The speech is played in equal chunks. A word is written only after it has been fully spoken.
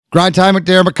Grind Time with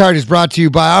Darren McCarty is brought to you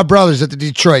by our brothers at the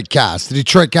Detroit Cast. The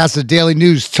Detroit Cast is a daily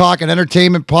news, talk, and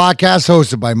entertainment podcast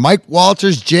hosted by Mike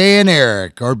Walters, Jay, and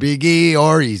Eric, or Big E,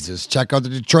 or Easus. Check out the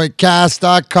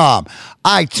DetroitCast.com,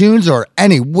 iTunes, or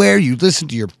anywhere you listen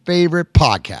to your favorite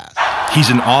podcast. He's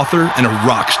an author and a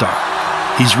rock star.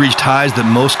 He's reached highs that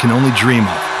most can only dream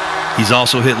of. He's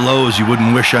also hit lows you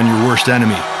wouldn't wish on your worst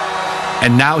enemy.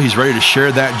 And now he's ready to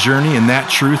share that journey and that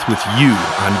truth with you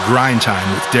on Grind Time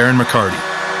with Darren McCarty.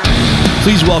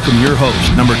 Please welcome your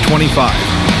host, number 25,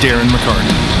 Darren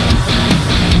McCarty.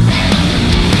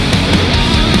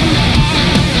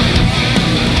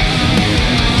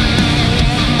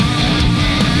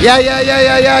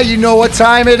 Yeah. You know what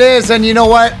time it is, and you know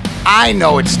what? I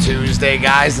know it's Tuesday,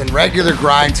 guys, and regular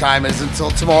Grind Time is until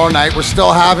tomorrow night. We're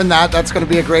still having that. That's going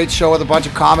to be a great show with a bunch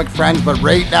of comic friends, but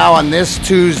right now on this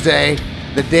Tuesday,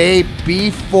 the day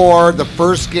before the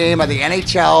first game of the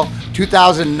NHL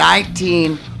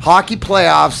 2019 hockey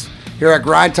playoffs here at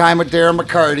Grind Time with Darren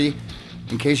McCarty.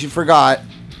 In case you forgot,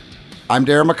 I'm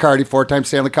Darren McCarty, four-time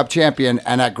Stanley Cup champion,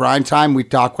 and at Grind Time, we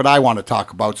talk what I want to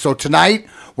talk about. So tonight,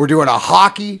 we're doing a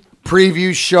hockey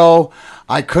preview show.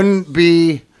 I couldn't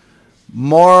be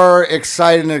more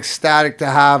excited and ecstatic to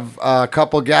have a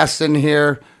couple guests in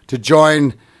here to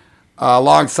join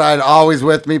alongside, always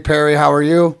with me. Perry, how are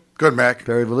you? Good, Mac.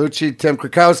 Perry Vellucci, Tim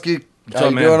Krakowski. How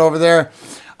you man? doing over there?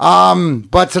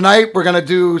 But tonight we're going to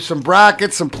do some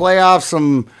brackets, some playoffs,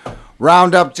 some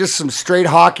roundup, just some straight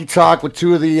hockey talk with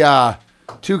two of the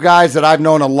two guys that I've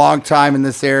known a long time in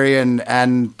this area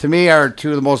and to me are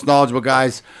two of the most knowledgeable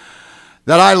guys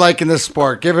that I like in this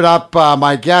sport. Give it up,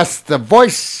 my guest, the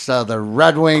voice of the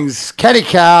Red Wings, Kenny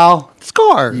Cal.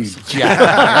 Scores. You jackass.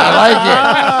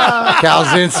 I like it.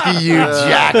 Kalzinski, you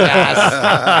jackass.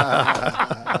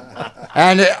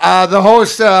 And the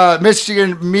host,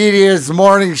 Michigan Media's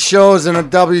morning shows in a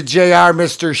WJR,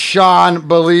 Mr. Sean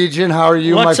Belegian. How are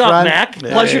you, What's my up, friend? Mac?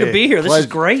 Pleasure to be here. This is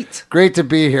great. Great to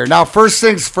be here. Now, first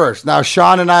things first. Now,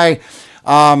 Sean and I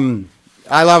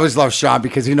always love Sean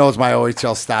because he knows my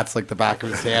OHL stats like the back of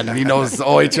his hand, and he knows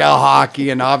OHL hockey.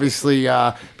 And obviously,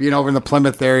 being over in the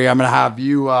Plymouth area, I'm going to have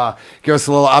you give us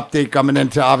a little update coming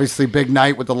into obviously big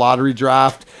night with the lottery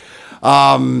draft.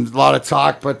 A lot of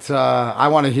talk, but I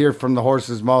want to hear from the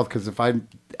horse's mouth because if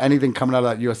anything coming out of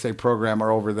that USA program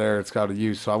or over there, it's got to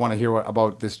you. So I want to hear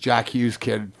about this Jack Hughes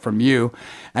kid from you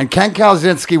and Ken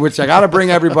Kalzinski, which I got to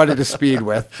bring everybody to speed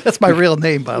with. That's my real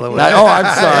name, by the way.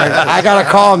 I'm sorry. I got to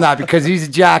call him that because he's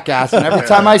a jackass. And every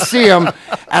time I see him,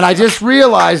 and I just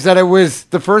realized that it was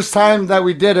the first time that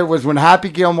we did it was when Happy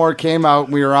Gilmore came out.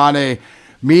 And we were on a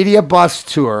media bus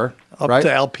tour. Up right? to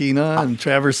Alpena and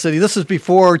Traverse City. This is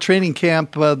before training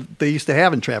camp they used to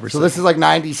have in Traverse So City. this is like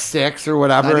 96 or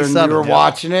whatever, and we 97, were yeah.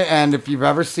 watching it, and if you've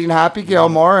ever seen Happy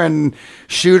Gilmore, and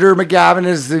Shooter McGavin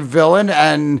is the villain,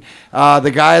 and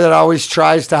the guy that always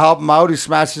tries to help him out, who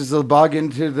smashes the bug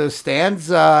into the stands,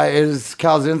 is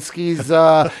Kalzinski's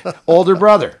older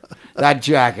brother. That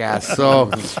jackass.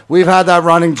 So we've had that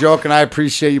running joke, and I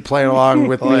appreciate you playing along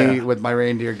with me with my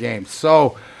reindeer game.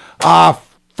 So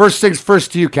first things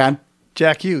first to you, Ken.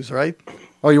 Jack Hughes, right?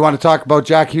 Oh, you want to talk about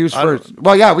Jack Hughes first?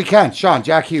 Well, yeah, we can. Sean,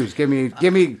 Jack Hughes, give me.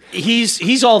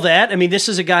 He's all that. I mean, this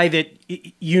is a guy that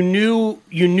you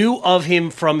knew of him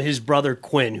from his brother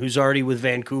Quinn, who's already with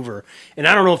Vancouver. And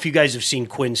I don't know if you guys have seen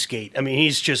Quinn skate. I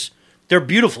mean, they're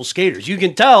beautiful skaters. You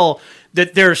can tell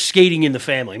that they're skating in the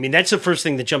family. I mean, that's the first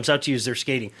thing that jumps out to you is they're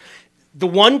skating. The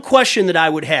one question that I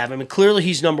would have, I mean, clearly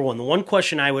he's number one. The one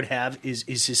question I would have is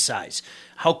his size.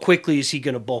 How quickly is he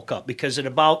going to bulk up? Because at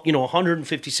about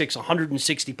 156,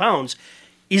 160 pounds,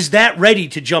 is that ready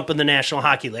to jump in the National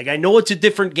Hockey League? I know it's a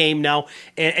different game now,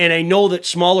 and I know that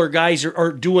smaller guys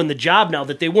are doing the job now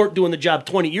that they weren't doing the job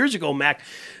 20 years ago, Mac,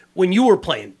 when you were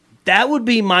playing. That would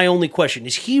be my only question.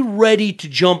 Is he ready to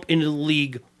jump into the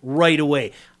league right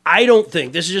away? I don't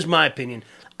think, this is just my opinion,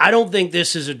 I don't think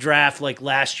this is a draft like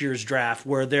last year's draft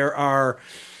where there are,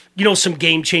 some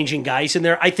game-changing guys in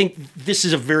there. I think this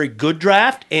is a very good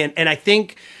draft, and I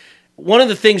think one of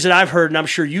the things that I've heard, and I'm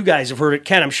sure you guys have heard it,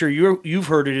 Ken, I'm sure you've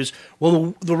heard it, is,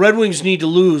 well, the Red Wings need to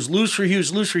lose for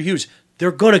Hughes.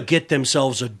 They're going to get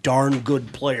themselves a darn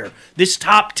good player. This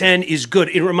top 10 is good.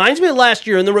 It reminds me of last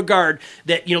year in the regard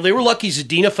that, they were lucky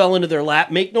Zadina fell into their lap.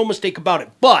 Make no mistake about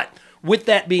it. But with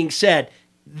that being said,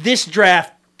 this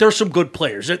draft, there's some good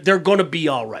players. They're going to be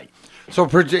all right. So,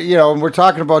 we're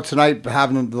talking about tonight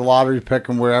having the lottery pick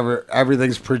and wherever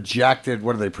everything's projected.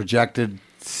 What are they projected?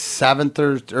 Seventh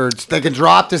or they can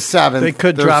drop to seventh. They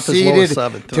could drop as low as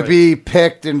seventh to be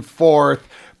picked in fourth,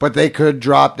 but they could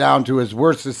drop down to as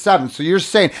worse as seventh. So you're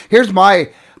saying, here's my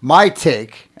my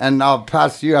take, and I'll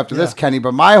pass to you after this, Kenny,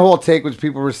 but my whole take was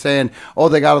people were saying, oh,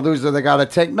 they got to lose or they got to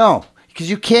take. No, because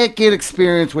you can't get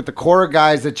experience with the core of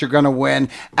guys that you're going to win,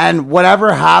 and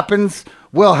whatever happens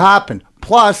will happen.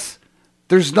 Plus,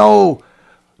 there's no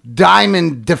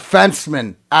diamond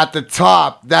defenseman at the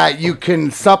top that you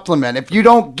can supplement. If you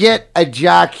don't get a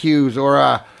Jack Hughes or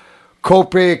a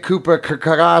Cooper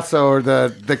Carcasso or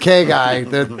the K guy,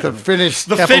 the Finnish,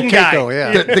 the Finn guy,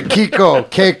 the Kiko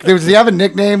Cake. Does he have a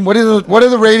nickname? What are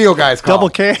the radio guys called? Double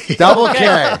K, Double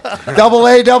K, Double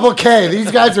A, Double K.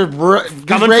 These guys are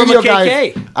coming radio from a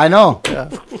KK. guys. I know,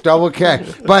 Double K.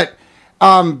 But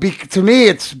to me,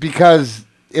 it's because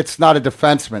it's not a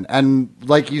defenseman, and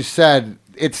like you said,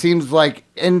 it seems like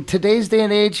in today's day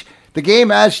and age, the game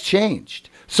has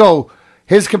changed. So.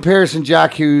 His comparison,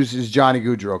 Jack Hughes, is Johnny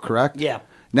Gaudreau, correct? Yeah.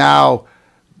 Now,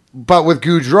 but with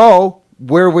Gaudreau,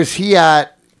 where was he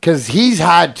at? Because he's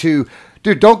had to,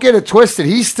 dude, don't get it twisted.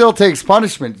 He still takes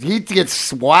punishment. He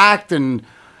gets whacked and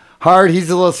hard. He's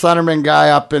a little centerman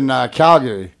guy up in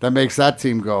Calgary that makes that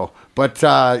team go. But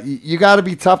you got to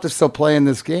be tough to still play in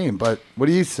this game. But what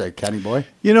do you say, Kenny boy?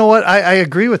 You know what? I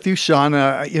agree with you, Sean.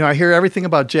 I hear everything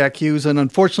about Jack Hughes, and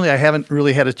unfortunately, I haven't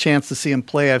really had a chance to see him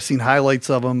play. I've seen highlights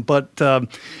of him, but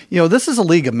this is a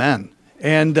league of men,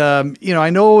 and I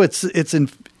know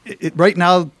right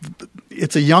now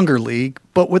it's a younger league.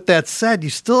 But with that said, you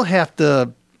still have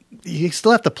to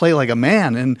play like a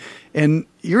man, and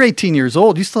you're 18 years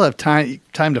old. You still have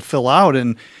time to fill out.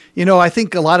 And I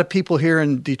think a lot of people here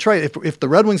in Detroit, if the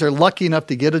Red Wings are lucky enough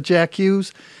to get a Jack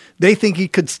Hughes, they think he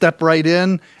could step right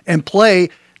in and play.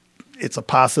 It's a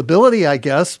possibility, I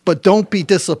guess, but don't be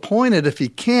disappointed if he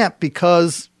can't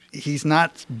because he's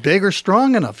not big or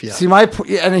strong enough yet. See,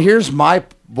 here's my.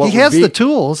 He has the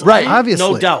tools, right? Obviously,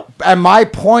 no doubt. And my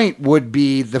point would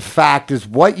be the fact is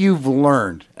what you've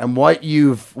learned and what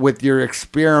you've with your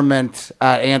experiment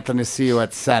at Athanasiou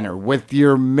at center, with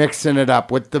your mixing it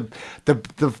up with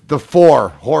the four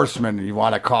horsemen, you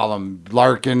want to call them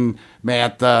Larkin,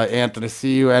 Mantha,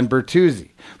 Athanasiou, and Bertuzzi,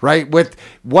 right? With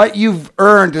what you've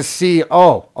earned to see,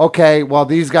 oh, okay, well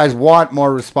these guys want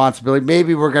more responsibility.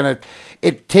 Maybe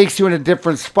it takes you in a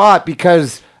different spot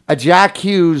because. A Jack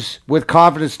Hughes with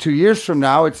confidence 2 years from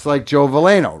now, it's like Joe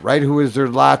Veleno, right? Who is their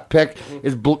last pick,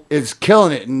 is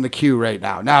killing it in the queue right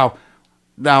now.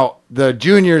 Now the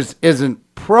juniors isn't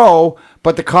pro,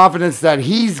 but the confidence that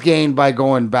he's gained by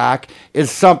going back is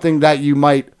something that you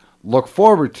might look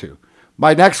forward to.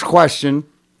 My next question,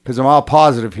 because I'm all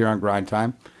positive here on Grind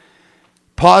Time,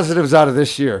 positives out of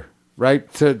this year,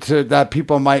 right? To that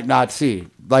people might not see.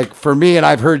 Like for me, and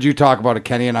I've heard you talk about it,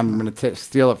 Kenny, and I'm going to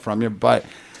steal it from you, but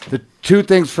the two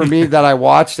things for me that I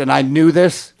watched, and I knew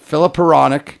this, Philip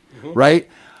Hronek, right?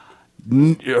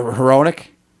 Hronek,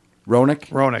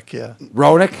 yeah.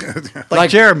 Hronek? like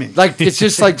Jeremy. Like, it's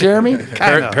just like Jeremy?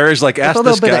 Perry's like, ask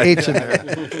this guy. There's a little bit of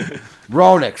H in there.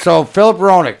 Hronek. So, Philip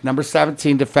Hronek, number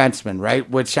 17 defenseman, right?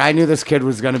 Which I knew this kid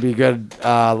was going to be good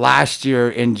last year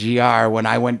in GR when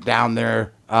I went down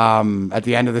there at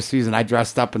the end of the season. I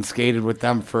dressed up and skated with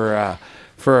them for a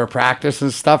practice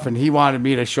and stuff, and he wanted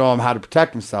me to show him how to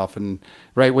protect himself, and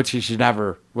right, which he should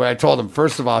never. Well, I told him,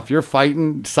 first of all, if you're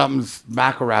fighting, something's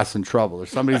McElrath's in trouble or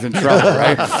somebody's in trouble,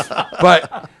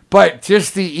 right? But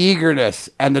just the eagerness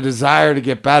and the desire to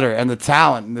get better and the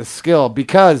talent and the skill,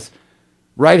 because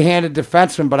right-handed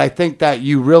defenseman, but I think that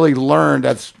you really learned,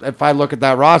 as if I look at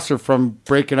that roster from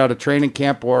breaking out of training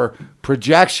camp or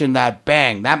projection, that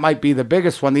that might be the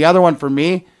biggest one. The other one for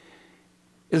me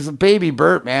is baby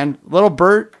Bert, man. Little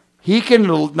Bert, he can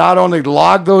not only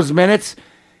log those minutes,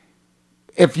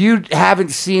 if you haven't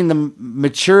seen the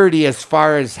maturity as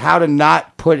far as how to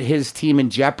not put his team in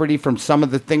jeopardy from some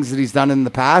of the things that he's done in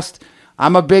the past,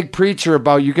 I'm a big preacher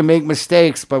about you can make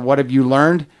mistakes, but what have you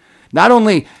learned? Not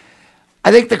only,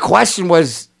 I think the question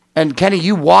was, and Kenny,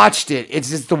 you watched it, it's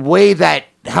just the way that,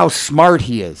 how smart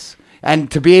he is.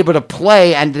 And to be able to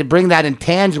play and to bring that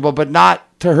intangible, but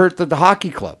not to hurt the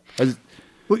hockey club.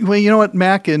 Well, you know what,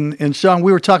 Mac and Sean,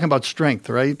 we were talking about strength,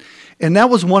 right? And that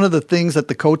was one of the things that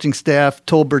the coaching staff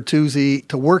told Bertuzzi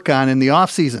to work on in the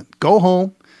offseason. Go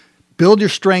home, build your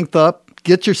strength up,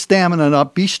 get your stamina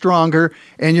up, be stronger,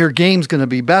 and your game's going to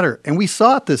be better. And we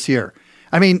saw it this year.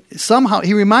 I mean, somehow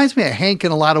he reminds me of Hank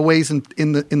in a lot of ways in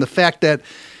the fact that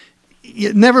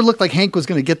it never looked like Hank was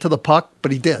going to get to the puck,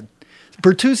 but he did.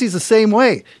 Bertuzzi's the same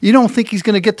way. You don't think he's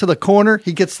going to get to the corner,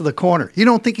 he gets to the corner. You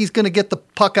don't think he's going to get the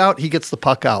puck out, he gets the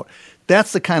puck out.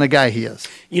 That's the kind of guy he is.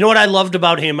 You know what I loved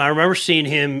about him? I remember seeing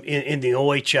him in the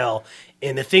OHL,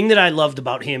 and the thing that I loved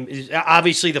about him is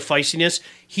obviously the feistiness.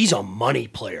 He's a money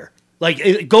player.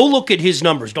 Like, go look at his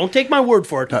numbers. Don't take my word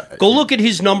for it. Go look at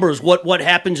his numbers. What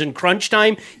happens in crunch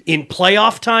time, in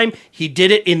playoff time? He did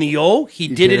it in the O. He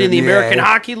did it in the American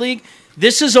Hockey League.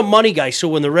 This is a money guy. So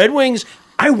when the Red Wings,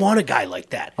 I want a guy like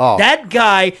that. Oh. That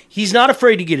guy, he's not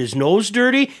afraid to get his nose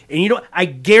dirty. And I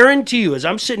guarantee you, as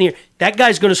I'm sitting here, that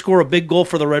guy's going to score a big goal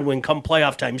for the Red Wing come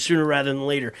playoff time, sooner rather than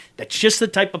later. That's just the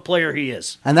type of player he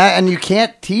is. And you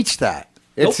can't teach that.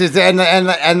 It's just, and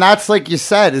that's like you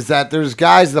said, is that there's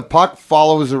guys the puck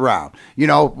follows around.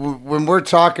 When we're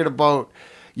talking about,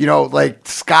 like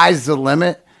sky's the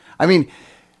limit. I mean,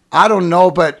 I don't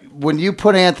know, but when you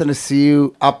put Anthony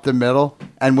Ciu up the middle,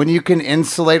 and when you can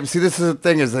insulate him, see, this is the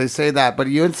thing, is they say that, but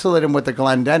you insulate him with the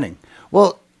Glendening.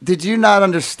 Well, did you not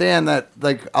understand that,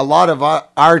 like, a lot of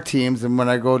our teams, and when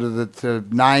I go to the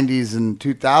 90s and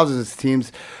 2000s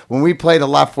teams, when we played a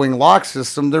left-wing lock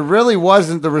system, there really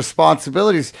wasn't the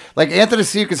responsibilities. Like, Anthony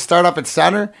Ciu could start up at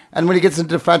center, and when he gets in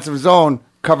defensive zone,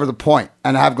 cover the point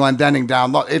and have Glendening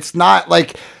down low. It's not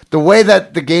like the way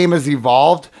that the game has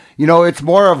evolved, it's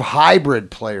more of hybrid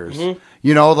players,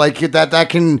 like that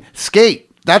can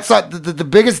skate. That's not the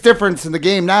biggest difference in the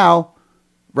game now,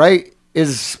 right,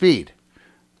 is speed.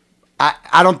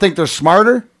 I don't think they're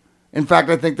smarter. In fact,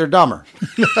 I think they're dumber.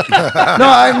 No,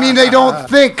 I mean, they don't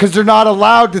think because they're not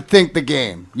allowed to think the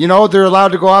game. They're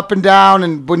allowed to go up and down.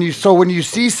 And when you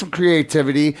see some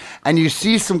creativity and you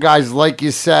see some guys, like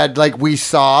you said, like we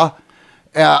saw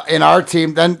in our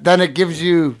team, then it gives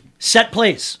you set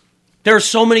plays. There are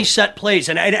so many set plays,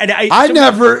 and I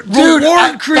never, dude.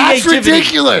 That's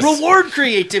ridiculous. Reward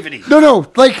creativity.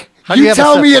 No. Like you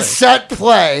tell me a set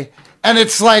play. And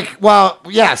it's like, well,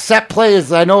 yeah, set play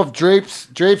is, I know if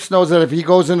Drapes knows that if he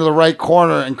goes into the right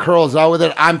corner and curls out with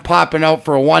it, I'm popping out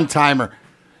for a one-timer.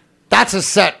 That's a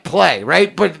set play,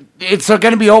 right? But it's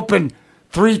going to be open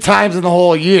 3 times in the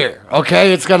whole year,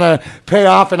 okay? It's going to pay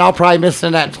off, and I'll probably miss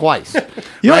the net twice.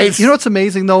 You know what's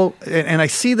amazing, though, and I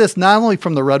see this not only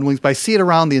from the Red Wings, but I see it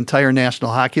around the entire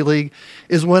National Hockey League,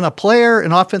 is when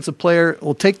an offensive player,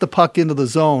 will take the puck into the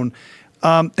zone,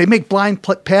 they make blind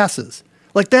passes.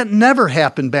 Like, that never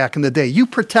happened back in the day. You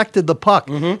protected the puck.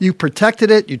 Mm-hmm. You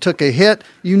protected it. You took a hit.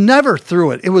 You never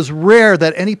threw it. It was rare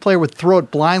that any player would throw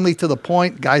it blindly to the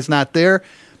point. Guy's not there.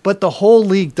 But the whole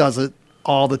league does it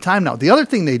all the time now. The other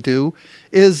thing they do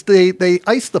is they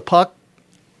ice the puck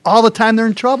all the time they're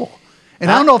in trouble.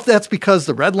 And I don't know if that's because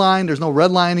there's no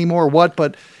red line anymore or what,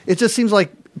 but it just seems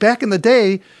like back in the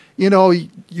day,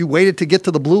 you waited to get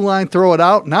to the blue line, throw it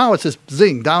out. Now it's just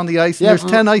zing down the ice, and there's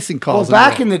 10 icing calls. Well,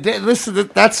 back in the day, listen,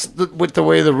 that's with the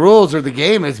way the rules or the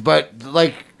game is. But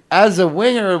like as a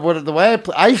winger, the way I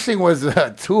play, icing was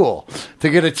a tool to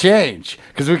get a change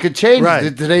because we could change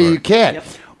it. Today you can't. Yep.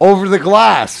 Over the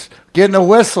glass, getting a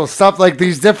whistle, stuff like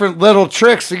these different little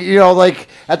tricks. Like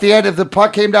at the end, if the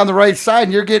puck came down the right side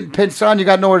and you're getting pinched on, you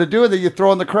got nowhere to do with it. You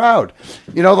throw in the crowd.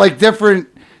 Like different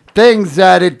things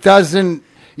that it doesn't.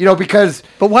 Because...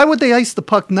 But why would they ice the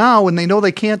puck now when they know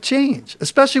they can't change?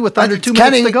 Especially with under 2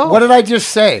 minutes to go. What did I just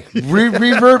say?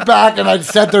 Revert back and I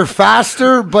said they're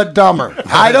faster but dumber.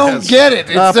 I don't get it.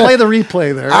 Play the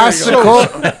replay there.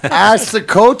 Ask the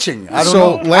coaching. I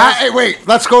don't know. Hey, wait.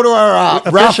 Let's go to our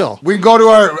official. We can go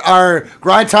to our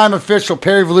Grind Time official,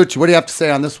 Perry Vellucci. What do you have to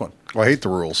say on this one? Well, I hate the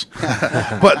rules.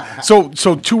 But so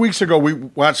 2 weeks ago, we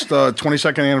watched the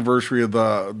 22nd anniversary of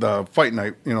the fight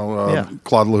night,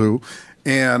 Claude Lehou.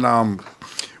 And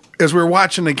as we were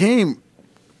watching the game,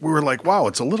 we were like, wow,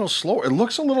 it's a little slower. It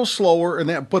looks a little slower,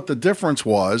 but the difference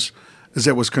is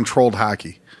it was controlled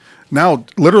hockey. Now,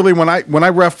 literally, when I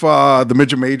ref the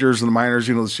midget majors and the minors,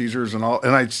 the Caesars and all,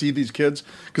 and I see these kids,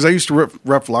 because I used to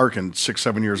ref Larkin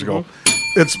 6-7 years ago.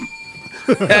 It's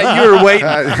you were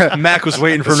waiting. Mac was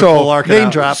waiting for him to pull Larkin name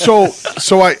out. drop.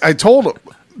 So I told him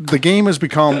the game has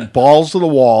become balls to the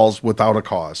walls without a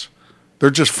cause. They're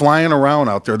just flying around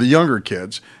out there, the younger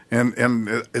kids, and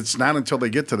it's not until they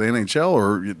get to the NHL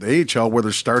or the AHL where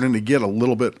they're starting to get a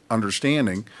little bit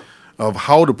understanding of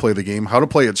how to play the game, how to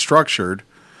play it structured.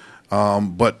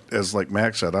 But as like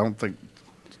Max said, I don't think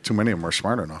too many of them are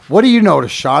smart enough. What do you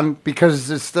notice, Sean?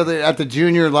 Because it's still at the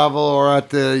junior level or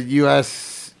at the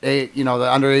US, the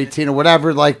under 18 or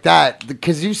whatever like that,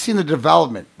 because you've seen the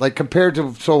development, like compared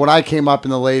to, so when I came up in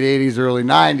the late 80s, early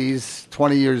 90s,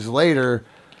 20 years later.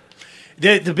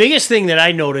 The biggest thing that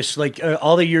I noticed, like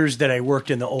all the years that I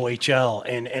worked in the OHL,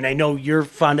 and I know you're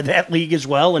fond of that league as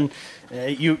well, and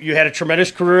you had a tremendous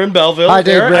career in Belleville. Hi,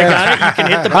 Dave Branch. I got it. You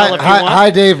can hit the bell if you want. Hi,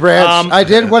 Dave Branch. I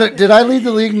did. Did I lead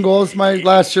the league in goals my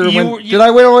last year? Did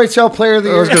I win OHL Player of the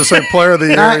Year? I was going to say Player of the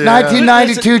Year.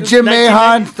 1992, Jim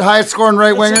Mahon, the highest scoring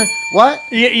right winger. What?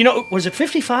 Was it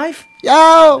 55?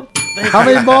 Yo! How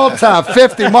many malts have?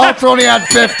 50. Malt's only on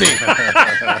 50.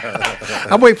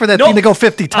 I'm waiting for that thing to go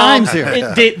 50 times here.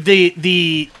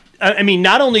 I mean,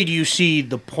 not only do you see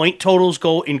the point totals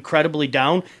go incredibly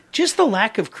down, just the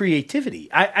lack of creativity.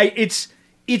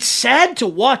 It's sad to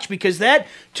watch because that,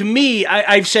 to me,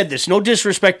 I've said this, no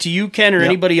disrespect to you, Ken, or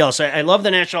anybody else. I love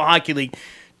the National Hockey League.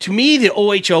 To me, the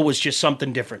OHL was just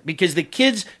something different because the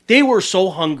kids, they were so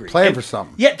hungry. Playing for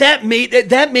something. Yeah, that made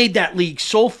that league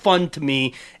so fun to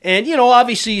me. And,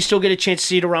 obviously you still get a chance to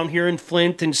see it around here in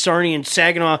Flint and Sarnia and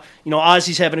Saginaw.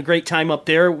 Ozzy's having a great time up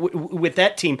there with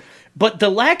that team. But the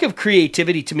lack of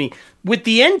creativity to me, with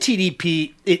the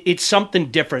NTDP, it's something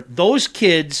different. Those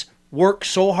kids work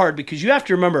so hard because you have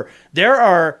to remember, there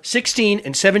are 16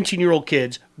 and 17-year-old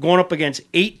kids going up against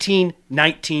 18,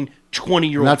 19,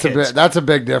 20-year-old kids. That's a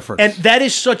big difference. And that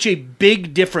is such a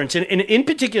big difference. And in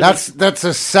particular... That's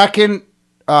a second...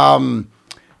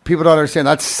 people don't understand.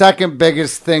 That's second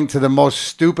biggest thing to the most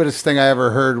stupidest thing I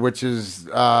ever heard, which is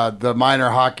the minor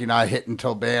hockey not hitting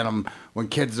till Bantam when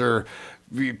kids are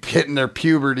hitting their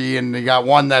puberty and you got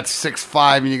one that's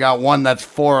 6'5" and you got one that's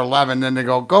 4'11", then they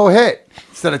go hit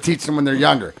instead of teaching them when they're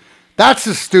younger. That's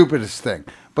the stupidest thing.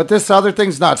 But this other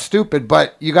thing's not stupid,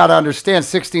 but you got to understand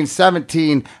 16,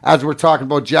 17, as we're talking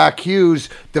about Jack Hughes,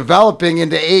 developing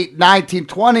into 8, 19,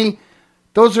 20,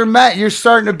 those are men. You're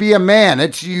starting to be a man.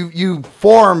 It's you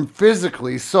form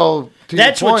physically. So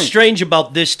that's what's strange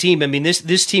about this team. I mean,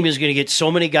 this team is going to get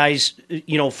so many guys,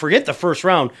 forget the first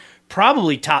round,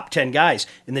 probably top 10 guys.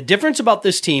 And the difference about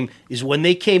this team is when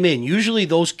they came in, usually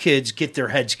those kids get their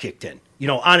heads kicked in.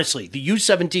 Honestly, the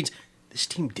U17s, this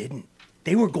team didn't.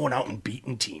 They were going out and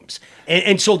beating teams.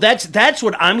 And so that's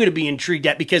what I'm going to be intrigued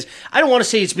at because I don't want to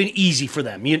say it's been easy for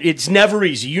them. It's never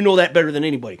easy. You know that better than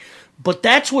anybody. But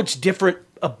that's what's different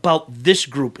about this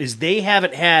group is they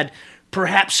haven't had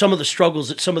perhaps some of the struggles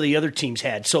that some of the other teams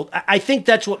had. So I think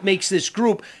that's what makes this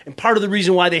group and part of the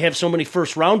reason why they have so many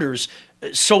first-rounders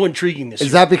so intriguing this year.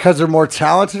 Is that because they're more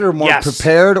talented or more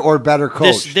prepared or better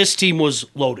coached? This team was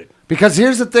loaded. Because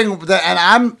here's the thing,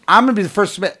 and I'm going to be the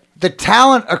first to admit, the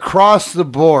talent across the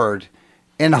board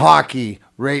in hockey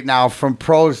right now, from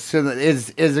pros to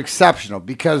is exceptional.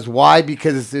 Because why?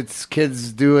 Because it's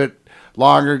kids do it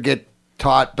longer, get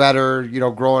taught better,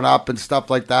 growing up and stuff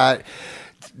like that,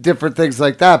 different things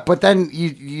like that. But then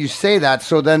you say that,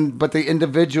 but the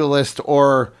individualist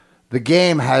or the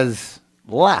game has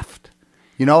left.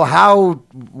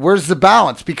 Where's the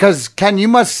balance? Because Ken, you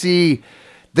must see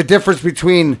the difference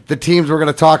between the teams we're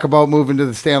going to talk about moving to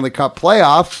the Stanley Cup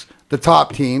playoffs, the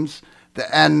top teams,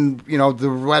 and the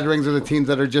Red Wings are the teams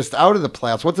that are just out of the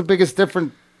playoffs. What's the biggest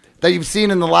difference that you've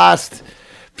seen in the last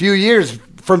few years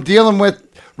from dealing with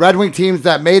Red Wing teams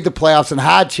that made the playoffs and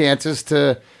had chances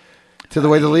to the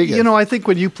way the league is? I think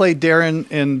when you play Darren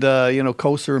and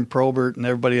Koser and Probert and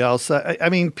everybody else, I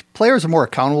mean, players are more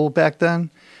accountable back then,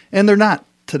 and they're not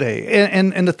today.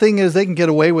 And the thing is, they can get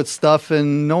away with stuff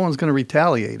and no one's going to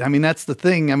retaliate. I mean, that's the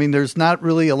thing. I mean, there's not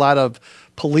really a lot of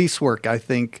police work, I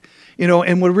think.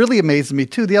 And what really amazed me,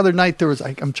 too, the other night there was,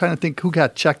 I'm trying to think who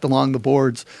got checked along the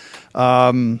boards. It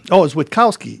was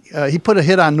Witkowski. He put a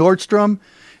hit on Nordstrom.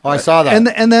 Oh, I saw that.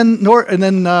 And then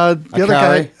the other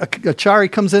guy,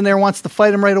 Achari, comes in there and wants to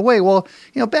fight him right away. Well,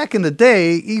 back in the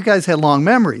day, you guys had long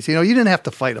memories. You didn't have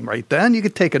to fight him right then. You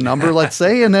could take a number, let's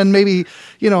say, and then maybe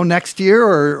next year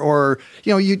or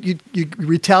you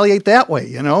retaliate that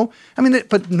way. I mean,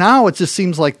 but now it just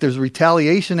seems like there's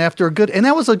retaliation after and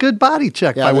that was a good body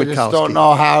check by Witkowski. Just don't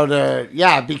know how to.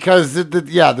 Yeah, because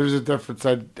there's a difference.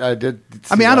 I did.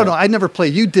 I mean, I don't know. I never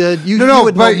played. You did.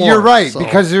 No, but you're right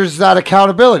because there's that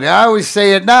accountability. I always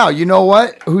say it now. You know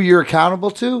what? Who you're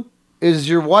accountable to is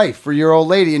your wife or your old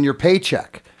lady and your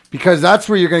paycheck. Because that's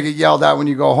where you're going to get yelled at when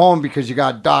you go home because you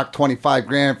got docked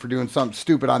 $25,000 for doing something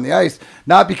stupid on the ice.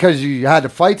 Not because you had to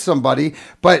fight somebody,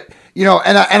 but,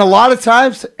 and a lot of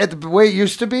times, the way it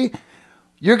used to be,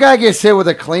 your guy gets hit with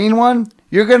a clean one,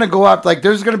 you're going to go up,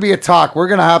 there's going to be a talk. We're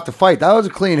going to have to fight. That was a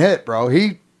clean hit, bro.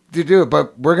 He did do it,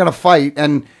 but we're going to fight,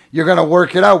 and you're going to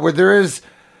work it out. Where there is...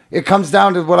 It comes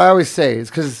down to what I always say. It's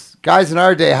because guys in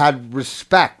our day had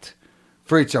respect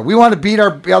for each other. We want to beat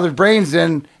our other brains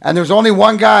in, and there's only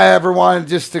one guy I ever wanted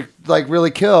just to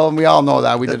really kill, and we all know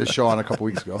that. We did a show on a couple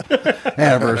weeks ago.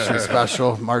 Anniversary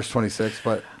special, March 26th.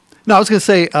 But no, I was going to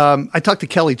say, I talked to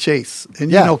Kelly Chase,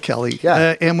 and you know Kelly.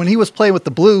 Yeah. And when he was playing with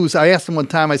the Blues, I asked him one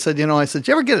time, I said, do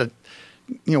you ever get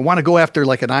want to go after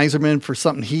like an Yzerman for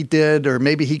something he did, or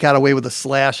maybe he got away with a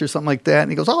slash or something like that? And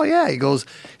he goes, oh yeah. He goes,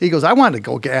 I wanted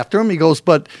to go after him. He goes,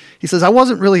 but he says, I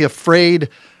wasn't really afraid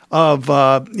of,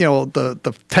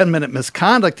 the 10-minute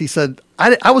misconduct. He said,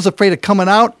 I was afraid of coming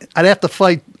out. I'd have to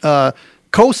fight,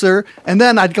 Kosar, and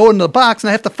then I'd go into the box and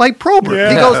I have to fight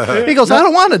Probert. He goes, I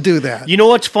don't want to do that. You know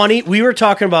what's funny? We were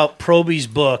talking about Proby's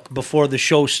book before the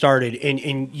show started,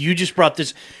 and you just brought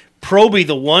this. Proby,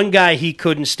 the one guy he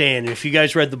couldn't stand, and if you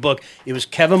guys read the book, it was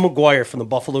Kevin McGuire from the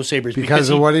Buffalo Sabres. Because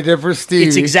of what he did for Stevie.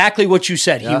 It's exactly what you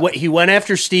said. Yeah. He went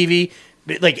after Stevie,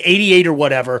 like 88 or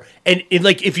whatever, and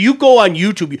like if you go on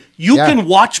YouTube, you can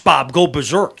watch Bob go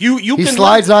berserk. He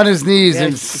slides on his knees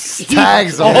and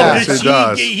tags him. Yes, he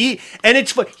does. And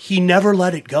it's he never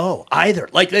let it go either.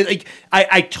 Like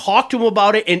I talked to him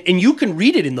about it, and you can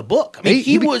read it in the book. I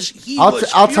mean,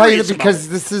 I'll tell you because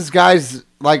this is guys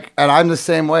like, and I'm the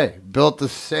same way, built the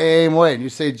same way. And you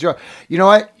say, Joe, you know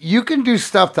what? You can do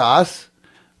stuff to us,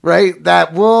 right?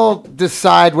 That we'll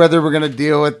decide whether we're going to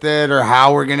deal with it or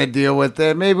how we're going to deal with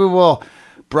it. Maybe we'll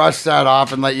brush that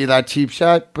off and let you that cheap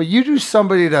shot. But you do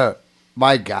somebody to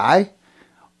my guy,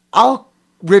 I'll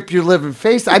rip your living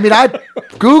face. I mean,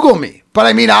 Google me, but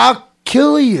I mean, I'll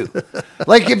kill you.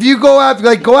 Like if you go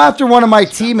after one of my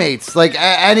teammates, like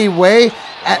anyway.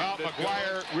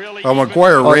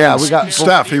 McGuire ran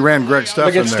Steph. He ran Greg Steph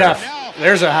in there. Look at Steph.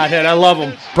 There's a hothead. I love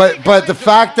him. But the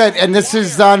fact that, and this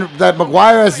is on, that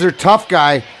McGuire as their tough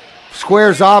guy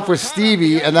squares off with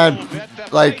Stevie, and then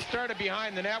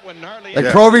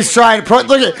Proby's trying.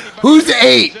 Look at who's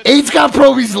 8. 8's got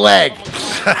Proby's leg.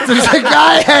 There's a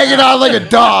guy hanging on like a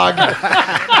dog.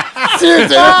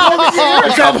 Seriously,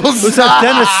 was that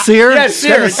Dennis Sears? Yeah,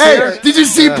 Sears. Hey, did you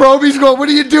see Proby's going? What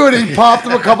are you doing? And he popped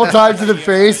him a couple times in the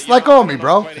face. Let go of me,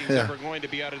 bro. Yeah.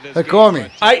 Let go of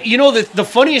me. The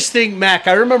funniest thing, Mac.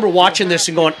 I remember watching this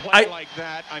and going,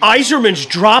 Yzerman's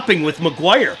dropping with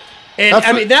McGuire.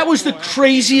 And that was the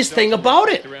craziest thing about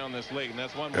it.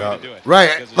 Yeah.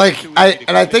 Right.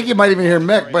 I think you might even hear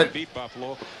Mick, but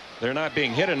they're not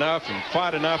being hit enough and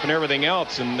fought enough and everything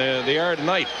else, and they are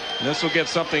tonight. And this will get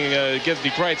something, gives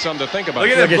Detroit something to think about.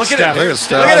 Look at him. Look at him.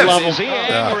 Is he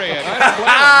angry?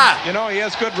 You know, he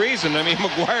has good reason. I mean,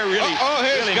 McGuire really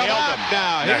nailed him.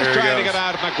 Now he's trying to get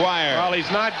out of McGuire. Well,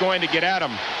 he's not going to get at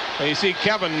him. You see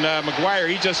Kevin McGuire,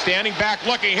 he's just standing back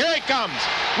looking. Here he comes.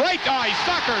 Right, he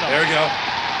suckered him. There we go.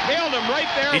 Nailed him right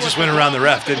there. He just went around the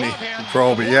ref, didn't he?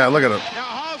 Proby, yeah, look at him.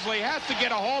 Now Housley has to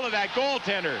get a hold of that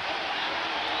goaltender.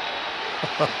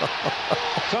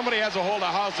 Somebody has a hold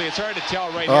of Housley. It's hard to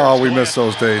tell right now. Oh, we missed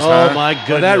those days, huh? My goodness.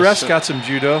 Well, that ref's got some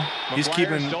judo. He's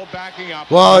keeping still backing up.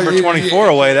 number 24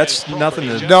 away. That's nothing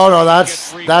to... No,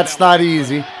 that's not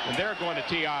easy. And they're going to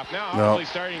tee off now. No.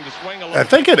 Starting to swing a little. I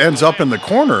think it ends up in the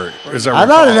corner. I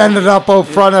thought it ended up in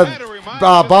front of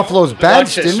Buffalo's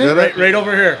bench, didn't it? Right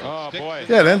over here. Oh, boy.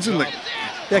 Yeah, it ends in the...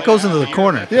 Yeah, it goes into the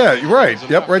corner. Yeah, you're right.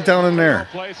 Yep, right down in there.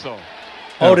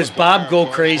 Oh, does Bob go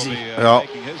crazy? Yeah.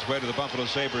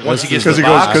 Once he gets the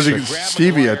box. Because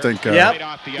Stevie, I think. Yep.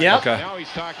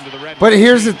 Okay. But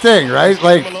here's the thing, right?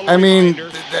 Like, I mean,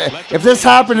 if this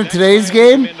happened in today's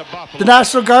game, the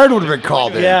National Guard would have been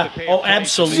called in. Yeah. Oh,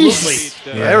 absolutely.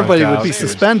 Yeah, everybody would be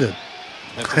suspended.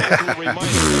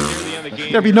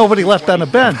 There'd be nobody left on the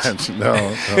bench.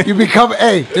 No. You become.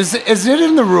 Hey, is it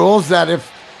in the rules that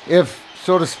if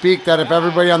so to speak, that if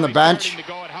everybody on the bench?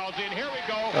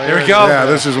 Here we go. Yeah,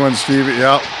 this is when Stevie.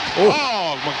 Yeah.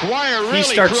 Oh, McGuire really he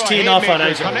starts teeing off on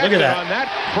Yzerman. Look at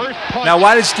that. Now,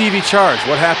 why did Stevie charge?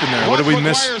 What happened there? What did we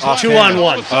miss?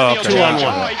 2-on-1. Oh, okay.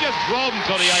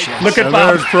 2-on-1. Look at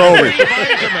Bob. There's Proby.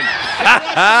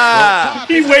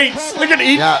 He waits. Look at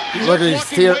look at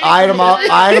his eye him up,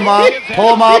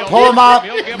 pull him up,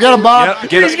 get him up.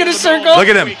 Yep, He's gonna circle. Look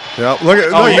at him. Yeah, look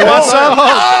at. Oh, you want some?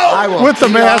 I will. With the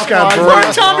mask on, Poor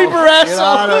Tommy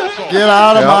Barrasso. Get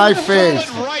out of my face.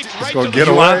 Let's go get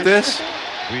You away. want this?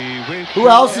 Who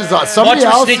else is on? Somebody Watch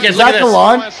him else? sneak in. Is Look that at the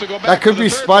this. one? That could be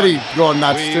Spuddy going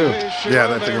nuts too. Yeah,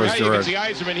 I think it was Gerard.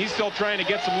 He's still trying to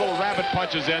get some little rabbit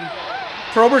punches in.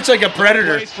 Probert's like a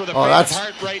predator. Oh, that's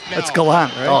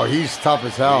Gallant, right? Oh, he's tough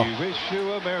as hell. We wish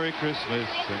you a Merry Christmas.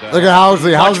 Look at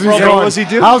Housley. Housley's Prober. going. What does he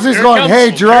do? Housley's Here going. comes.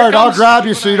 Hey, Gerard, Here I'll comes. grab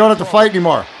you so you don't have to fight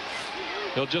anymore.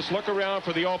 He'll just look around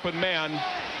for the open man.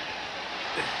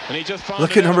 And he just found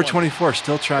Look at number another one. 24,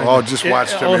 still trying. Oh, just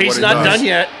watch Timmy. Oh, he's what he not does. done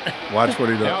yet. Watch what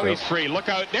he does. Now he's free. Look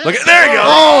out. Look at there you go.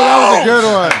 Oh, that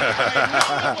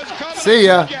was a good one. See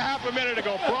ya. Half a minute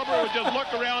ago, Prober would just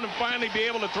look around and finally be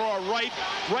able to throw a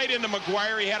right into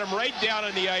McGuire. He had him right down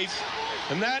on the ice.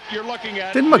 And that you're looking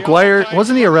at. Didn't McGuire,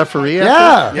 wasn't he a referee?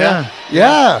 Yeah.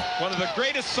 One of the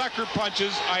greatest sucker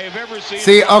punches I have ever seen.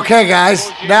 See, okay, guys.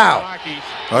 Now,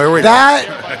 Oh, here we go.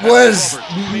 that was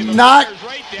not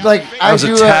like I was a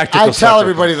do. tactical I tell sucker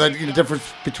everybody the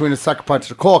difference between a sucker punch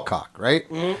and a cold cock, right?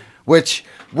 Mm-hmm. Which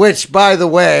Which, by the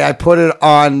way, I put it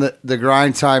on the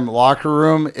Grind Time locker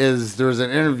room. There was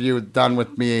an interview done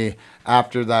with me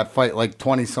after that fight like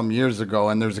 20-some years ago,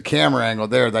 and there's a camera angle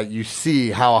there that you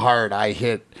see how hard I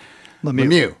hit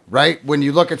Lemieux, right? When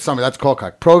you look at somebody, that's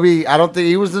Kolchak. Proby, I don't think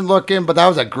he wasn't looking, but that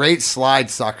was a great slide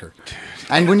sucker.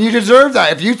 And when you deserve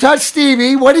that, if you touch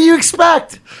Stevie, what do you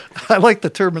expect? I like the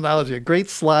terminology, a great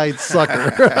slide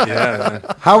sucker.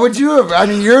 Yeah. How would you have? I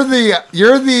mean, you're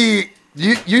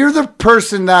the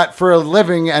person that for a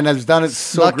living and has done it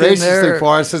so Snuck in graciously there.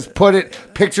 for us, has put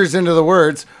pictures into the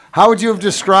words. How would you have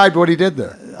described what he did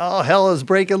there? Oh, hell is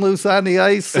breaking loose on the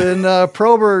ice, and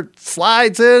Probert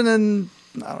slides in and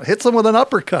hits him with an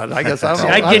uppercut. I guess I don't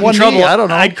know. I'd On get in one trouble. knee, I don't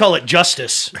know. I'd call it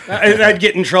justice. I'd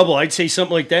get in trouble. I'd say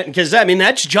something like that because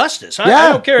that's justice. I Yeah.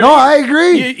 don't care. No, I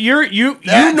agree.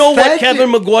 You know what Thank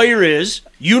Kevin you. McGuire is.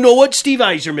 You know what Steve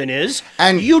Yzerman is.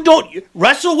 And you don't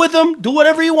wrestle with him. Do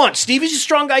whatever you want. Stevie's a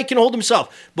strong guy. He can hold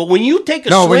himself. But when you take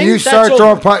a swing, when you start that's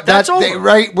throwing over. That's over.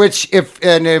 right? Which if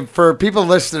for people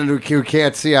listening who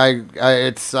can't see,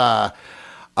 it's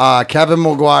Kevin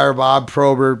McGuire, Bob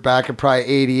Probert back at probably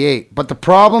 88. But the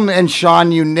problem, and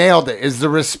Sean, you nailed it, is the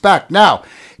respect. Now,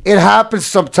 it happens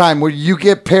sometime where you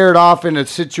get paired off in a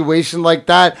situation like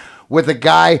that with a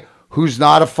guy who's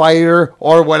not a fighter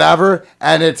or whatever,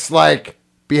 and it's like,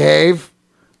 behave,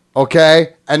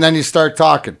 okay? And then you start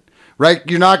talking, right?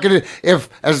 You're not going to,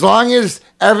 as long as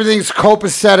everything's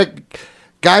copacetic,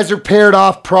 guys are paired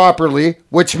off properly,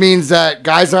 which means that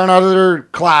guys aren't out of their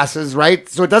classes, right?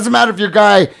 So it doesn't matter if your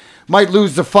guy might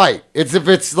lose the fight. If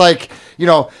it's like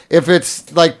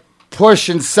Push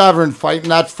and Severn fighting,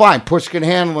 that's fine. Push can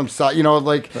handle himself,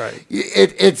 Right.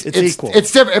 It's equal.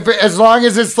 It's different. As long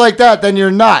as it's like that, then you're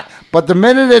not. But the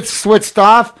minute it's switched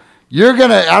off, you're going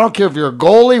to, I don't care if you're a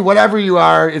goalie, whatever you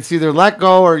are, it's either let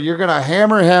go or you're going to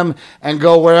hammer him and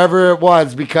go wherever it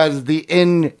was because the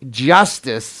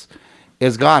injustice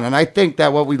is gone. And I think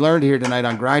that what we learned here tonight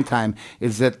on Grind Time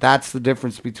is that that's the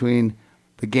difference between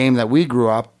the game that we grew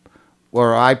up,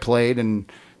 or I played and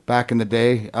back in the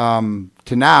day,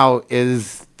 to now,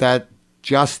 is that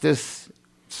justice,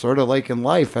 sort of like in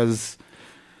life, has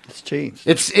It's changed.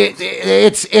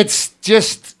 it's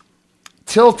just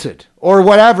tilted or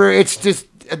whatever. It's just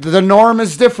the norm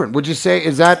is different. Would you say?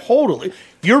 Is that Totally.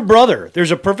 Your brother, there's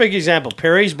a perfect example.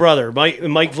 Perry's brother, Mike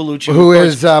Vellucci. who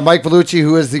is Mike Vellucci,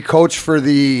 who is the coach for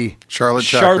the Charlotte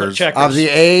Charlotte Checkers. Checkers. of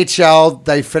the AHL?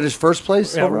 They finished first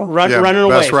place Yeah, overall? running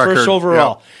away, best record. first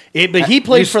overall. But he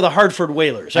played for the Hartford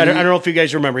Whalers. I and don't know if you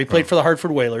guys remember. He played for the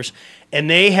Hartford Whalers. And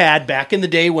they had, back in the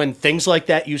day when things like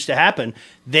that used to happen,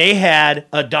 they had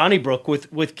a Donnybrook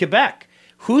with Quebec.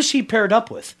 Who's he paired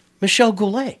up with? Michel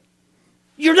Goulet.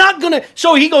 You're not going to...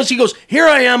 So he goes, here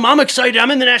I am. I'm excited. I'm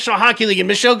in the National Hockey League. And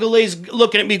Michel Goulet's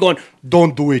looking at me going,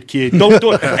 don't do it, kid. Don't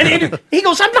do it. And he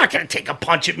goes, I'm not going to take a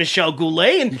punch at Michel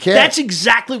Goulet. And can't. that's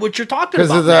exactly what you're talking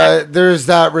Because about. of Matt. there's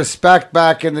that respect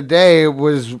back in the day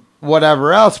was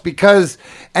whatever else.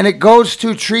 And it goes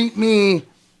to treat me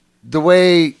the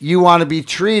way you want to be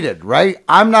treated, right?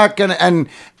 I'm not going to...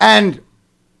 And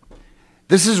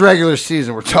this is regular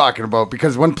season we're talking about,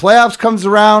 because when playoffs comes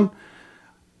around,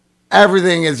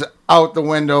 everything is out the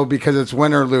window because it's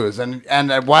win or lose. And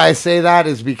why I say that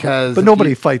is because... But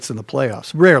nobody fights in the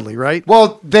playoffs. Rarely, right?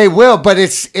 Well, they will, but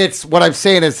it's what I'm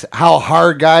saying is how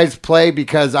hard guys play,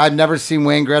 because I've never seen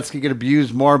Wayne Gretzky get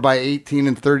abused more by 18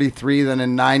 and 33 than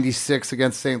in 96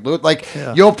 against St. Louis.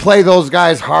 You'll play those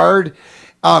guys hard,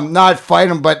 not fight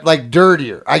them, but like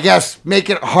dirtier. I guess make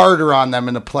it harder on them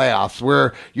in the playoffs,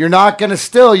 where you're not going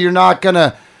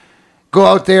to go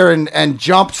out there and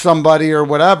jump somebody or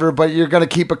whatever, but you're going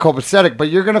to keep it copacetic, but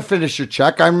you're going to finish your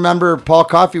check. I remember Paul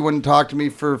Coffey wouldn't talk to me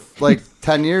for like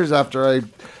 10 years after I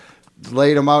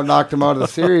laid him out, knocked him out of the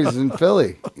series in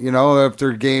Philly,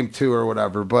 after game 2 or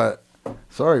whatever. But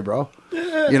sorry, bro.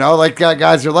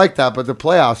 Guys are like that, but the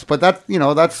playoffs. But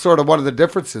that's sort of one of the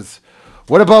differences.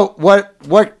 What about what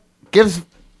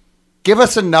give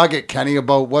us a nugget, Kenny,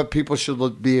 about what people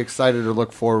should be excited or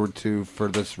look forward to for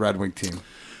this Red Wing team?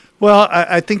 Well,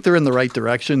 I think they're in the right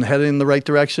direction, heading in the right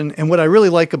direction. And what I really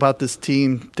like about this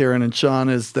team, Darren and Sean,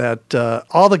 is that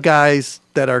all the guys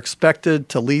that are expected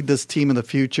to lead this team in the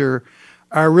future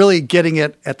are really getting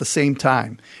it at the same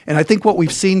time. And I think what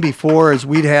we've seen before is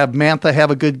we'd have Mantha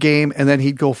have a good game, and then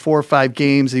he'd go 4 or 5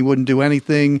 games, and he wouldn't do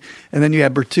anything. And then you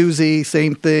have Bertuzzi,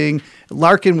 same thing.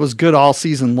 Larkin was good all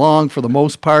season long for the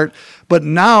most part. But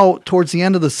now, towards the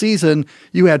end of the season,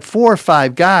 you had 4 or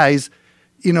 5 guys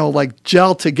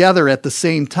gel together at the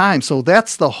same time. So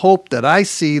that's the hope that I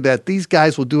see, that these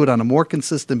guys will do it on a more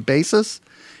consistent basis.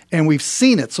 And we've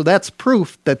seen it. So that's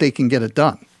proof that they can get it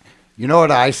done. You know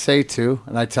what I say too?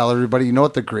 And I tell everybody, you know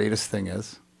what the greatest thing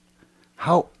is?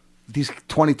 How these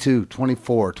 22,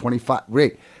 24, 25,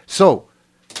 right? So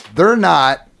they're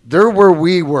where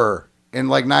we were in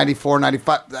like 94,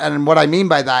 95. And what I mean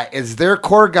by that is their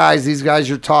core guys, these guys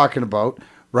you're talking about,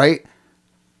 right,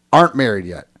 aren't married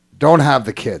yet, don't have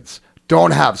the kids,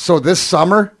 so this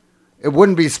summer, it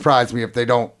wouldn't be surprised me if they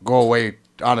don't go away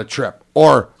on a trip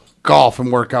or golf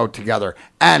and work out together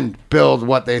and build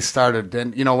what they started.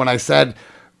 And, when I said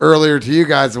earlier to you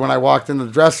guys, when I walked in the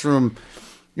dressing room,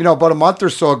 about a month or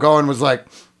so ago and was like,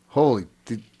 holy,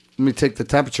 let me take the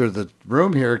temperature of the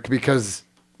room here because,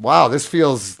 wow, this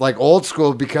feels like old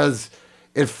school because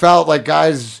it felt like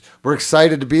guys were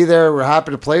excited to be there. We're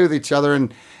happy to play with each other.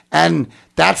 And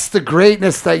that's the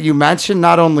greatness that you mentioned.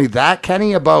 Not only that,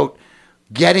 Kenny, about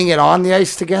getting it on the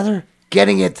ice together,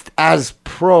 getting it as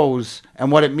pros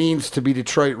and what it means to be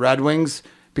Detroit Red Wings,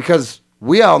 because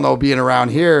we all know being around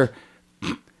here,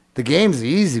 the game's the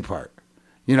easy part.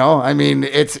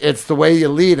 It's the way you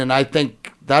lead, and I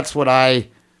think that's what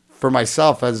for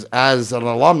myself as an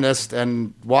alumnus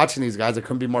and watching these guys, I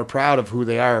couldn't be more proud of who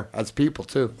they are as people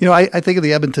too. I think of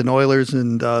the Edmonton Oilers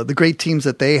and the great teams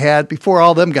that they had before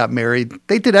all of them got married.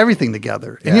 They did everything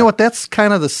together. And you know what? That's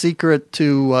kind of the secret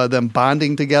to them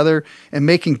bonding together and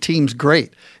making teams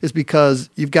great is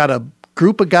because you've got a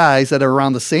group of guys that are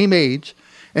around the same age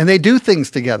and they do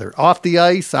things together, off the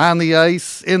ice, on the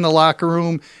ice, in the locker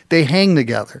room. They hang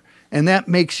together, and that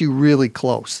makes you really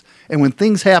close. And when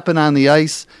things happen on the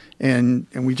ice, and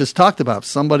we just talked about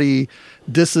somebody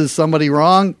disses somebody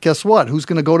wrong, guess what? Who's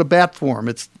going to go to bat for them?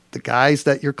 It's the guys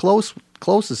that you're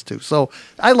closest to. So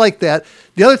I like that.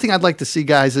 The other thing I'd like to see,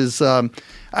 guys, is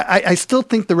I still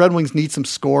think the Red Wings need some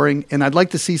scoring, and I'd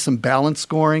like to see some balanced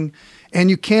scoring. And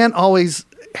you can't always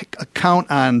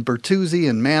count on Bertuzzi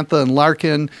and Mantha and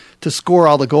Larkin to score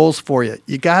all the goals for you.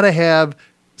 You got to have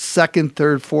second,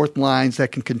 third, fourth lines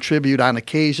that can contribute on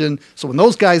occasion. So when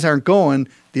those guys aren't going,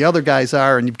 the other guys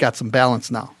are, and you've got some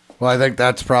balance now. Well, I think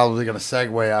that's probably going to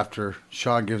segue after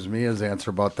Sean gives me his answer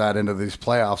about that into these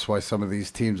playoffs, why some of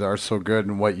these teams are so good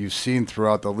and what you've seen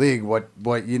throughout the league, what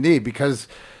you need. Because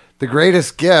the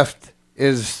greatest gift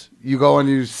is you go and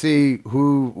you see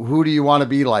who do you want to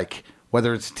be like,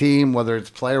 whether it's team, whether it's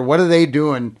player, what are they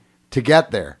doing to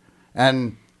get there?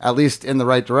 And at least in the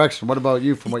right direction. What about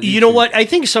you from what you know what? I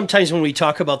think sometimes when we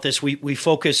talk about this, we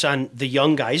focus on the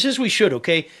young guys, as we should,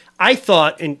 okay? I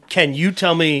thought, and Ken, you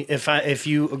tell me if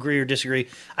you agree or disagree,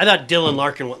 I thought Dylan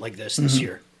Larkin went like this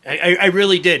year. I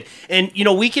really did. And,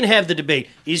 we can have the debate.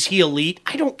 Is he elite?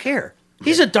 I don't care.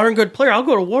 He's a darn good player. I'll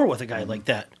go to war with a guy like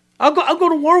that. I'll go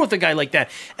to war with a guy like that.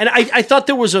 And I thought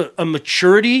there was a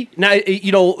maturity. Now,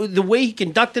 the way he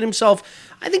conducted himself,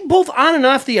 I think both on and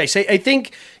off the ice. I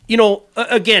think,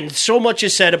 again, so much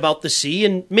is said about the C,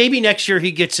 and maybe next year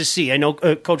he gets a C. I know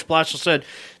Coach Blashill said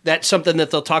that's something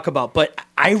that they'll talk about, but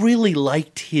I really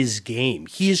liked his game.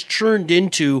 He has turned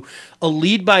into a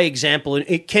lead by example.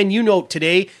 And Ken,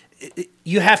 today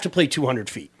you have to play 200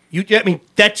 feet. You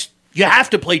have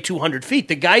to play 200 feet.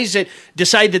 The guys that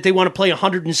decide that they want to play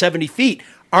 170 feet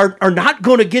are not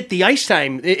going to get the ice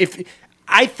time.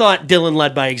 I thought Dylan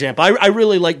led by example. I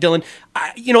really like Dylan.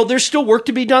 There's still work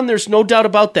to be done. There's no doubt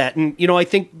about that. And, I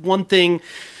think one thing,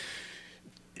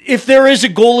 if there is a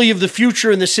goalie of the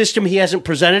future in the system, he hasn't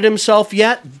presented himself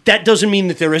yet. That doesn't mean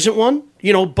that there isn't one,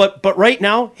 but right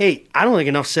now, hey, I don't think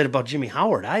enough said about Jimmy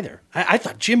Howard either. I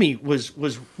thought Jimmy was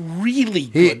really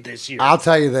good this year. I'll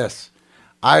tell you this.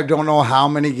 I don't know how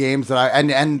many games that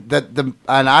and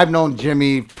I've known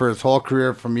Jimmy for his whole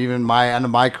career, from even my end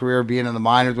of my career being in the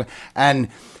minors, and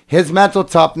his mental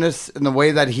toughness and the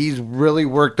way that he's really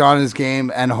worked on his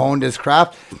game and honed his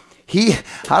craft. I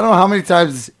don't know how many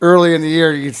times early in the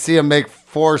year you could see him make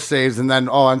 4 saves and then,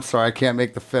 oh, I'm sorry, I can't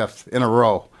make the 5th in a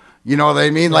row. You know what I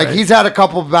mean? Right. Like, he's had a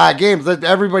couple of bad games.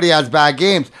 Everybody has bad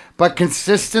games, but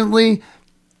consistently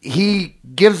he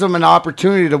gives them an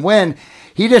opportunity to win.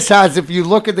 He just has, if you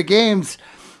look at the games,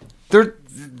 if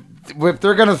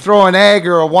they're going to throw an egg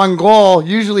or a 1 goal,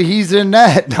 usually he's in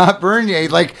net, not Bernier.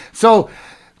 So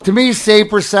to me, save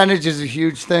percentage is a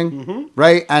huge thing,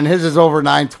 right? And his is over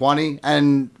 920,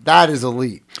 and that is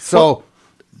elite. So,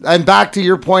 and back to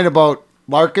your point about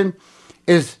Larkin,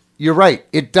 you're right.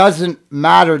 It doesn't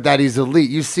matter that he's elite.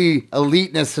 You see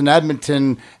eliteness in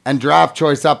Edmonton and draft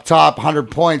choice up top,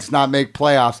 100 points, not make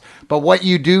playoffs. But what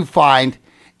you do find,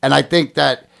 and I think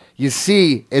that you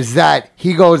see, is that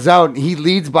he goes out and he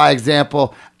leads by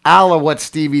example, a la what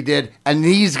Stevie did, and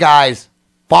these guys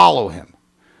follow him,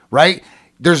 right?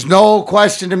 There's no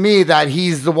question to me that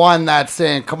he's the one that's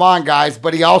saying, come on, guys,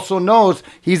 but he also knows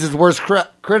he's his worst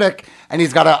critic, and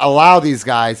he's got to allow these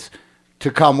guys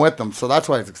to come with them. So that's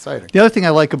why it's exciting. The other thing I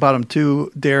like about him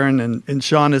too, Darren and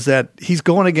Sean, is that he's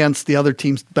going against the other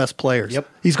team's best players. Yep.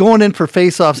 He's going in for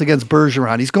faceoffs against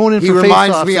Bergeron. He's going in He for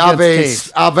reminds faceoffs me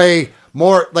against of a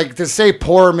more like to say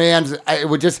poor man's. It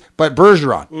would just, but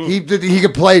Bergeron, he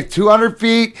could play 200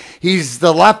 feet. He's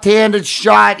the left-handed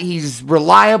shot. He's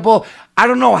reliable. I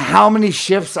don't know how many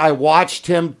shifts I watched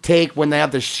him take when they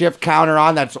have the shift counter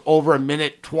on. That's over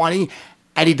 1:20,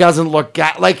 and he doesn't look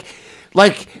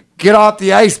like get off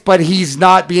the ice, but he's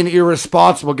not being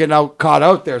irresponsible, getting caught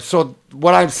out there. So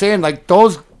what I'm saying, like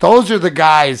those are the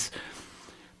guys,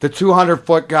 the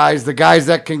 200-foot guys, the guys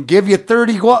that can give you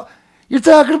 30 goals. You're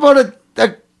talking about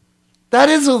that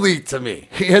is elite to me,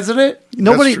 isn't it?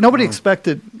 Nobody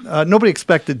expected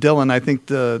Dylan, I think,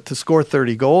 to score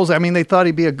 30 goals. I mean, they thought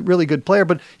he'd be a really good player,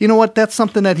 but you know what? That's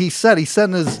something that he set. He set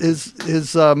in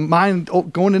his mind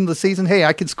going into the season. Hey,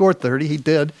 I can score 30. He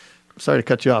did. Sorry to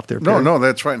cut you off there, Perry. No,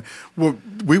 that's fine. Well,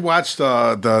 we watched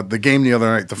the game the other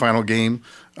night, the final game,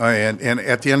 and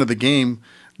at the end of the game,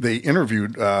 they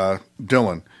interviewed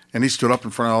Dylan, and he stood up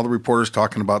in front of all the reporters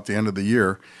talking about the end of the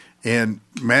year. And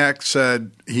Mac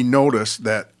said he noticed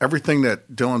that everything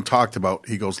that Dylan talked about,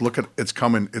 he goes, look, it's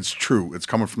coming, it's true. It's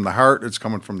coming from the heart, it's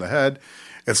coming from the head.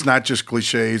 It's not just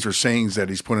cliches or sayings that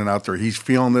he's putting out there. He's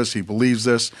feeling this, he believes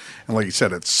this. And like he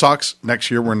said, it sucks. Next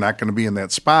year we're not going to be in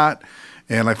that spot.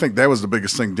 And I think that was the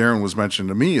biggest thing Darren was mentioning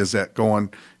to me is that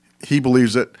he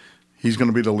believes it, he's going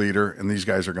to be the leader, and these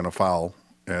guys are going to follow.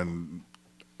 And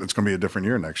it's going to be a different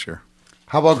year next year.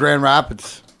 How about Grand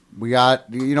Rapids? We got,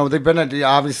 they've been at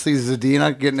obviously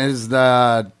Zadina getting his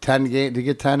 10 game. Did he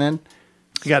get 10 in?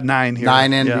 He got 9 here.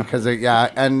 9 in because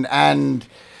and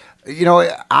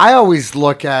I always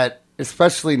look at,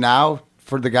 especially now,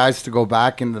 for the guys to go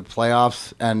back into the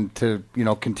playoffs and to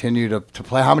continue to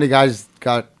play. How many guys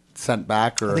got sent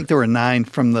back? I think there were 9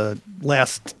 from the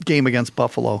last game against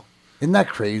Buffalo. Isn't that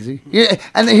crazy? Yeah,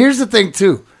 and here's the thing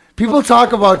too. People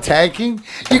talk about tanking.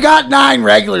 You got 9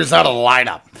 regulars out of the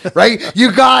lineup, right?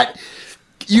 You got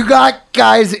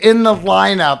guys in the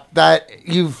lineup that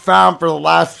you've found for the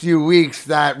last few weeks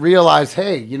that realize,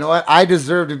 hey, you know what? I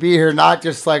deserve to be here, not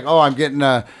just like, oh, I'm getting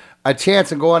a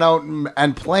chance and going out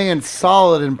and playing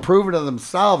solid and proving to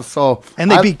themselves. So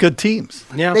and they beat good teams.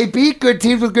 Yeah, they beat good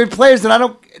teams with good players. And I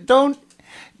don't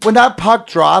when that puck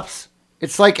drops,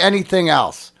 it's like anything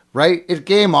else, right? It's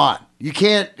game on. You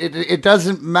can't. It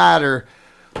doesn't matter.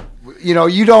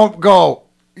 You don't go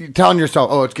telling yourself,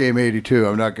 "Oh, it's game 82.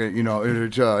 I'm not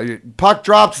gonna." Puck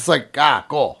drops. It's like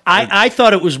goal. I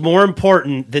thought it was more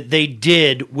important that they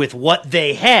did with what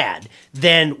they had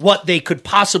than what they could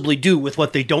possibly do with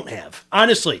what they don't have.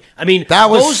 Honestly, I mean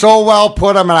that was so well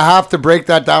put. I'm gonna have to break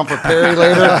that down for Perry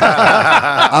later.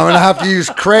 I'm gonna have to use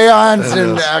crayons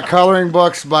and coloring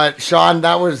books. But Sean,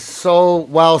 that was so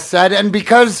well said, and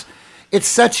because it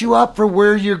sets you up for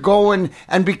where you're going,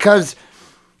 and because,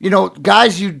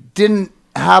 guys you didn't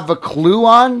have a clue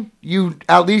on, you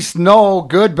at least know,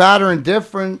 good, bad, or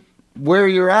indifferent, where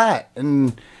you're at.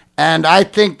 And I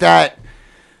think that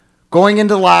going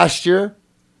into last year,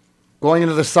 going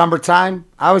into the summertime,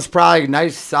 I was probably a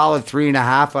nice, solid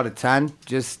 3.5 out of 10.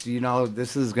 Just,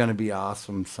 this is going to be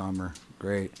awesome summer.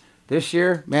 Great. This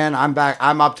year, man, I'm back.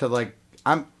 I'm up to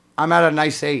I'm at a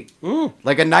nice 8.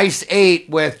 Like a nice 8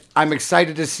 with, I'm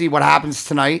excited to see what happens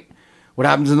tonight, what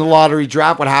happens in the lottery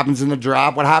draft, what happens in the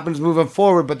draft, what happens moving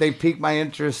forward, but they piqued my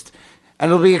interest. And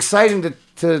it'll be exciting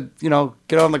to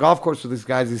get on the golf course with these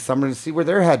guys this summer and see where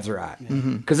their heads are at.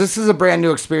 Because this is a brand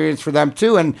new experience for them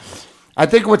too. And I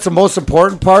think what's the most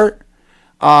important part,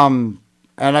 and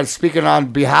I'm speaking on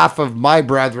behalf of my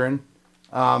brethren,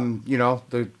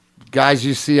 the guys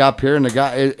you see up here and the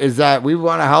guy, is that we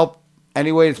want to help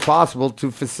any way it's possible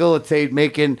to facilitate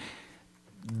making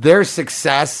their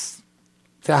success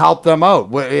to help them out.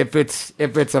 If it's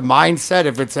a mindset,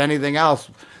 if it's anything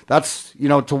else, that's,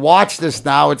 to watch this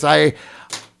now, it's, I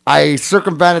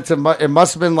circumvented it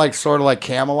must have been like sort of like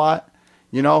Camelot,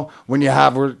 when you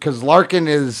have, because Larkin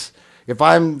is, if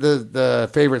I'm the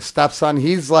favorite stepson,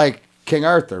 he's like King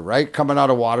Arthur, right? Coming out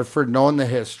of Waterford, knowing the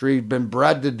history, been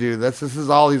bred to do this. This is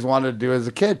all he's wanted to do as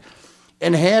a kid.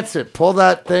 Enhance it. Pull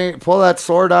that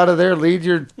sword out of there. Lead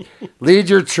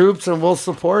your troops, and we'll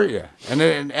support you. And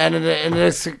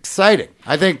it's exciting.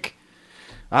 I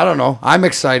don't know. I'm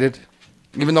excited,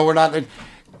 even though we're not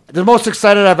the most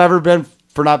excited I've ever been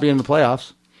for not being in the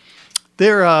playoffs.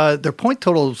 Their point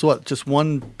total is just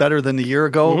 1 better than a year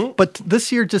ago, but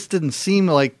this year just didn't seem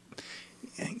like,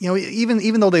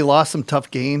 even though they lost some tough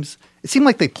games, it seemed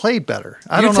like they played better.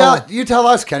 I don't know. You tell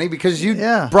us, Kenny, because you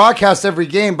broadcast every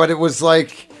game, but it was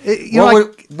like,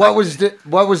 what was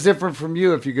different from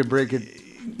you, if you could break it?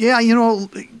 Yeah,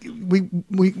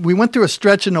 we went through a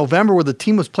stretch in November where the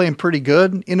team was playing pretty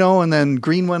good, and then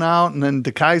Green went out, and then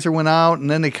DeKaiser went out, and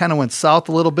then they kind of went south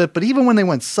a little bit. But even when they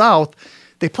went south,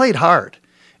 they played hard.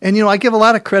 And, I give a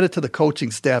lot of credit to the coaching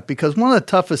staff because one of the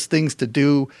toughest things to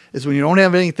do is when you don't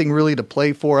have anything really to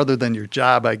play for other than your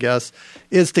job, I guess,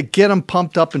 is to get them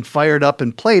pumped up and fired up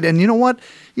and played. And you know what?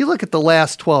 You look at the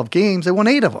last 12 games, they won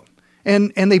 8 of them.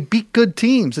 And they beat good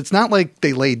teams. It's not like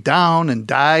they laid down and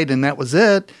died and that was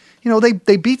it.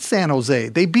 They beat San Jose.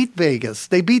 They beat Vegas.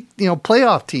 They beat,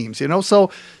 playoff teams,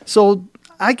 So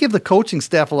I give the coaching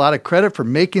staff a lot of credit for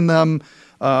making them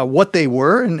what they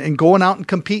were and going out and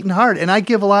competing hard. And I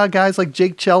give a lot of guys like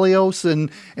Jake Chelios and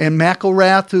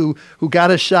McElrath who got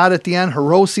a shot at the end.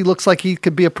 Hirose looks like he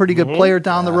could be a pretty good player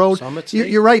down the road.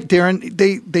 You're right, Darren.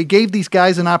 They gave these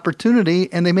guys an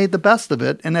opportunity and they made the best of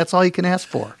it, and that's all you can ask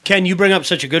for. Ken, you bring up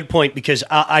such a good point because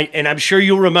I'm sure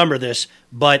you'll remember this,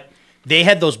 but they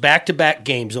had those back-to-back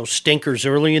games, those stinkers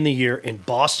early in the year in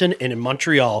Boston and in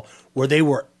Montreal where they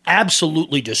were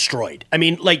absolutely destroyed. I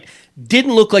mean,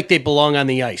 didn't look like they belong on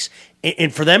the ice.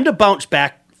 And for them to bounce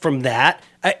back from that,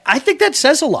 I think that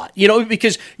says a lot,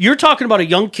 because you're talking about a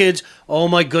young kid's, oh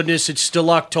my goodness, it's still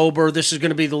October, this is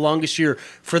going to be the longest year.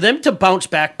 For them to bounce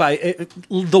back by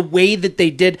the way that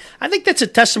they did, I think that's a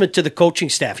testament to the coaching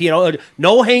staff.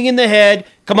 No hanging the head,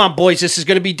 come on boys, this is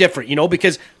going to be different,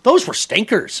 because those were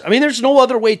stinkers. I mean, there's no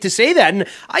other way to say that. And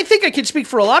I think I can speak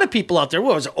for a lot of people out there.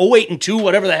 What was it, 08-2,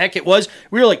 whatever the heck it was?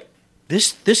 We were like,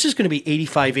 this is going to be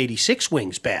 85-86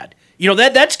 wings bad.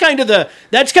 That's kind of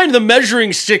the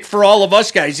measuring stick for all of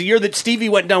us guys. The year that Stevie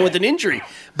went down with an injury,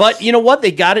 but you know what?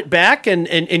 They got it back,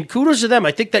 and kudos to them.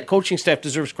 I think that coaching staff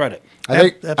deserves credit.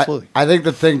 Absolutely. I think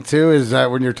the thing too is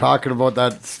that when you're talking about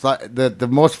that, the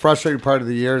most frustrating part of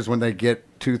the year is when they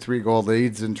get 2-3 goal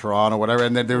leads in Toronto, whatever,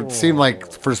 and then it would seem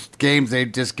like for games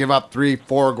they'd just give up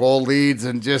 3-4 goal leads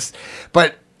and just.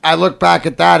 But I look back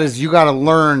at that as you got to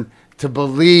learn to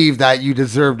believe that you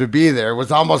deserve to be there. It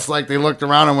was almost like they looked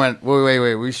around and went,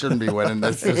 wait, we shouldn't be winning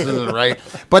this. This isn't right.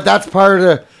 But that's part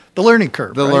of the learning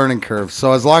curve. Learning curve.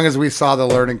 So as long as we saw the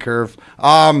learning curve.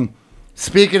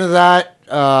 Speaking of that,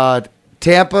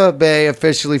 Tampa Bay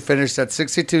officially finished at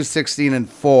 62-16-4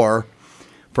 for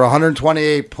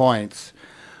 128 points,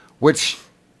 which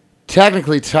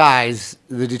technically ties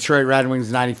the Detroit Red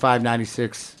Wings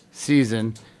 95-96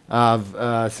 season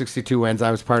of 62 wins.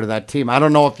 I was part of that team. I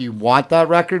don't know if you want that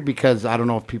record because I don't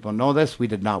know if people know this. We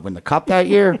did not win the cup that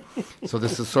year. So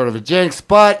this is sort of a jinx.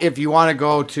 But if you want to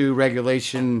go to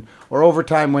regulation or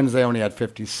overtime wins, they only had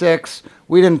 56.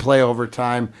 We didn't play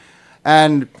overtime.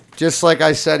 And just like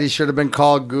I said, he should have been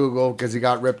called Google because he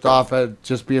got ripped off at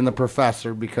just being the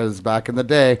professor, because back in the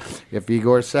day, if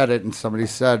Igor said it and somebody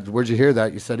said, "Where'd you hear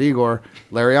that?" You said, "Igor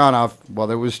Larionov." Well,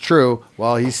 it was true.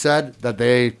 Well, he said that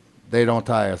they don't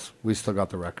tie us. We still got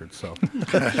the record. So,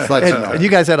 and you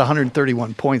guys had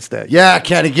 131 points that year. Yeah,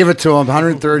 Kenny, give it to him.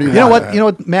 131. You know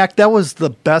what, Mac? That was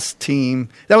the best team.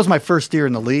 That was my first year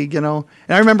in the league. And I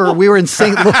remember we were in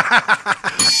St. Louis.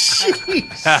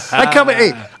 I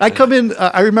come in.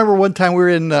 I remember one time we were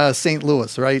in St.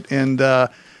 Louis, right? And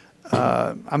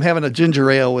I'm having a ginger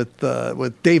ale with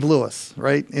Dave Lewis,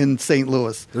 right, in St.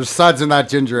 Louis. There's suds in that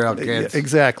ginger ale, kids. Yeah,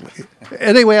 exactly.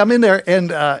 Anyway, I'm in there,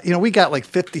 and we got like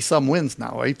 50-some wins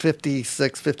now, right?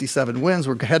 56, 57 wins.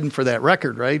 We're heading for that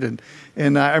record, right?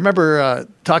 And I remember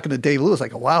talking to Dave Lewis. I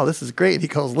go, "Wow, this is great." He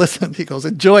goes, "Listen," he goes,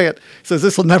 "enjoy it." He says,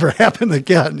 "This will never happen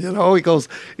again." He goes,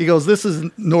 "This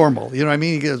is normal." You know what I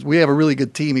mean? He goes, "We have a really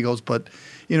good team." He goes, "But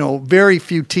very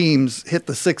few teams hit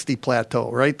the 60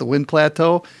 plateau, right? The win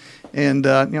plateau." And,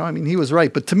 he was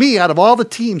right. But to me, out of all the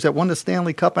teams that won the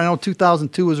Stanley Cup, I know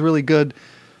 2002 was really good.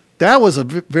 That was a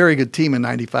very good team in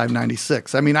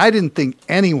 95-96. I mean, I didn't think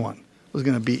anyone was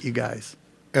going to beat you guys.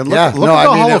 And look at the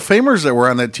Hall of Famers that were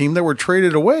on that team that were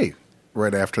traded away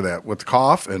right after that with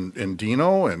Koff and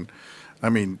Dino. And, they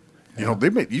made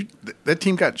that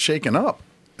team got shaken up.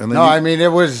 And then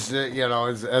it was,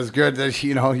 as good as,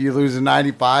 you lose in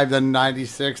 95, then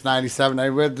 96, 97. I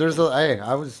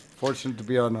was fortunate to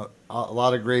be on a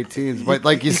lot of great teams, but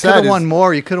like you said, you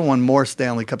could have won more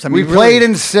Stanley Cups. I mean, we played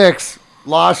in 6,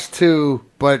 lost 2,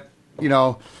 but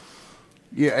that's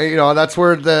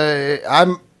where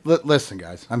listen,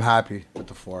 guys, I'm happy with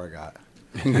the 4 I got.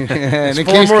 And in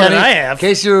case, Kenny, I have. In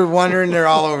case you're wondering, they're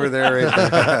all over there.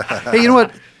 Right there. Hey, you know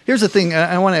what? Here's the thing.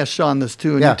 I want to ask Sean this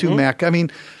too, and you too, Mac. I mean,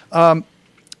 I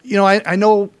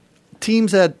know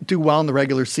teams that do well in the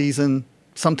regular season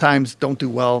sometimes don't do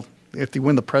well if they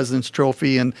win the President's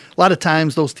Trophy, and a lot of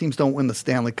times those teams don't win the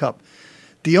Stanley Cup.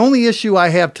 The only issue I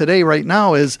have today right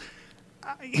now is,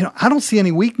 I don't see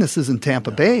any weaknesses in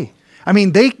Tampa Bay. I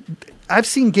mean, I've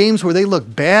seen games where they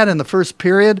look bad in the first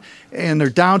period and they're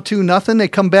down 2-0. They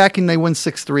come back and they win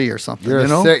 6-3 or something.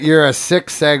 You're a sick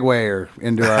seguer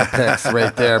into our picks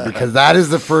right there, because that is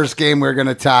the first game we're going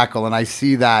to tackle, and I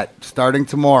see that starting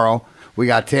tomorrow. We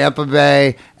got Tampa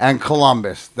Bay and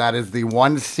Columbus. That is the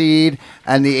 1 seed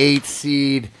and the 8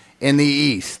 seed in the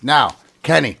East. Now,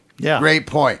 Kenny, great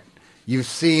point. You've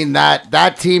seen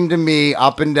that team to me,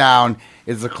 up and down,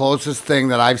 is the closest thing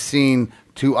that I've seen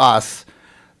to us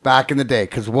back in the day.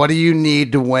 Because what do you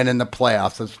need to win in the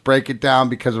playoffs? Let's break it down,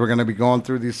 because we're going to be going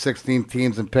through these 16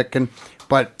 teams and picking.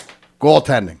 But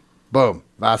goaltending, boom,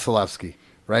 Vasilevsky,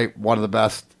 right? One of the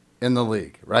best in the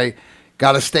league, right?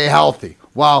 Got to stay healthy.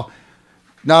 Well,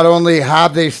 not only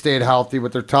have they stayed healthy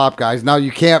with their top guys, now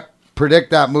you can't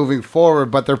predict that moving forward,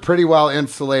 but they're pretty well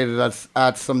insulated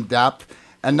at some depth.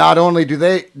 And not only do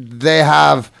they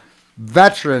have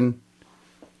veteran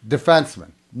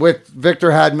defensemen with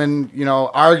Victor Hedman,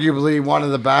 arguably one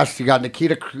of the best. You got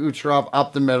Nikita Kucherov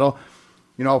up the middle.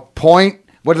 Point.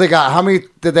 What do they got? How many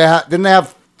did they have? Didn't they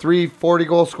have 3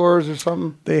 40-goal scorers or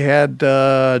something? They had 2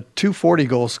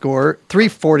 40-goal scorers, 3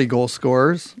 40-goal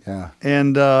scorers. Yeah.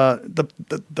 And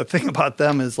the thing about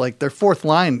them is, like, their fourth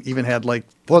line even had, like,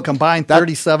 combined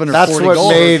 37 or 40 goals. That's what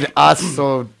made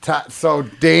us so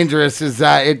dangerous, is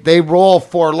that they roll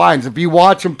 4 lines. If you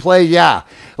watch them play,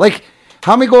 like,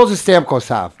 how many goals does Stamkos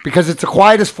have? Because it's the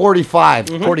quietest 45.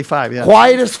 Mm-hmm. 45, yeah.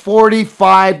 Quietest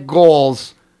 45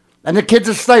 goals. And the kid's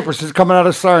a sniper, so he's coming out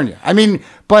of Sarnia. I mean,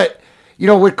 but,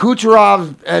 with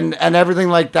Kucherov and everything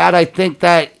like that, I think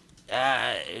that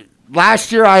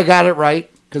last year I got it right.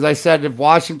 Because I said, if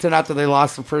Washington, after they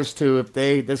lost the first 2,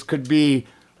 this could be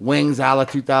Wings a la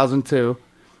 2002.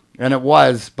 And it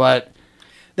was, but...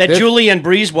 Julian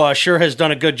Brisebois sure has done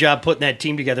a good job putting that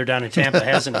team together down in Tampa,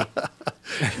 hasn't he?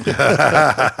 Is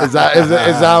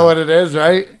that what it is,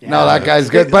 right? Yeah. No, that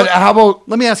guy's good. But how about...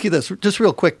 Let me ask you this, just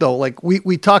real quick, though. Like,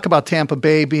 we talk about Tampa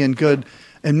Bay being good,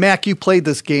 and Mac, you played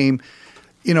this game.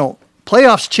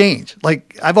 Playoffs change.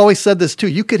 Like, I've always said this, too.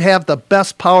 You could have the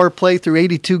best power play through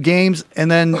 82 games, and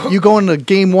then you go into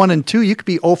game 1 and 2, you could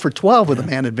be 0 for 12 with a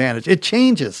man advantage. It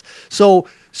changes. So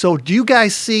do you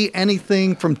guys see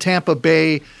anything from Tampa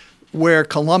Bay where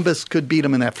Columbus could beat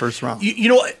them in that first round?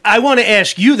 I want to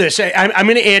ask you this. I'm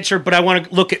going to answer, but I want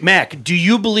to look at Mac. Do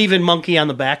you believe in monkey on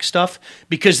the back stuff?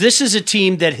 Because this is a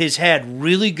team that has had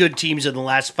really good teams in the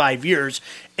last 5 years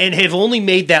and have only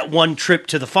made that one trip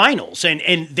to the finals.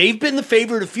 And they've been the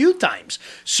favorite a few times.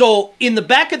 So in the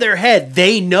back of their head,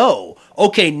 they know,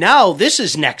 okay, now this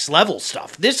is next level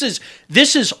stuff. This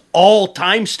is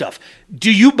all-time stuff.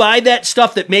 Do you buy that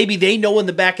stuff that maybe they know in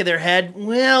the back of their head,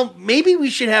 well, maybe we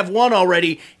should have one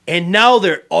already, and now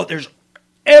there's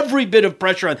every bit of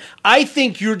pressure on. I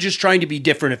think you're just trying to be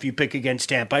different if you pick against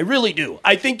Tampa. I really do.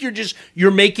 I think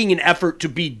you're making an effort to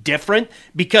be different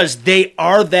because they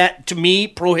are that, to me,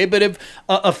 prohibitive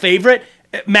a favorite.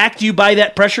 Mac, do you buy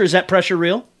that pressure? Is that pressure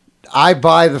real? I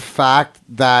buy the fact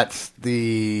that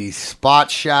the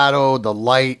spot shadow, the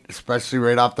light, especially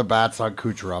right off the bat's on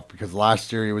Kucherov, because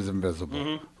last year he was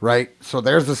invisible, right? So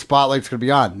there's the spotlight's going to be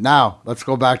on. Now, let's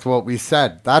go back to what we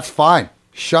said. That's fine.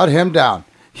 Shut him down.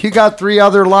 You got 3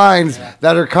 other lines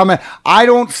that are coming. I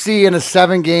don't see in a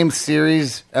 7-game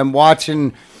series, and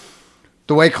watching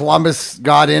the way Columbus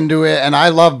got into it, and I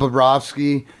love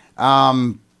Bobrovsky,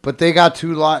 but they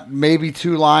got maybe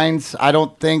 2 lines. I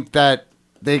don't think that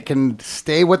they can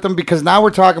stay with them, because now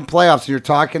we're talking playoffs, and you're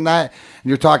talking that, and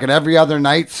you're talking every other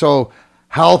night. So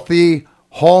healthy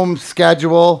home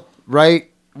schedule, right?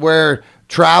 Where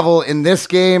travel in this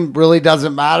game really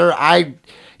doesn't matter.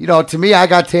 To me, I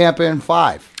got Tampa in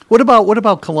 5. What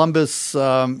about Columbus?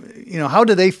 How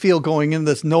do they feel going in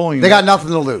this, knowing they got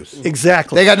nothing to lose?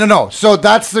 Exactly. They got no. So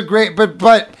that's the great.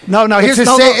 But no.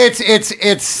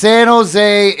 It's San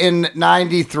Jose in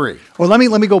 '93. Well, let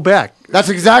me go back. That's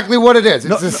exactly what it is.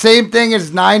 It's the same thing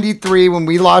as '93 when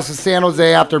we lost to San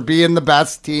Jose after being the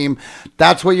best team.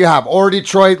 That's what you have. Or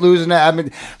Detroit losing to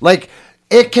Edmonton. Like,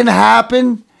 it can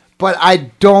happen, but I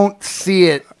don't see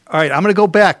it. All right, I'm going to go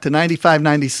back to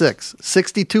 95-96.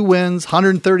 62 wins,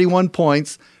 131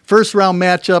 points. First round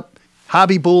matchup,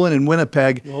 Hobby Bullen and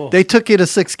Winnipeg. Whoa. They took you to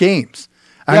 6 games.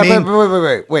 Wait.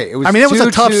 It was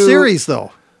a tough series,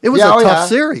 though. It was a tough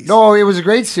series. No, it was a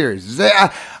great series.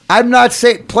 I'm not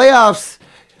saying playoffs,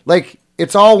 like,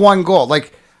 it's all one goal.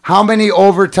 Like, how many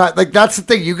overtime? Like, that's the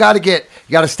thing. You got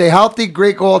to stay healthy,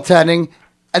 great goaltending,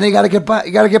 and you got to get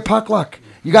puck luck.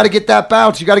 You got to get that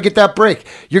bounce. You got to get that break.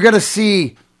 You're going to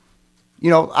see.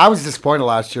 I was disappointed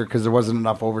last year because there wasn't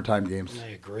enough overtime games. I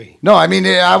agree. No, I mean,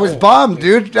 I was bummed,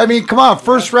 dude. I mean, come on.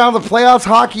 First round of the playoffs,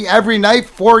 hockey every night,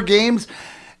 4 games.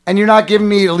 and you're not giving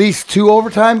me at least 2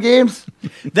 overtime games?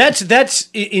 That's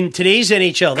in today's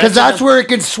NHL. Because that's where it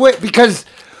can switch. Because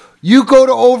you go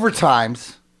to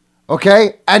overtimes,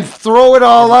 okay, and throw it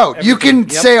all out. You can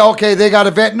say, okay, they got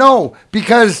a vet. No,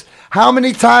 because how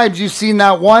many times you've seen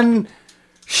that one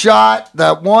shot,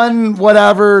 that one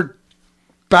whatever,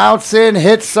 bounce in,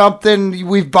 hit something.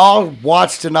 We've all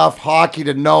watched enough hockey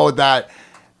to know that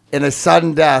in a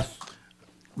sudden death.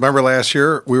 Remember last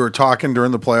year we were talking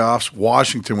during the playoffs.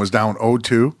 Washington was down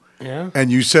 0-2,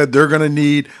 and you said they're going to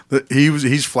need.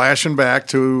 He's flashing back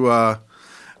to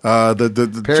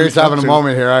the Perry's having a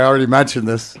moment here. I already mentioned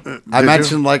this. I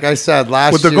mentioned, like I said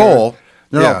last with year, the goal.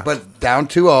 No, but down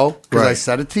 2-0 because I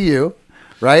said it to you.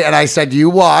 Right, and I said, you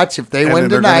watch. If they win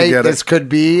tonight, this could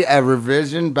be a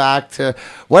revision back to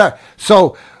whatever.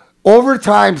 So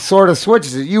overtime sort of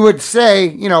switches it. You would say,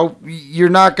 you're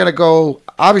not going to go.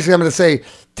 Obviously, I'm going to say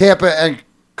Tampa and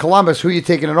Columbus. Who are you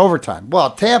taking in overtime? Well,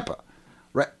 Tampa,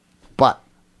 right? But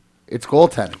it's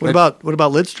goaltending. What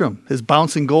about Lidstrom? His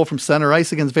bouncing goal from center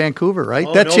ice against Vancouver, right?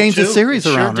 Oh, that changed the series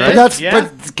around, sure right?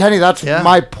 But Kenny, that's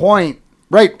my point.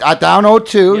 Right, down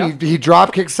 0-2, he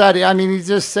drop kicks that. I mean, he's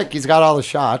just sick. He's got all the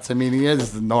shots. I mean, he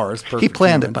is the Norris. He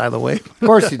planned it, by the way. Of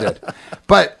course he did.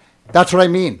 But that's what I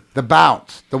mean. The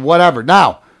bounce, the whatever.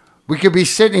 Now, we could be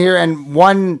sitting here and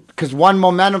one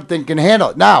momentum thing can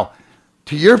handle it. Now,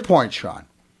 to your point, Sean,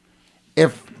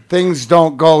 if things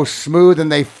don't go smooth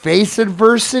and they face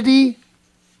adversity,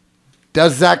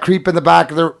 does that creep in the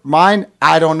back of their mind?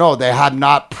 I don't know. They have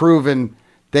not proven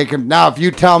they can. Now, if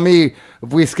you tell me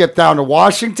if we skip down to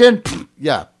Washington,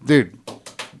 yeah, dude,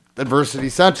 adversity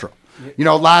central.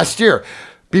 Last year.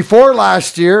 Before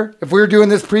last year, if we were doing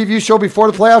this preview show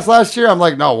before the playoffs last year, I'm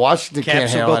like, no, Washington can't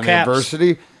handle any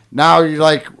adversity. Now you're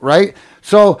like, right?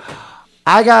 So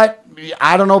I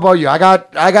don't know about you. I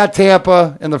got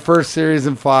Tampa in the first series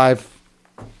in 5.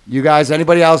 You guys,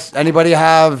 anybody else? Anybody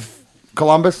have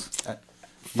Columbus?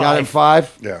 You got it in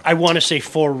 5? Yeah. I want to say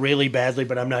 4 really badly,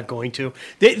 but I'm not going to.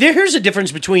 Here's the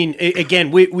difference between, again,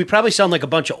 we probably sound like a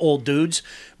bunch of old dudes,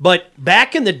 but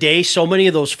back in the day, so many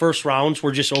of those first rounds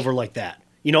were just over like that.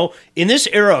 In this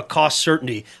era of cost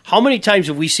certainty, how many times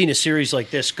have we seen a series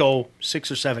like this go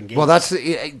 6 or 7 games? Well, that's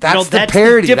the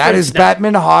parity. That is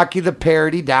Batman hockey, the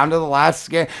parity down to the last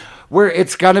game, where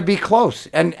it's going to be close.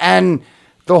 And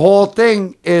the whole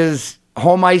thing is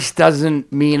home ice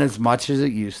doesn't mean as much as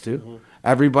it used to. Mm-hmm.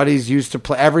 Everybody's used to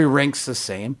play. Every rink's the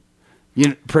same,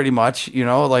 pretty much.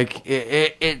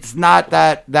 It's not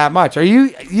that much.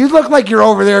 You look like you're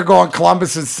over there going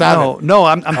Columbus is 7. No.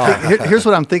 Here's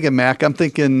what I'm thinking, Mac. I'm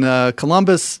thinking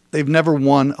Columbus. They've never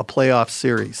won a playoff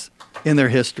series in their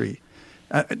history.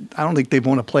 I don't think they've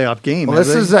won a playoff game. Well,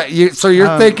 so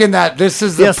you're thinking that this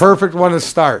is the perfect one to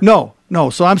start. No.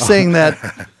 So I'm saying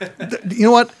that. You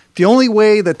know what? The only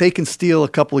way that they can steal a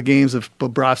couple of games of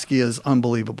Bobrovsky is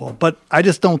unbelievable. But I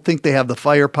just don't think they have the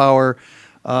firepower.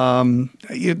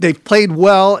 They've played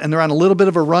well, and they're on a little bit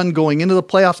of a run going into the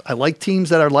playoffs. I like teams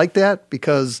that are like that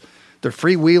because they're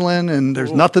freewheeling and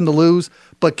there's nothing to lose.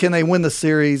 But can they win the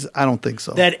series? I don't think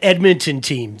so. That Edmonton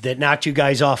team that knocked you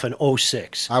guys off in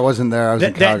 2006. I wasn't there. I was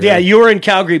in Calgary. Yeah, you were in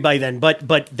Calgary by then. But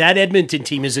that Edmonton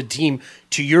team is a team,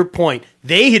 to your point,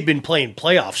 they had been playing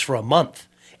playoffs for a month.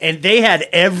 And they had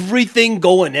everything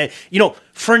going.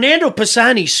 Fernando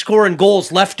Pisani scoring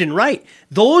goals left and right.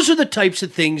 Those are the types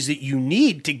of things that you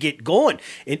need to get going.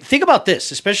 And think about this,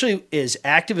 especially as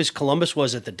active as Columbus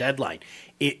was at the deadline.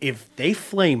 If they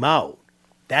flame out,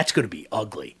 that's going to be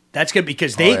ugly. That's good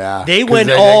because they went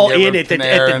all in at the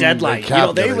deadline.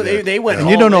 They went. And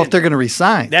you don't know if they're going to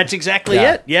resign. That's exactly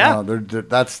it. Yeah, no,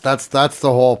 that's the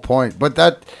whole point. But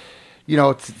that.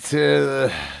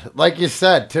 To like you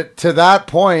said, to that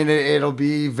point, it'll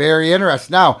be very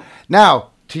interesting.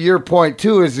 Now, to your point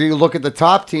too, is you look at the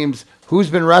top teams, who's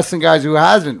been resting guys, who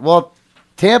hasn't. Well,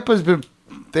 Tampa's been.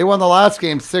 They won the last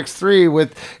game 6-3.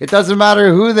 With it doesn't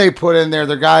matter who they put in there,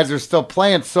 their guys are still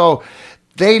playing. So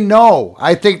they know.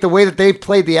 I think the way that they've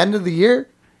played the end of the year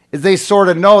is they sort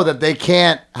of know that they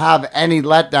can't have any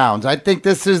letdowns. I think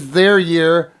this is their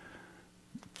year.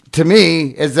 To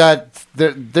me, is that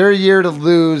their year to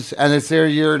lose, and it's their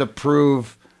year to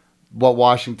prove what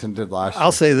Washington did last year.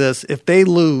 I'll say this: if they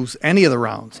lose any of the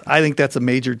rounds, I think that's a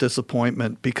major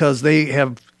disappointment because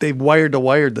they've wired to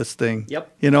wired this thing.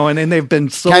 Yep. And they've been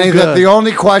so Kenny, good. The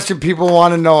only question people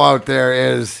want to know out there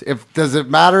is does it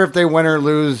matter if they win or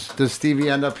lose? Does Stevie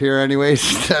end up here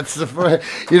anyways? That's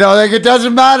it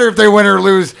doesn't matter if they win or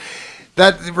lose.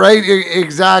 That right,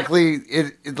 exactly.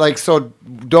 It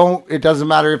doesn't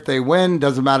matter if they win,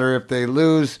 doesn't matter if they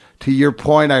lose. To your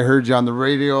point, I heard you on the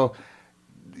radio.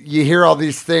 You hear all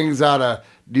these things out of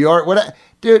New York.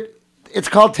 dude, it's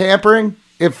called tampering.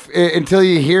 Until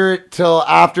you hear it till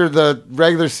after the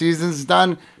regular season's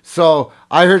done. So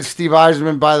I heard Steve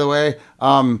Yzerman, by the way.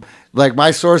 Like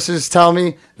my sources tell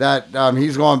me that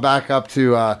he's going back up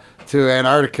to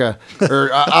Antarctica or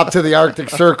up to the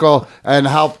Arctic Circle and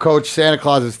help coach Santa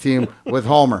Claus's team with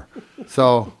Homer.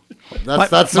 So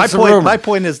that's my just a point. rumor. My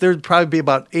point is there'd probably be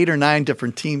about 8 or 9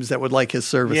 different teams that would like his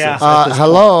services. Yeah. at this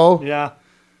Hello. point. Yeah.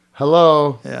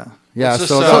 Hello. Yeah. Yeah. What's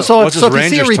So this, So what's if this you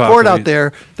see a Rangers report talk? out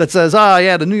there that says,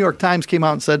 the New York Times came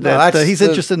out and said that that's he's the-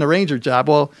 interested in the Ranger job.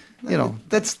 Well, you know,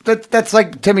 that's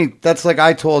like Timmy. That's like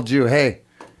I told you. Hey,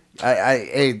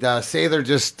 Sather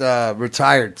just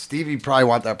retired. Stevie probably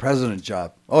want that president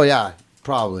job. Oh yeah,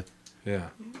 probably. Yeah.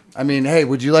 I mean, hey,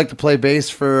 would you like to play bass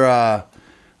for I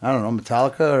don't know,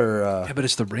 Metallica or? Yeah, but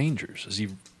it's the Rangers. Is he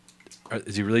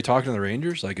really talking to the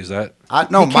Rangers? Like, is that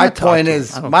No, He my can't talk point to him,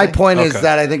 is I don't my think. point is Okay.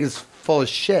 that I think it's full of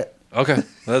shit. okay?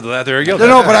 There you go.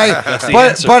 No, That's the but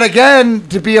answer. but again,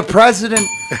 to be a president.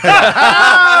 Ken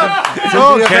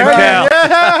Cal.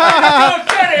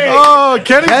 Oh,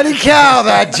 Kenny, Kenny Cal,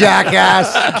 that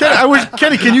jackass.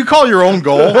 Kenny, can you call your own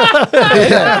goal?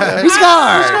 He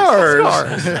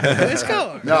scores.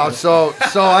 No, so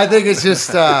I think it's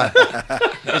just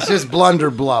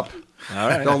blunderblub. All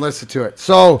right. Don't listen to it.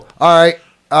 So, all right.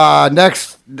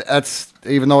 Next, that's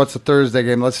even though it's a Thursday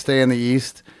game, let's stay in the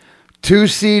East. 2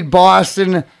 seed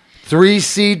Boston, 3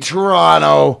 seed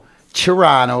Toronto.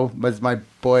 Toronto, as my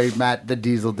boy Matt the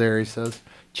Diesel Dairy says.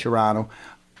 Toronto.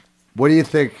 What do you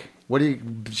think?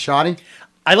 Shawnee?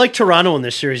 I like Toronto in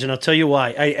this series, and I'll tell you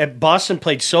why. Boston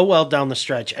played so well down the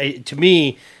stretch. To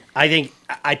me, I think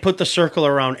I put the circle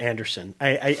around Anderson.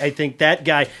 I think that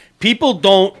guy. People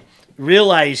don't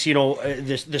realize,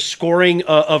 the scoring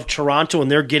of Toronto, and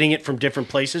they're getting it from different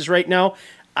places right now.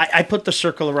 I put the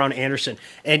circle around Anderson,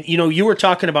 and you were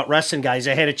talking about resting guys.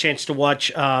 I had a chance to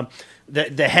watch the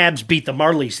Habs beat the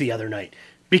Marlies the other night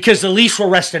because the Leafs were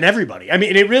resting everybody. I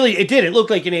mean, it did. It looked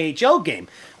like an AHL game.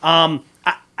 I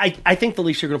think the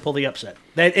Leafs are going to pull the upset.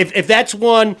 That if that's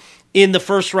one in the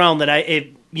first round that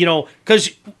because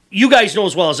you guys know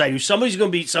as well as I do, somebody's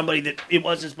going to beat somebody that it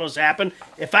wasn't supposed to happen.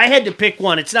 If I had to pick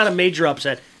one, it's not a major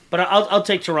upset, but I'll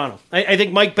take Toronto. I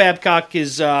think Mike Babcock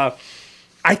is.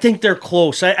 I think they're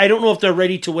close. I don't know if they're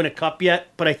ready to win a cup yet,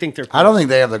 but I think they're close. I don't think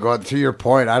they have the goal. To your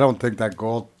point, I don't think that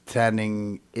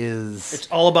goaltending is. It's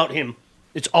all about him.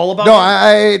 It's all about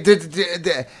No,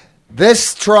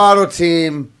 this Toronto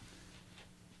team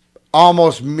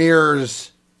almost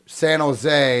mirrors San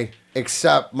Jose,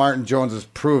 except Martin Jones has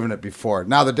proven it before.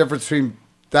 Now, the difference between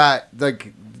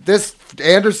this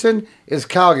Anderson is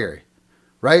Calgary,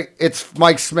 right? It's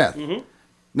Mike Smith. Mm-hmm.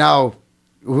 Now,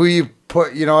 who you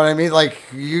put, you know what I mean? Like,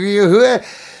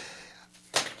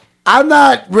 I'm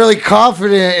not really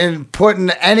confident in putting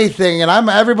anything, and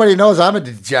everybody knows I'm a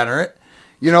degenerate,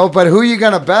 but who are you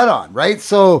going to bet on, right?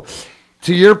 So,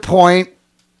 to your point,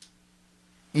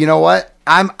 you know what?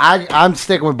 I'm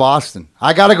sticking with Boston.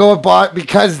 I got to go with Boston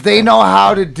because they know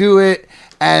how to do it,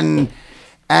 and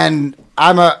I think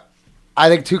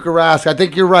Tuukka Rask. I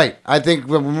think you're right. I think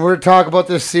when we're talking about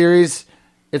this series,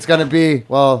 it's going to be,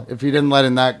 well, if you didn't let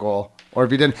in that goal, or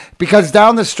if you didn't, because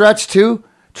down the stretch too,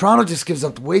 Toronto just gives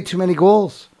up way too many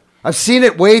goals. I've seen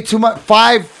it way too much.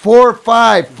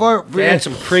 5-4-5. They had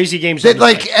some crazy games.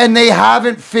 And they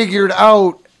haven't figured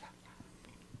out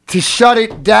to shut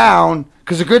it down.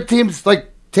 Because the good teams like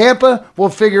Tampa will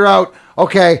figure out,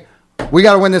 okay, we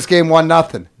got to win this game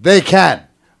 1-0. They can,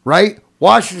 right?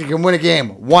 Washington can win a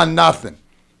game 1-0.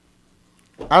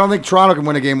 I don't think Toronto can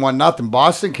win a game 1-0.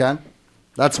 Boston can.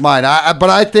 That's mine. But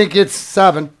I think it's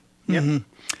 7. Yep. Mm-hmm.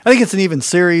 I think it's an even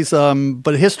series,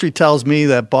 but history tells me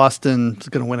that Boston is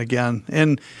going to win again.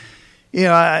 And,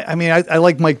 I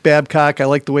like Mike Babcock. I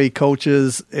like the way he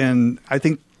coaches. And I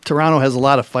think Toronto has a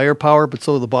lot of firepower, but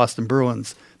so do the Boston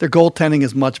Bruins. Their goaltending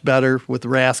is much better with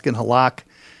Rask and Halak.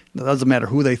 It doesn't matter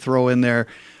who they throw in there.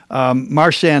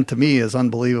 Marchand, to me, is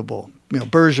unbelievable.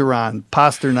 Bergeron,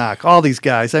 Pasternak, all these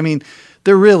guys. I mean,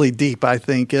 they're really deep, I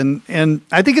think. And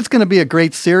I think it's going to be a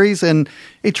great series. And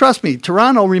hey, trust me,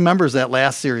 Toronto remembers that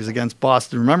last series against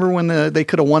Boston. Remember when they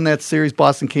could have won that series?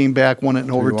 Boston came back, won it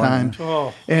in overtime.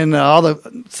 And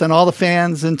sent all the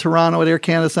fans in Toronto at Air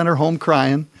Canada Center home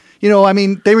crying.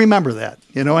 They remember that.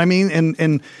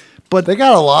 But they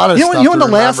got a lot of stuff the to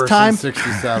last remember time, since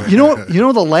 67.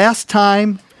 The last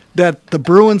time that the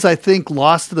Bruins, I think,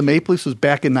 lost to the Maple Leafs was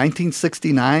back in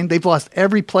 1969. They've lost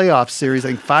every playoff series, I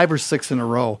think 5 or 6 in a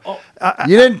row.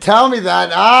 You didn't tell me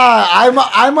that.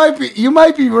 I might be. You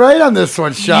might be right on this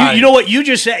one, Sean. You know what you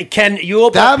just said, Ken? You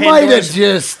open that up might have Pandora's.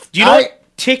 just. Do you know what?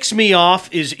 ticks me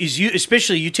off is you,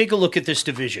 especially you take a look at this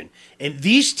division, and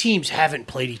these teams haven't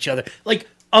played each other. Like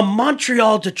a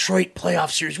Montreal-Detroit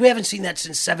playoff series, we haven't seen that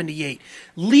since 78.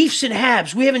 Leafs and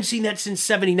Habs, we haven't seen that since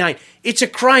 79. It's a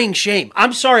crying shame.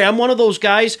 I'm sorry, I'm one of those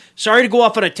guys. Sorry to go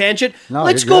off on a tangent. No,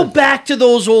 Let's go back to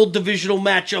those old divisional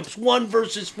matchups, 1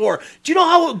 versus 4. Do you know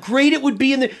how great it would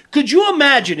be in the? Could you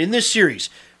imagine in this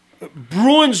series,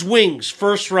 Bruins Wings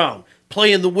first round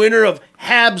playing the winner of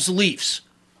Habs Leafs?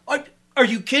 Are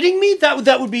you kidding me?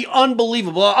 That would be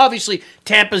unbelievable. Obviously,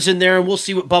 Tampa's in there, and we'll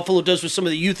see what Buffalo does with some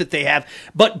of the youth that they have.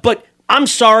 But I'm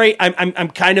sorry, I'm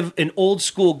kind of an old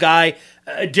school guy.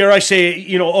 Dare I say,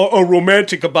 a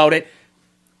romantic about it.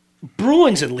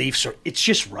 Bruins and Leafs it's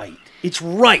just right. It's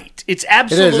right. It's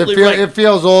absolutely right. It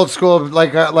feels old school,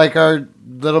 like our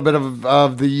little bit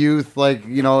of the youth,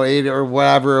 8 or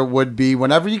whatever it would be.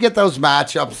 Whenever you get those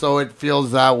matchups, so it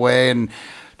feels that way, and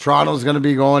Toronto's going to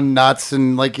be going nuts,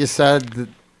 and like you said,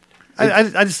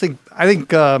 I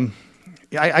think I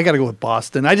got to go with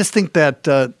Boston. I just think that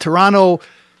Toronto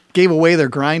gave away their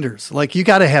grinders. Like, you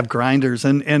got to have grinders,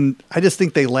 and I just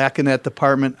think they lack in that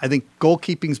department. I think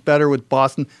goalkeeping's better with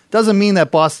Boston. Doesn't mean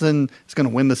that Boston is going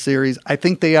to win the series. I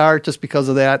think they are just because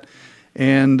of that.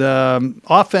 And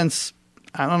offense,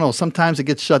 I don't know. Sometimes it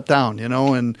gets shut down,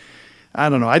 and I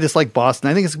don't know. I just like Boston.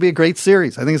 I think it's going to be a great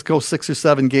series. I think it's going to go 6 or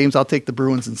 7 games. I'll take the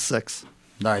Bruins in 6.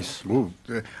 Nice. Ooh,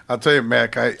 I'll tell you,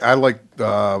 Mac, I like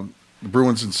the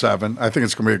Bruins in 7. I think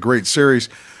it's going to be a great series.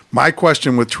 My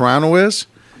question with Toronto is,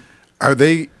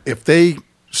 if they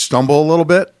stumble a little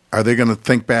bit, are they going to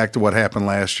think back to what happened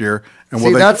last year? And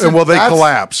will they collapse?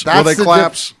 Will they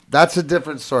collapse? That's a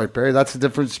different story, Perry. That's the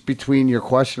difference between your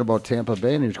question about Tampa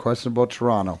Bay and your question about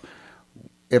Toronto.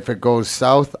 If it goes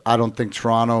south, I don't think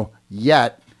Toronto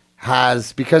yet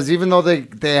has, because even though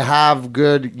they have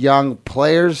good young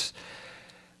players,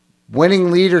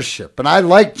 winning leadership, and I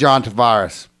like John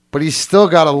Tavares, but he's still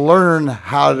got to learn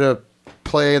how to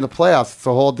play in the playoffs. It's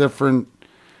a whole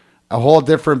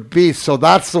different beast. So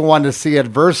that's the one to see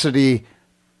adversity.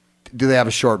 Do they have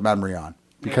a short memory on?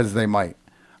 Because they might.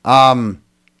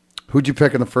 Who'd you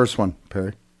pick in the first one,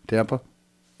 Perry? Tampa?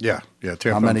 Yeah,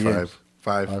 Tampa. How many 5. games?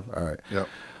 5. All right. Yep.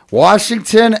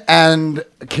 Washington and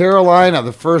Carolina,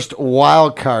 the first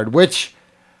wild card, which,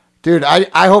 dude,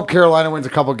 I hope Carolina wins a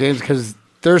couple games because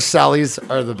their Sallies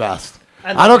are the best.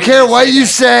 I don't care what you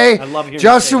say. I love hearing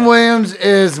Justin Williams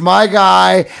is my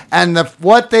guy, and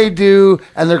what they do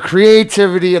and their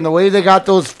creativity and the way they got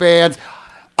those fans.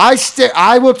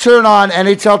 I will turn on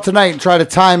NHL Tonight and try to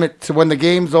time it to when the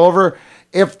game's over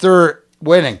if they're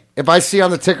winning. If I see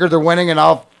on the ticker they're winning, and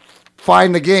I'll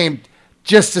find the game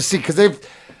just to see, because they've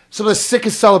some of the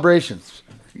sickest celebrations.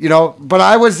 But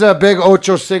I was a big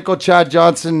Ocho Cinco, Chad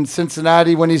Johnson,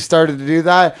 Cincinnati when he started to do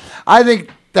that. I think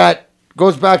that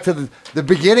goes back to the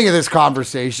beginning of this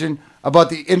conversation about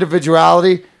the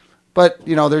individuality. But,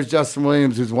 there's Justin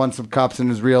Williams who's won some cups and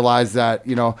has realized that,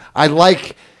 I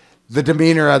like the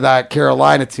demeanor of that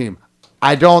Carolina team.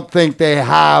 I don't think they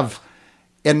have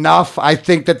enough. I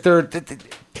think that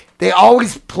they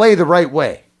always play the right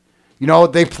way.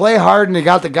 They play hard, and they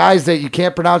got the guys that you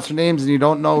can't pronounce their names and you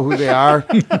don't know who they are,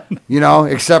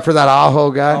 except for that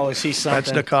Aho guy. Oh, is he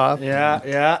something? Svechnikov.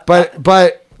 Yeah.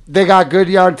 But they got good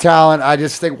young talent. I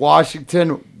just think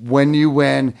Washington, when you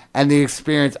win, and the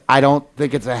experience, I don't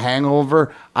think it's a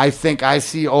hangover. I think I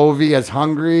see Ovi as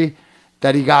hungry,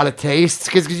 that he got a taste.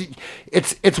 Because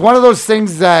it's one of those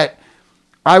things that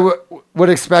I would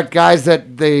expect guys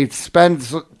that they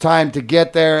spend time to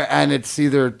get there, and it's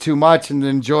either too much and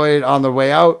enjoy it on the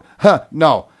way out.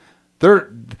 No.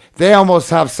 They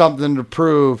almost have something to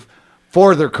prove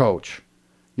for their coach.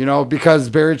 Because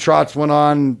Barry Trotz went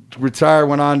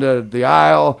on to the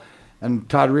Isle, and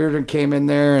Todd Reardon came in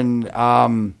there, and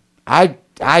I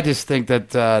just think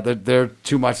that they're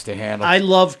too much to handle. I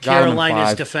love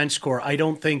Carolina's defense corps. I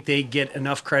don't think they get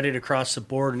enough credit across the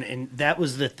board, and that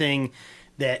was the thing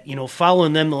that,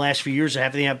 following them the last few years,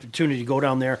 having the opportunity to go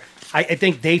down there, I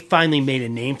think they finally made a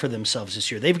name for themselves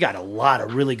this year. They've got a lot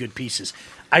of really good pieces.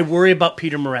 I worry about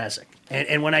Peter Mrazek.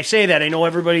 And when I say that, I know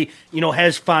everybody,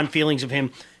 has fond feelings of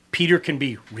him. Peter can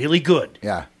be really good.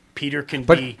 Yeah. Peter can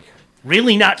be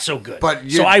really not so good.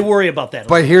 So I worry about that.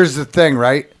 But here's the thing,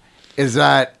 right? Is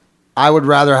that I would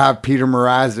rather have Peter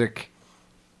Mrazek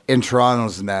in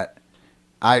Toronto's net.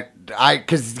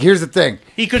 Because here's the thing.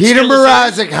 Peter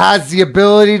Mrazek has the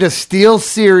ability to steal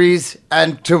series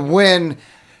and to win,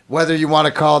 whether you want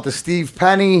to call it the Steve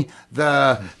Penny,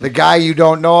 the guy you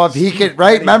don't know of. He could,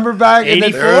 right? Remember back in the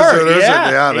 84?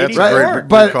 Yeah, that's a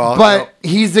great call. But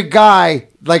he's a guy,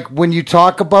 like when you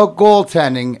talk about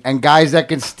goaltending and guys that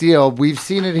can steal, we've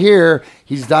seen it here.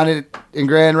 He's done it in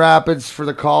Grand Rapids for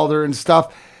the Calder and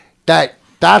stuff.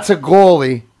 That's a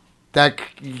goalie that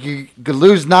you could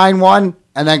lose 9-1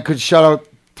 and then could shut out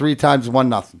 3 times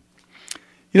 1-0.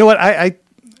 You know what? I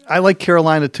like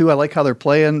Carolina too. I like how they're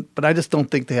playing, but I just don't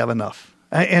think they have enough.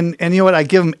 And you know what? I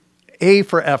give them A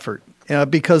for effort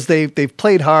because they've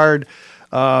played hard.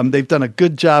 They've done a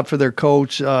good job for their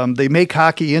coach. They make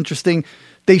hockey interesting.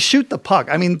 They shoot the puck.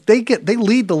 I mean, they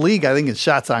lead the league, I think, in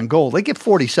shots on goal. They get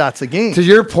 40 shots a game. To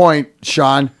your point,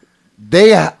 Sean,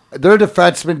 their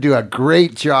defensemen do a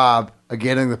great job of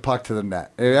getting the puck to the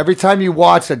net. Every time you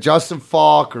watch a Justin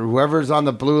Falk or whoever's on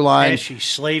the blue line, Ashley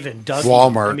Slavin, Dougie.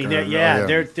 Walmart. I mean,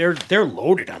 they're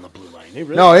loaded on the blue line. They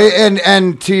really no,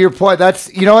 and to your point,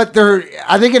 that's what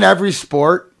I think in every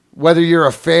sport, whether you're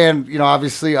a fan,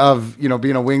 obviously of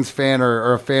being a Wings fan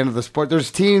or a fan of the sport,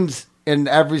 there's teams in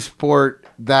every sport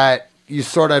that you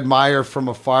sort of admire from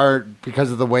afar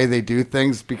because of the way they do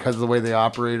things, because of the way they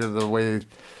operate, or the way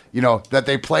that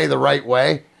they play the right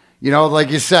way. Like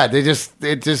you said, they just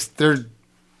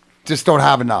don't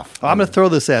have enough. I'm going to throw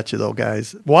this at you, though,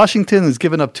 guys. Washington has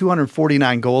given up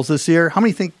 249 goals this year. How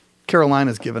many think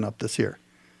Carolina's given up this year?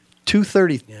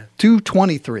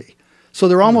 223. So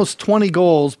they're almost 20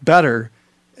 goals better.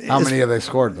 How many have they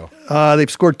scored, though?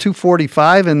 They've scored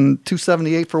 245 and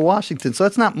 278 for Washington. So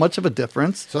that's not much of a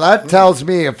difference. So that tells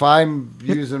me, if I'm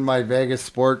using my Vegas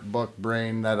sport book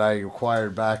brain that I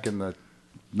acquired back in the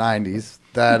 90s,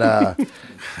 that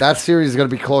that series is going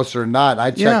to be closer or not.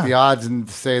 I check the odds and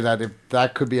say that if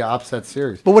that could be an upset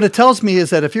series. But what it tells me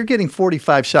is that if you're getting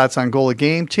 45 shots on goal a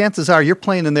game, chances are you're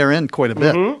playing in their end quite a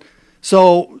bit. Mm-hmm.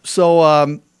 So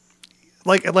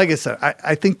like I said,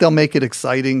 I think they'll make it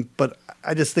exciting, but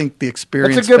I just think the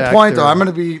experience. That's a good point,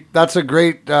 though. That's a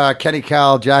great Kenny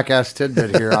Cal jackass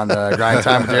tidbit here on the Grind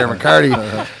Time with Darren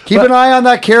McCarty. Keep an eye on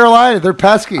that Carolina. They're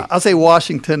pesky. I'll say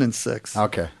Washington in 6.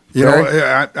 Okay.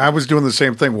 I was doing the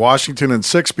same thing, Washington in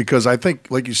 6, because I think,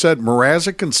 like you said,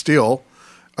 Mrazek can steal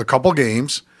a couple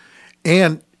games,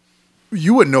 and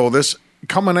you would know this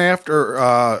coming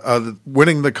after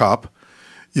winning the Cup.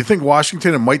 You think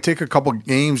Washington, it might take a couple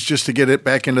games just to get it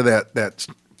back into that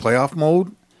playoff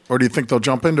mode? Or do you think they'll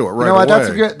jump into it right away?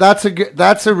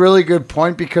 That's a really good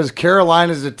point, because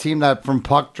Carolina is a team that from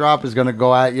puck drop is going to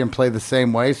go at you and play the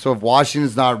same way. So if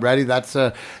Washington's not ready, that's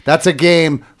a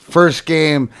game, first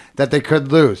game that they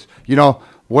could lose.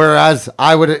 Whereas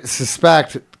I would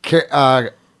suspect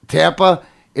Tampa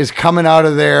is coming out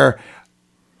of there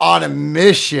on a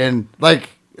mission. Like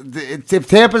if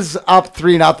Tampa's up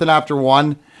 3-0 after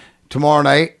 1 tomorrow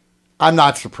night, I'm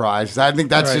not surprised. I think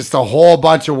that's just a whole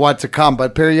bunch of what to come.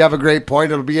 But, Perry, you have a great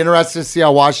point. It'll be interesting to see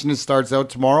how Washington starts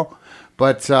out tomorrow.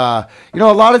 But, a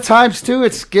lot of times, too,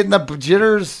 it's getting the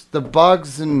jitters, the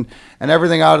bugs, and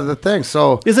everything out of the thing.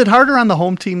 So, is it harder on the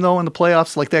home team, though, in the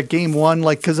playoffs, like that game 1?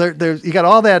 Like, because there's you got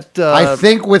all that I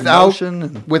think without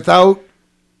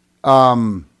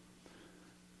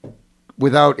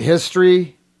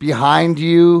history behind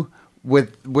you,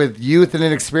 with youth and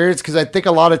inexperience, because I think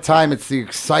a lot of time it's the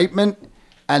excitement,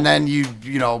 and then you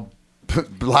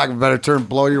lack of a better term,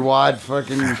 blow your wad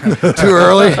fucking too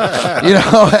early,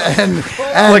 and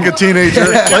like a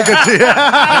teenager, yeah,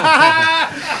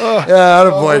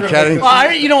 attaboy, Kenny.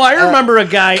 Well, I remember a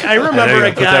guy. Put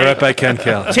that right by Ken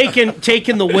Cal.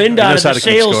 taking the wind out of the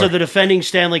sails of the defending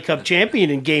Stanley Cup champion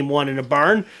in Game 1 in a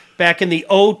barn back in the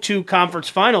 0-2 conference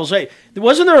finals. Hey,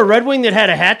 wasn't there a Red Wing that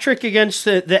had a hat trick against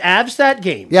the Avs that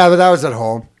game? Yeah, but that was at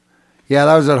home. Yeah,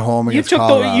 that was at home against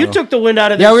Colorado. You took the wind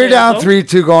out of the sails. Yeah, we were down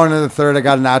 3-2 going into the third. I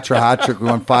got a natural hat trick. We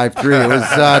won 5-3. It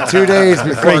was 2 days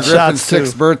before Griffin's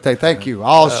 6th birthday. Thank you.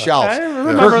 All shouts.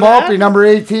 Kirk Maltby, number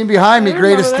 18 behind me.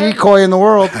 Greatest decoy in the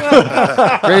world.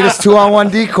 Greatest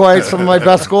 2-on-1 decoy. Some of my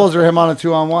best goals are him on a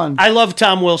 2-on-1. I love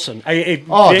Tom Wilson.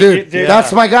 Dude,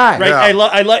 that's my guy. Right. Yeah. I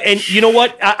love, and you know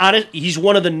what? He's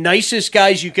one of the nicest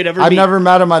guys you could ever meet. I've never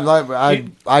met him. I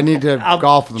need to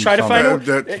golf with him. Try to find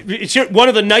him. It's one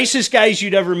of the nicest guys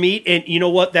you'd ever meet, and you know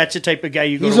what? That's the type of guy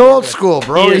you go. He's old school,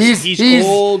 bro. He's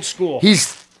old school.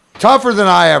 He's tougher than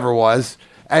I ever was,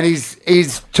 and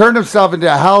he's turned himself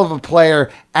into a hell of a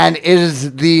player, and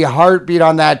is the heartbeat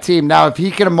on that team. Now, if he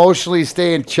can emotionally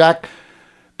stay in check,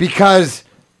 because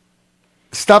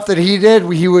stuff that he did,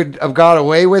 he would have got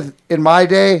away with in my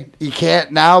day. He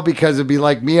can't now, because it'd be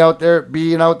like me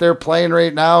being out there playing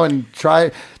right now and try.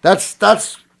 That's.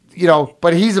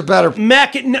 But he's a better...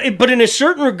 Mac, but in a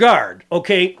certain regard,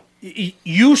 okay,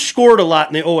 you scored a lot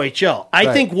in the OHL.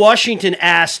 I think Washington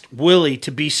asked Willie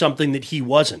to be something that he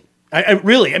wasn't.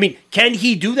 Really, can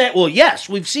he do that? Well, yes,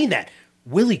 we've seen that.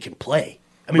 Willie can play.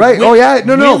 I mean, Right. Witt Oh yeah.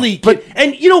 No. really But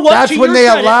and you know what? That's To when your they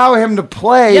credit- allow him to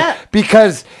play. Yeah.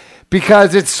 Because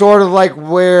it's sort of like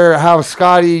how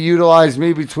Scotty utilized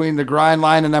me between the grind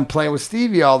line and then playing with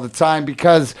Stevie all the time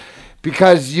because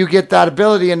you get that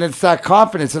ability and it's that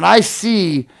confidence. And I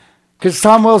see, because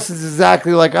Tom Wilson's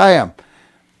exactly like I am.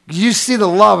 You see the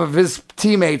love of his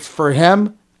teammates for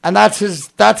him, and that's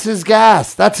his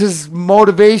gas. That's his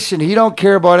motivation. He don't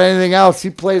care about anything else.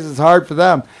 He plays as hard for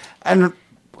them. And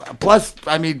plus,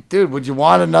 I mean, dude, would you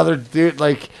want another dude?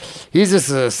 Like, he's just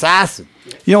an assassin.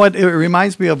 You know what? It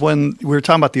reminds me of when we were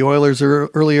talking about the Oilers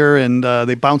earlier, and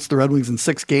they bounced the Red Wings in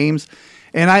 6 games.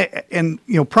 And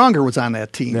Pronger was on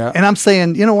that team. Yeah. And I'm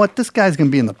saying, you know what? This guy's going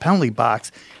to be in the penalty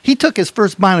box. He took his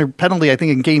first minor penalty, I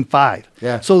think, in Game 5.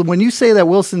 Yeah. So when you say that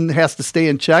Wilson has to stay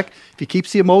in check, if he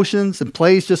keeps the emotions and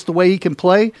plays just the way he can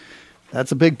play,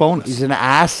 that's a big bonus. He's an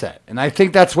asset. And I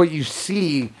think that's what you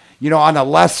see, on a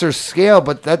lesser scale.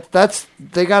 But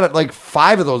they got like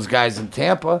 5 of those guys in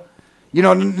Tampa.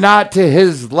 Not to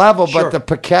his level, Sure. but the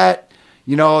Paquette,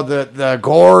 the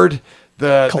Gord,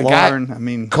 the Killorn, guy, I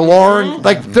mean. Killorn,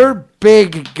 like they're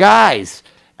big guys,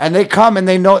 and they come and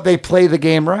they know they play the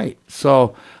game right.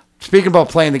 So, speaking about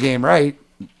playing the game right,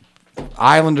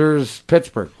 Islanders,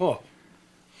 Pittsburgh,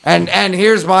 and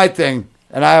here's my thing,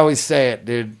 and I always say it,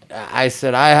 dude. I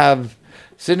said I have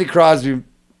Sidney Crosby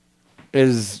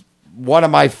is one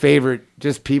of my favorite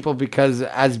just people because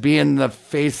as being the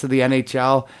face of the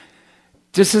NHL.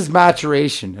 Just his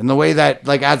maturation and the way that,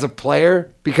 like, as a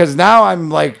player, because now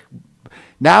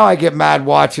I get mad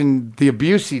watching the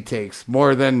abuse he takes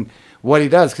more than what he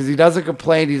does because he doesn't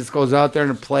complain. He just goes out there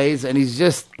and plays, and he's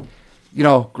just,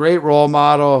 great role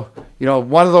model.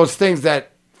 One of those things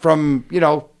that from,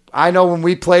 I know when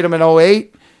we played him in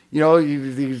 2008,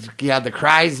 you had the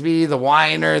Crosby, the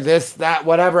whiner, this, that,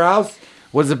 whatever else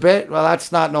was a bit. Well,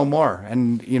 that's not no more.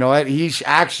 And,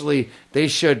 they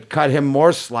should cut him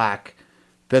more slack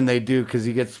than they do because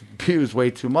he gets abused way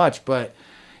too much. But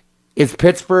is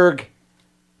Pittsburgh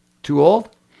too old?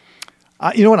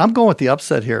 You know what? I'm going with the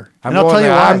upset here. I'm going with the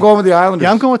Islanders. Yeah,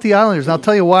 I'm going with the Islanders. And I'll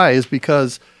tell you why. Is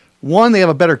because, one, they have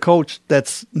a better coach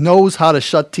that knows how to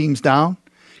shut teams down.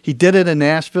 He did it in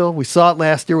Nashville. We saw it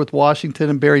last year with Washington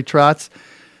and Barry Trotz.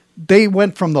 They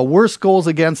went from the worst goals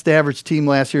against average team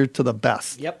last year to the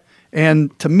best. Yep.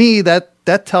 And to me,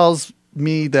 that tells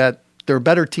me that they're a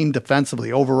better team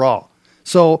defensively overall.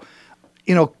 So,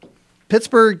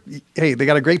 Pittsburgh, hey, they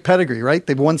got a great pedigree, right?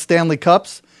 They've won Stanley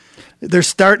Cups. They're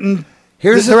starting.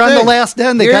 They're on the last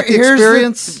end. They got the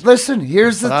experience.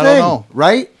 Here's the thing, I don't know.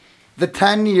 right? The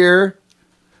 10-year,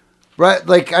 right?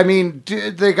 Like, I mean,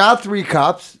 they got 3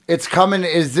 cups. It's coming.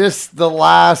 Is this the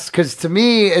last? Because to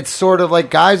me, it's sort of like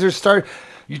guys are starting.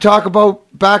 You talk about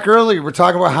back earlier, we're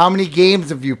talking about how many games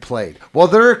have you played? Well,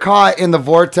 they're caught in the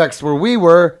vortex where we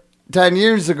were 10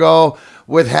 years ago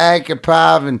with Hank and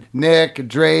Pav and Nick and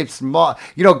Drapes and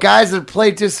guys that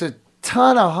played just a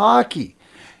ton of hockey.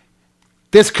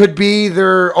 This could be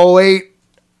their 08,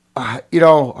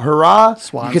 hurrah.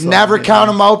 Swan you can song, never yeah. count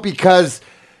them out because,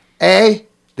 A,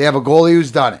 they have a goalie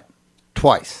who's done it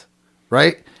twice,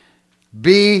 right?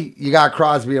 B, you got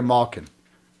Crosby and Malkin.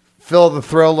 Phil the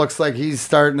Thrill looks like he's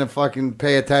starting to fucking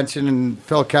pay attention, and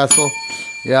Phil Kessel,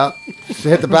 yeah,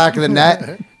 hit the back of the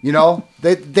net.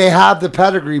 They have the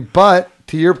pedigree, but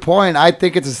to your point, I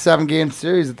think it's a 7-game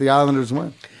series that the Islanders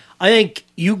win. I think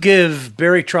you give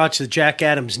Barry Trotz the Jack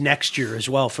Adams next year as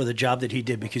well for the job that he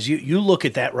did because you look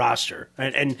at that roster,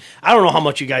 and I don't know how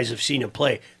much you guys have seen him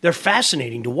play. They're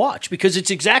fascinating to watch because it's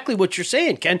exactly what you're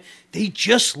saying, Ken. They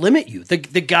just limit you. The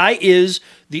guy is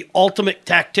the ultimate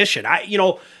tactician.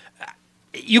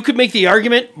 You could make the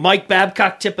argument, Mike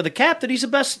Babcock, tip of the cap, that he's the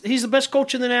best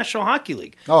coach in the National Hockey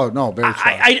League. Oh, no, Barry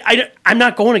Trotz. I'm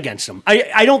not going against him.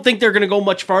 I don't think they're going to go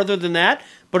much farther than that,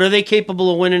 but are they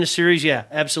capable of winning a series? Yeah,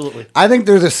 absolutely. I think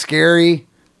they're the scary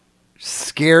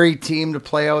team to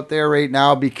play out there right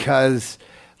now because,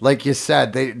 like you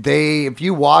said, they if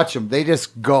you watch them, they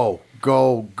just go,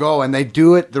 and they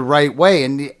do it the right way.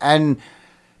 And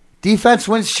defense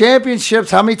wins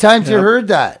championships. How many times you heard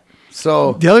that?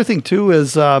 So the other thing, too,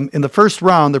 is in the first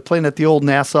round, they're playing at the old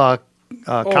Nassau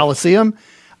Coliseum.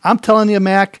 I'm telling you,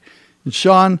 Mac and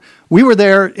Sean, we were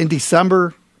there in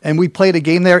December, and we played a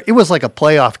game there. It was like a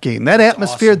playoff game. That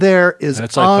atmosphere there is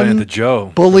That's like playing at the Joe.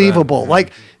 Unbelievable.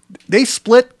 Like, they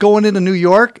split going into New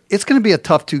York. It's going to be a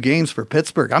tough 2 games for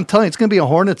Pittsburgh. I'm telling you, it's going to be a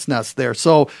hornet's nest there.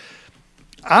 So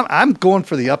I'm going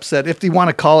for the upset, if you want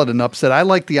to call it an upset. I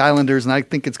like the Islanders, and I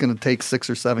think it's going to take 6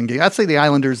 or 7 games. I'd say the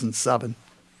Islanders in 7.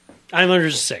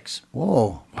 Islanders 6.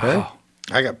 Whoa. Okay. Wow.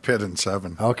 I got Pitt in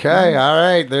 7. Okay, all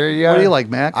right. There you go. What do you like,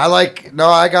 Mac?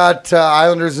 I got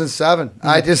Islanders in 7.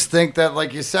 I just think that,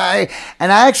 like you say,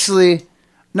 and actually,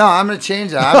 no, I'm going to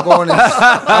change that. I'm going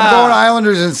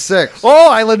Islanders in 6. Oh,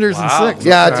 Islanders in 6.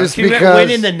 Yeah, just because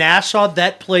winning the Nassau,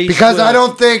 that plays because will-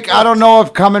 I don't know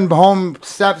if coming home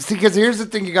steps. Because here's the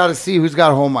thing: you got to see who's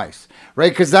got home ice,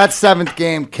 right? Because that 7th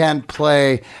game can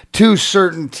play to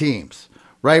certain teams,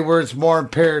 right? Where it's more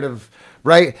imperative.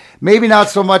 Right? Maybe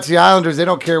not so much the Islanders. They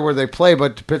don't care where they play,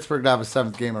 but to Pittsburgh to have a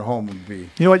 7th game at home would be.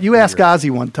 You know what? You asked Ozzy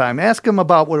one time. Ask him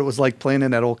about what it was like playing in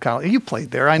that old college. You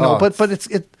played there, I know, but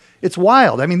it's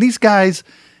wild. I mean, these guys.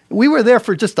 We were there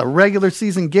for just a regular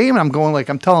season game, and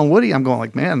I'm telling Woody,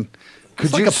 man.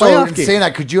 Could like you a playoff game. saying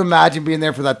that? Could you imagine being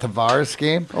there for that Tavares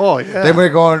game? Oh yeah. They were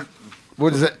going.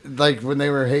 What is it like when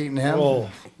they were hating him? Oh,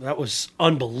 that was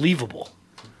unbelievable.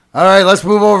 All right, let's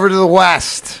move over to the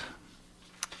West.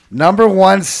 Number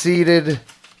 1 seeded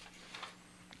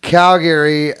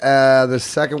Calgary. The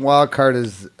second wild card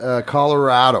is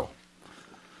Colorado.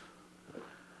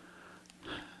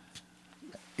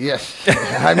 Yes,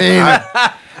 I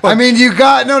mean, you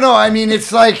got no. I mean,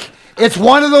 it's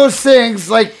one of those things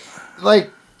like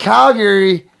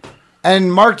Calgary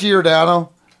and Mark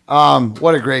Giordano.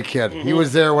 What a great kid! He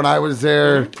was there when I was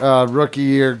there, rookie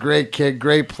year. Great kid,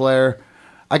 great player.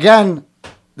 Again.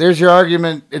 There's your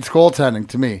argument. It's goaltending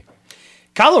to me.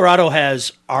 Colorado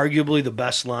has arguably the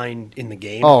best line in the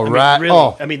game. Oh, right. Really.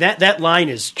 Oh. I mean, that line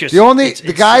is just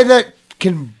the guy that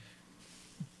can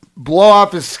blow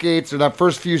off his skates or that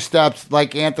first few steps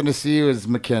like Anthony C is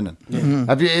McKinnon.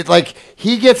 Mm-hmm.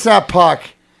 He gets that puck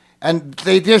and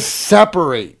they just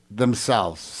separate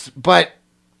themselves. But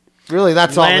really,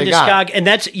 that's all they got. And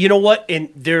that's, you know what? And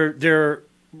their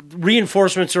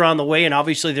reinforcements are on the way, and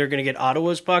obviously they're going to get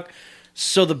Ottawa's puck.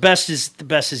 So the best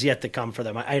is yet to come for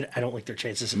them. I don't like their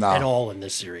chances at all in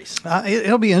this series.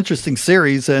 It'll be an interesting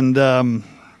series, and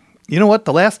you know what?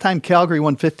 The last time Calgary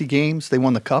won 50 games, they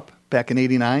won the Cup back in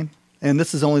 '89, and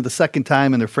this is only the second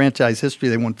time in their franchise history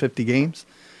they won 50 games.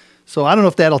 So I don't know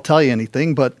if that'll tell you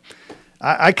anything, but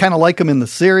I kind of like them in the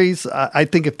series. I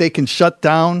think if they can shut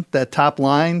down that top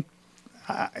line,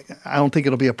 I don't think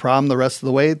it'll be a problem the rest of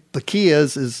the way. The key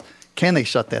is can they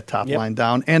shut that top line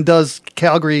down, and does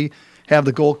Calgary have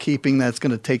the goalkeeping that's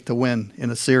going to take to win in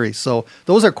a series? So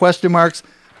those are question marks,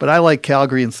 but I like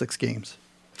Calgary in 6 games.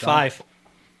 5.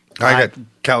 I got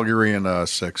Calgary in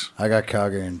 6. I got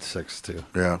Calgary in 6 too.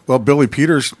 Yeah. Well, Billy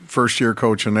Peters, first year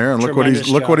coach in there, and look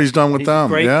what he's done with them.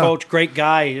 Great coach, great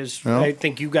guy. I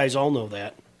think you guys all know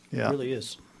that. Yeah, it really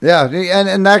is. Yeah,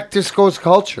 and that just goes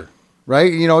culture.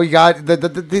 Right, you got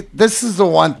this is the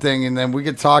one thing, and then we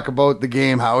could talk about the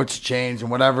game, how it's changed,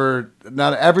 and whatever.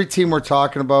 Not every team we're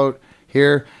talking about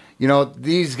here,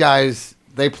 these guys,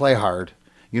 they play hard.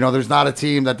 There's not a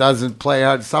team that doesn't play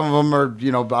hard. Some of them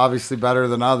are, obviously better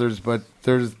than others, but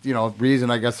there's,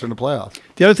 reason I guess they're in the playoffs.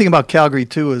 The other thing about Calgary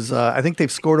too is I think they've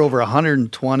scored over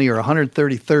 120 or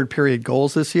 130 third period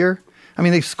goals this year. I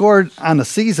mean, they've scored on the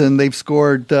season. They've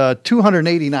scored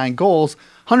 289 goals.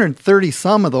 130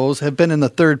 some of those have been in the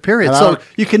third period, so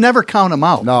you can never count them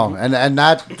out. No, and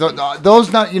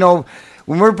those not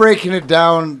when we're breaking it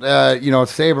down,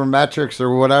 sabermetrics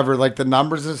or whatever, like the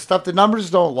numbers and stuff. The numbers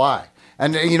don't lie,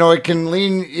 and it can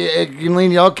lean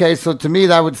you. Okay, so to me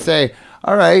that would say,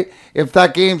 all right, if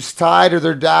that game's tied or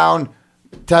they're down,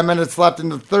 10 minutes left in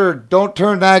the third, don't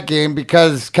turn that game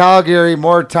because Calgary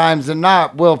more times than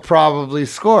not will probably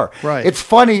score. Right. It's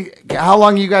funny how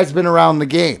long you guys been around the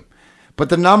game. But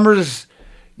the numbers,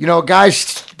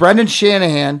 guys, Brendan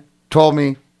Shanahan told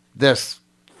me this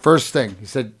first thing. He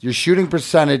said, your shooting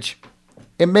percentage,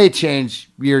 it may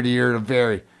change year to year to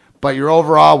vary, but your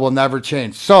overall will never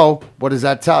change. So what does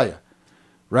that tell you,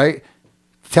 right? It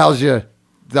tells you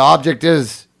the object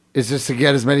is just to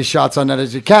get as many shots on net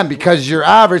as you can because you're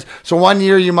average. So one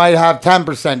year you might have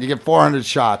 10%, you get 400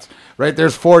 shots, right?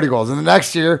 There's 40 goals. And the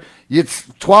next year, it's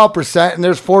 12% and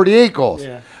there's 48 goals.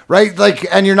 Yeah. Right,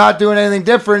 and you're not doing anything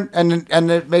different, and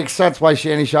it makes sense why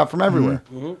Shanny shot from everywhere.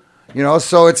 Mm-hmm.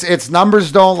 So it's numbers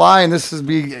don't lie, and this would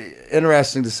be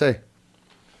interesting to say.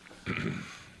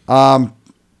 All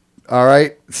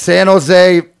right, San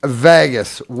Jose,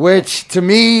 Vegas, which to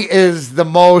me is the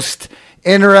most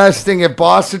interesting. At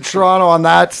Boston, Toronto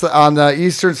on the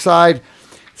eastern side,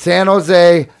 San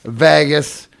Jose,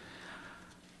 Vegas.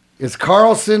 Is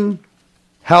Carlson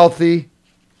healthy?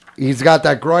 He's got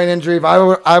that groin injury.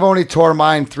 I've only tore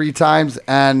mine 3 times,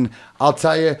 and I'll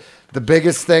tell you, the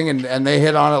biggest thing, and they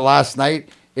hit on it last night,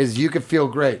 is you can feel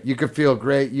great. You can feel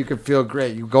great. You can feel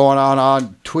great. You going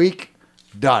on, tweak,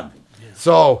 done. Yeah.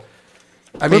 So,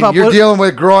 I mean, you're dealing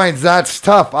with groins. That's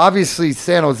tough. Obviously,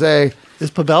 San Jose,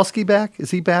 Is Pavelski back?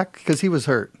 Is he back? Because he was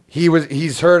hurt.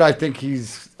 He's hurt. I think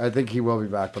he will be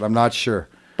back, but I'm not sure.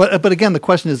 But again, the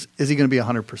question is he going to be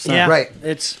 100%? Yeah, Right.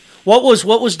 It's what was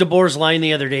DeBoer's line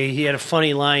the other day? He had a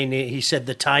funny line. He said,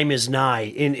 "The time is nigh,"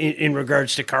 in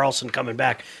regards to Carlson coming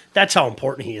back. That's how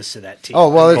important he is to that team. Oh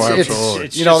well, it's absolutely.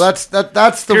 that's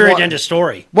the period. one, End of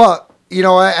story. Well,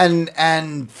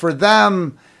 and for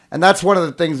them, and that's one of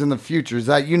the things in the future is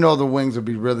that the Wings will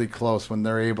be really close when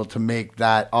they're able to make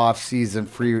that off-season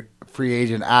free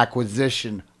agent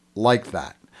acquisition like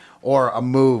that, or a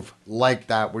move like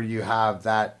that where you have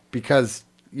that because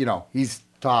he's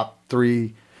top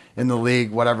 3 in the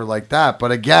league, whatever like that.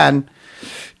 But again,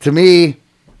 to me,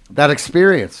 that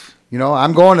experience.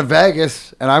 I'm going to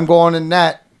Vegas and I'm going in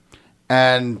net,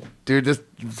 and dude, this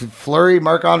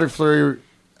Marc-Andre Fleury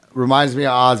reminds me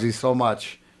of Ozzy so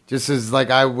much. Just as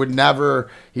I would never.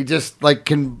 He just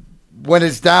can when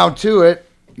it's down to it.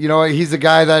 He's a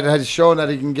guy that has shown that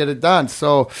he can get it done.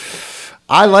 So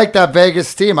I like that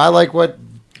Vegas team. I like what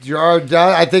Gerard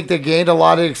does. I think they gained a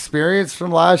lot of experience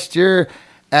from last year,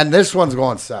 and this one's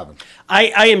going 7.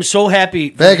 I am so happy.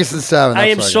 Vegas is 7. I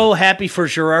am so happy for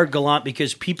Gerard Gallant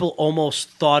because people almost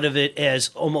thought of it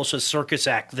as almost a circus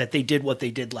act that they did what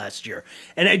they did last year.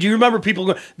 And do you remember people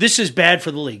going, "This is bad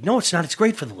for the league"? No, it's not. It's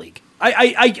great for the league.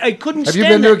 I couldn't. Have stand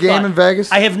you been to a that game thought. in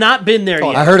Vegas? I have not been there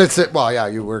yet. I heard it's well, yeah,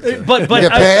 you work there. But you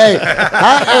get paid.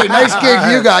 Hey, nice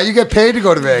gig you got. You get paid to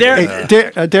go to Vegas.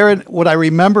 Darren, what I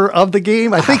remember of the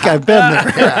game, I think I've been there.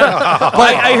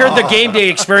 But I heard the game day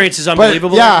experience is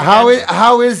unbelievable. But yeah,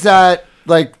 how is that?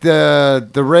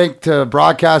 The rink to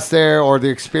broadcast there, or the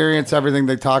experience, everything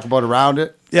they talk about around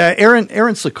it. Yeah,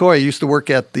 Erin Sequoia used to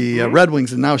work at the Red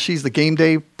Wings, and now she's the game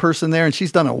day person there, and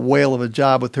she's done a whale of a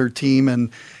job with her team,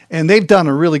 and they've done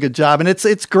a really good job, and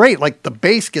it's great. The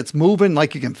bass gets moving, you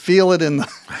can feel it in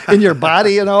your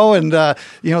body, and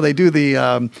they do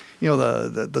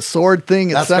the sword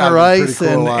thing at center ice,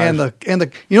 cool, and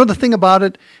the thing about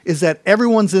it is that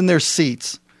everyone's in their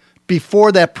seats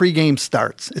before that pregame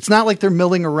starts. It's not like they're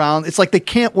milling around. It's like they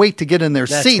can't wait to get in their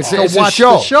seats to watch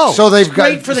the show. So they've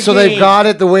got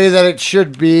it the way that it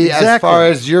should be. Exactly. As far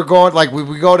as you're going,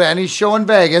 we go to any show in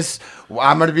Vegas,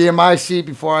 I'm going to be in my seat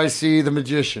before I see the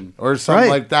magician or something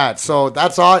like that. So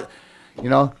that's all.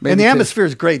 And the atmosphere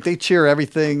is great. They cheer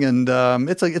everything, and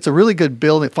it's a really good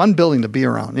building, fun building to be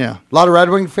around. Yeah, a lot of Red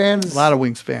Wing fans. A lot of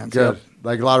Wings fans. Good,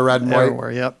 yep. A lot of red and white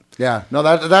everywhere. Yep. Yeah, no,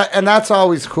 that's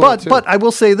always cool. But I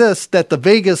will say this: that the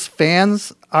Vegas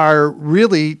fans are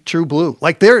really true blue.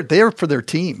 They're there for their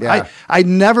team. Yeah. I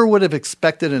never would have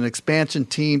expected an expansion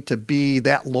team to be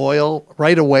that loyal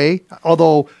right away.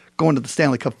 Although going to the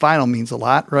Stanley Cup Final means a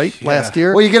lot, right? Yeah. Last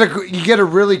year, well, you get a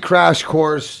really crash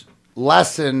course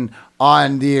lesson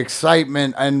on the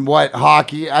excitement and what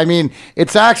hockey. I mean,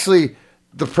 it's actually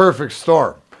the perfect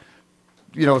storm,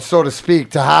 so to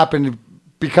speak, to happen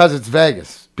because it's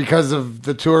Vegas. Because of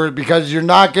the tour, because you're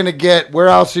not going to get, where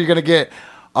else are you going to get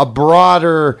a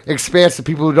broader expanse of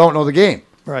people who don't know the game?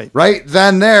 Right?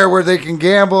 Then there where they can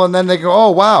gamble and then they go,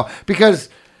 oh, wow. Because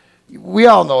we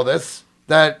all know this,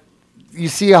 that you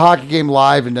see a hockey game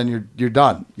live and then you're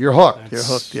done. You're hooked. You're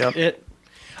hooked, yeah.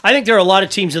 I think there are a lot of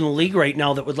teams in the league right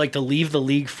now that would like to leave the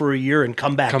league for a year and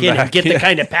come back in and get the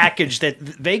kind of package that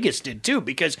Vegas did too.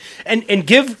 Because and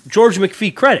give George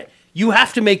McPhee credit. You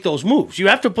have to make those moves. You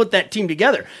have to put that team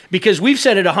together because we've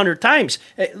said it 100 times.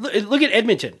 Look at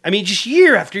Edmonton. I mean, just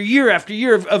year after year after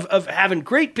year of having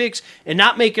great picks and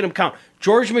not making them count.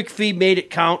 George McPhee made it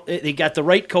count. They got the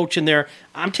right coach in there.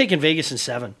 I'm taking Vegas in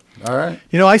 7. All right.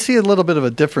 I see a little bit of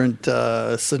a different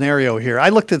scenario here. I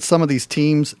looked at some of these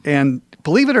teams, and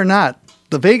believe it or not,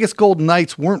 the Vegas Golden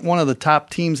Knights weren't one of the top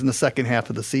teams in the second half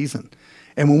of the season.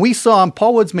 And when we saw them,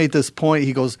 Paul Woods made this point.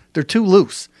 He goes, they're too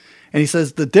loose. And he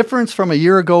says the difference from a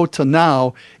year ago to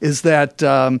now is that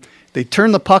they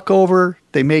turn the puck over,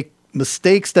 they make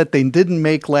mistakes that they didn't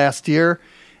make last year,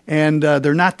 and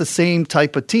they're not the same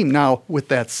type of team. Now, with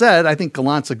that said, I think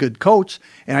Gallant's a good coach,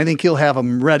 and I think he'll have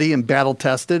them ready and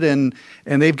battle-tested, and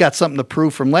they've got something to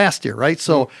prove from last year, right?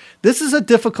 So this is a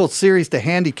difficult series to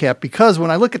handicap because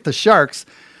when I look at the Sharks,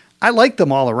 I like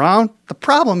them all around. The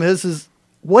problem is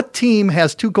what team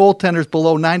has 2 goaltenders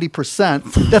below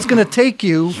 90% that's going to take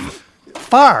you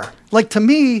far? To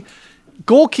me,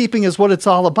 goalkeeping is what it's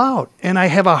all about. And I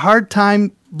have a hard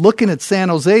time looking at San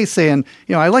Jose saying,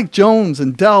 I like Jones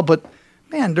and Dell, but,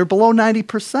 man, they're below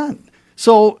 90%.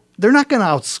 So they're not going to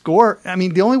outscore. I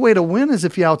mean, the only way to win is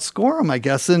if you outscore them, I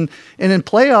guess. And in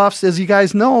playoffs, as you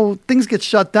guys know, things get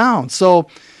shut down. So,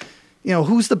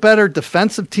 who's the better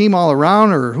defensive team all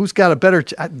around, or who's got a better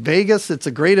Vegas? It's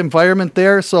a great environment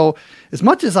there. So as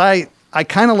much as I I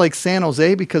kind of like San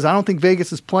Jose because I don't think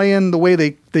Vegas is playing the way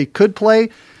they could play.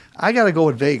 I got to go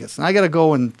with Vegas, and I got to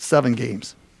go in 7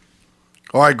 games.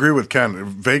 Oh, I agree with Ken.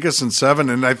 Vegas in 7,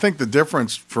 and I think the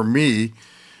difference for me,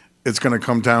 it's going to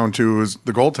come down to is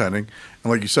the goaltending, and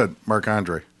like you said,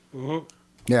 Marc-Andre. Mm-hmm.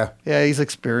 Yeah, he's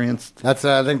experienced. I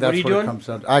think that's what what it comes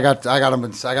down to. I got him.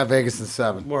 I got Vegas in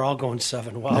 7. We're all going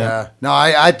 7. Wow. Yeah. No,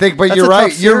 I think, but That's you're a right.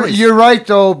 tough series. You're right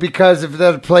though, because if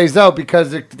that plays out,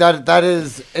 because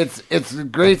it's a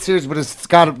great series, but it's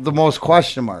got the most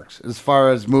question marks as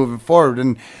far as moving forward.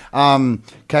 And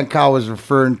Ken Kyle was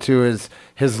referring to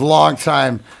his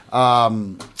longtime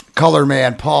color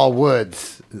man Paul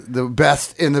Woods, the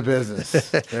best in the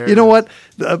business. You know what?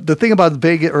 The thing about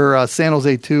Vegas or San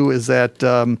Jose too is that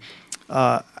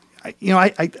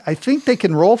I think they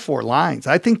can roll 4 lines.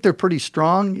 I think they're pretty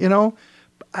strong. You know,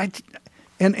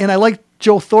 and I like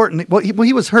Joe Thornton. Well,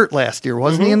 he was hurt last year,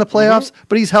 wasn't he, in the playoffs?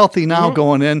 But he's healthy now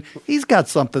going in. He's got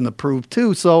something to prove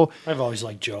too. So I've always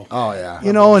liked Joe. Oh yeah.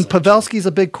 You know, and Pavelski's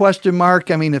a big question mark.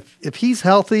 I mean, if he's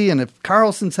healthy and if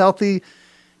Carlson's healthy.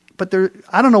 But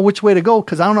I don't know which way to go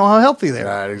because I don't know how healthy they are.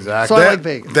 Right, exactly. So I like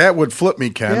Vegas. That would flip me,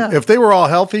 Ken. Yeah. If they were all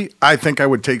healthy, I think I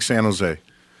would take San Jose.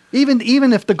 Even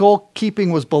if the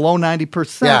goalkeeping was below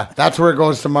 90%. Yeah, that's where it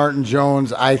goes to Martin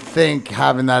Jones. I think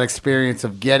having that experience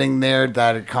of getting there,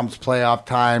 that it comes playoff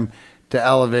time to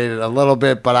elevate it a little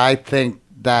bit. But I think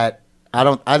that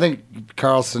I think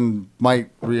Carlson might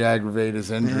re-aggravate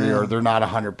his injury, or they're not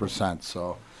 100%.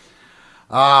 So,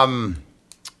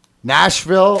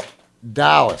 Nashville,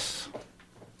 Dallas.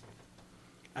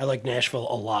 I like Nashville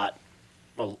a lot.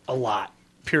 A lot.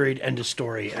 Period. End of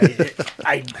story.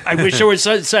 I wish there was.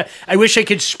 I wish I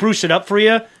could spruce it up for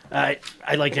you. I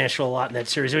like Nashville a lot in that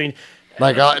series. I mean,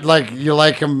 like you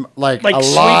like him like a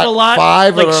sweep lot, a lot,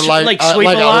 5 like or sweep like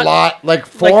a lot, like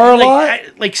 4 a lot.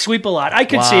 like sweep a lot. I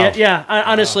could see Wow. it. Yeah,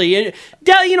 honestly, and,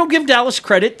 give Dallas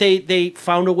credit. They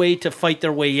found a way to fight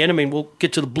their way in. I mean, we'll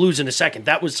get to the Blues in a second.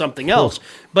 That was something else.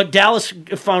 But Dallas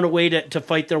found a way to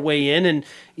fight their way in, and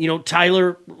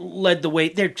Tyler led the way.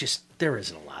 There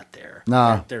isn't a lot there.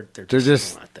 No, they're just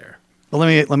isn't a lot there. Well,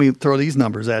 let me throw these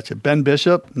numbers at you. Ben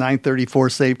Bishop, 934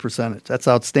 save percentage. That's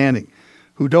outstanding.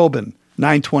 Hudobin,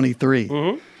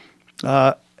 923.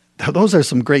 Those are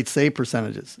some great save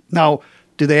percentages. Now,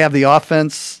 do they have the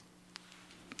offense?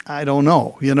 I don't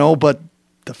know, but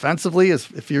defensively,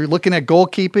 if you're looking at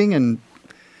goalkeeping, and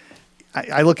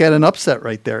I look at an upset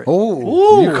right there.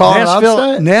 Oh, you call it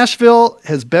upset? Nashville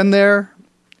has been there.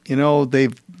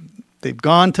 They've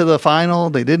gone to the final.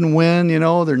 They didn't win.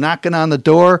 They're knocking on the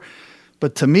door.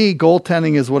 But to me,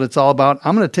 goaltending is what it's all about.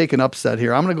 I'm going to take an upset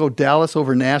here. I'm going to go Dallas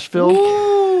over Nashville.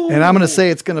 Ooh. And I'm going to say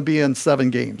it's going to be in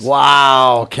 7 games.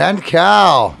 Wow. Ken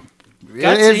Cal.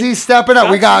 Is he stepping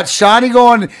up? We got Shawnee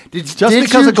going. Did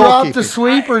you drop the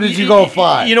sweep or did you go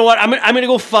 5? You know what? I'm going to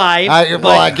go 5.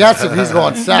 I guess if he's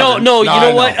going 7. No. You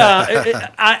know what?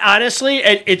 Honestly,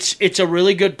 it's a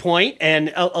really good point,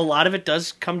 and a lot of it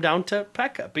does come down to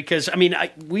Pekka because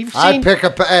we've seen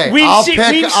we've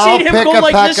seen him go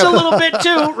like this a little bit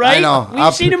too, right? I know.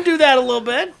 We've seen him do that a little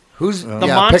bit. Who's the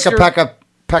monster?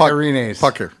 Pekka-Rinne.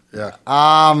 Pucker. Yeah.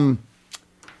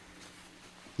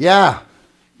 Yeah.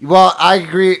 Well, I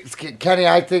agree, Kenny.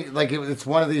 I think it's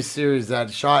one of these series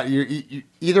that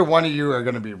either one of you are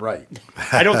going to be right.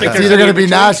 I don't think it's either going to be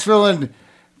Nashville in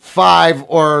 5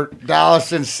 or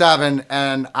Dallas in 7,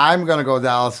 and I'm going to go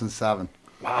Dallas in 7.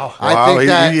 Wow!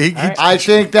 I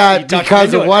think that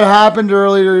because of what happened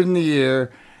earlier in the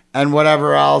year and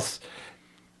whatever else.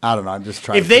 I don't know. I'm just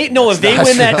trying. If they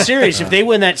win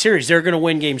that series, they're going to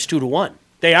win games 2-1.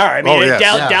 They are.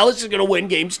 Dallas is going to win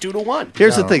games 2-1.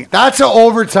 Here's the thing. That's an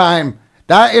overtime.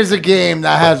 That is a game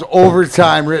that has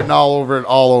overtime written all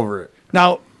over it.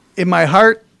 Now, in my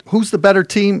heart, who's the better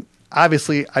team?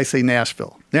 Obviously, I say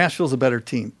Nashville. Nashville's a better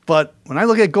team. But when I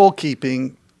look at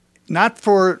goalkeeping, not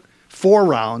for 4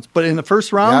 rounds, but in the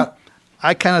first round,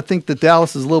 I kind of think that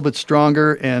Dallas is a little bit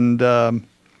stronger, and I'm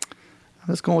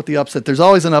just going with the upset. There's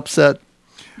always an upset.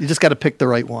 You just got to pick the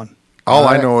right one. All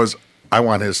I know is I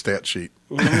want his stat sheet.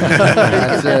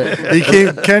 That's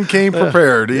it. Ken came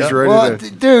prepared. He's ready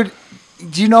to. Dude,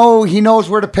 do you know he knows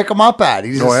where to pick them up at?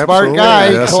 He's a smart absolutely. guy.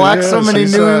 Yes, he collects them, and he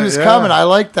knew he was yeah. coming. I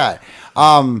like that.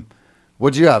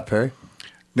 What'd you have, Perry?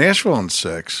 Nashville in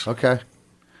 6. Okay.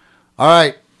 All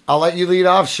right. I'll let you lead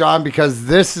off, Sean, because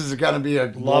this is going to be a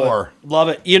war. Love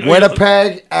it.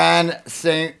 Winnipeg and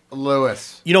St.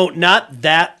 Louis. Not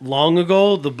that long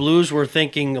ago, the Blues were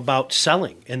thinking about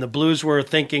selling, and the Blues were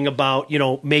thinking about,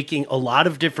 making a lot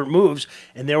of different moves,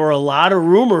 and there were a lot of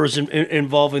rumors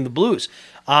involving the Blues.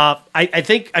 I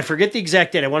think, I forget the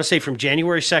exact date. I want to say from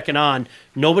January 2nd on,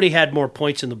 nobody had more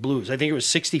points than the Blues. I think it was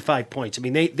 65 points. I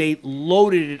mean, they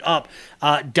loaded it up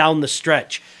down the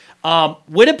stretch.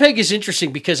 Winnipeg is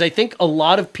interesting because I think a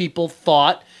lot of people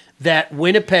thought that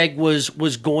Winnipeg was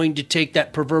going to take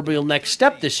that proverbial next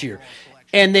step this year.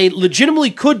 And they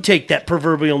legitimately could take that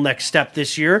proverbial next step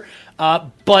this year.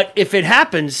 But if it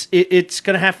happens, it's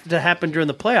going to have to happen during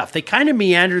the playoff. They kind of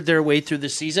meandered their way through the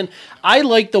season. I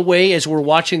like the way, as we're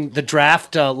watching the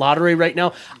draft lottery right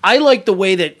now, I like the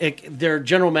way that their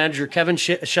general manager, Kevin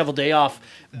Cheveldayoff,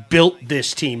 built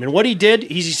this team. And what he did,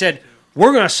 he said,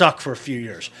 we're going to suck for a few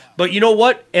years. But you know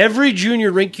what? Every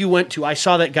junior rink you went to, I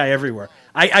saw that guy everywhere.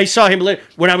 I saw him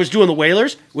when I was doing the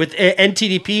Whalers with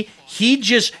NTDP. He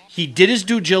did his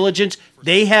due diligence.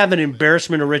 They have an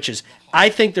embarrassment of riches. I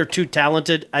think they're too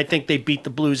talented. I think they beat the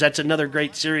Blues. That's another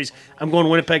great series. I'm going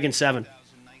Winnipeg in 7.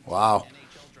 Wow.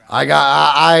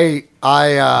 I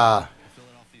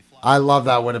love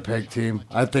that Winnipeg team.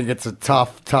 I think it's a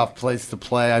tough place to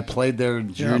play. I played there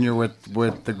in junior with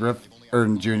the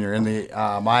in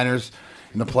the minors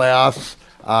in the playoffs.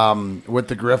 With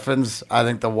the Griffins, I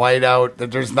think the whiteout,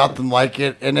 there's nothing like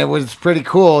it, and it was pretty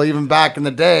cool even back in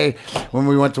the day when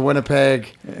we went to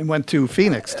Winnipeg and went to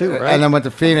Phoenix too, right? And then went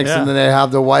to Phoenix, and then they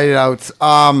have the whiteouts.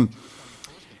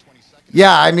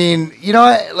 Yeah, I mean, you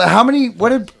know,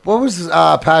 what was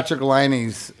Patrick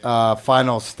Liney's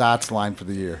final stats line for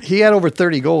the year? He had over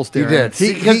 30 goals, Darren.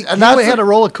 He did. He had a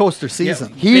roller coaster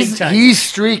season. Yeah, he's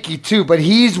streaky too, but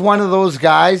he's one of those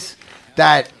guys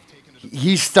that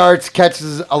he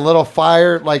catches a little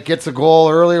fire, like gets a goal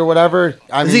early or whatever.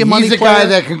 I mean, he's a guy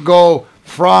that can go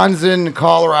Franzen,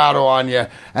 Colorado on you,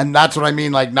 and that's what I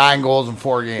mean, like 9 goals in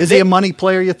 4 games. Is he a money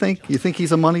player, you think? You think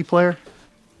he's a money player?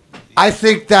 I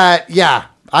think that, yeah.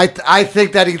 I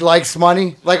think that he likes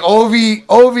money. Like,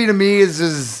 Ovi to me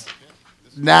is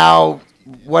now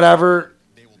whatever,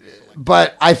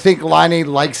 but I think Laine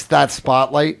likes that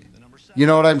spotlight. You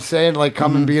know what I'm saying? Like,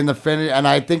 come and be in the finish. And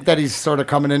I think that he's sort of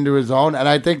coming into his own. And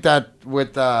I think that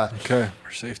with... okay,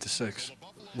 we're safe to 6.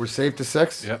 We're safe to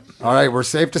 6? Yep. All right, we're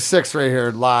safe to 6 right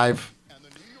here, live.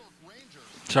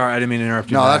 Sorry, I didn't mean to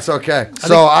interrupt you. No, that's okay.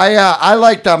 So I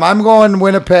like them. I'm going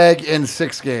Winnipeg in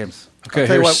 6 games. Okay,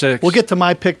 here's 6. We'll get to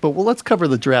my pick, but let's cover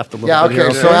the draft a little bit. Yeah,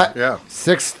 okay. Here, So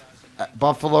 6,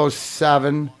 Buffalo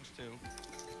 7.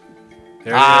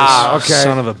 There it is. Okay.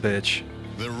 Son of a bitch.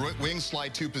 The Wings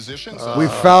slide 2 positions. We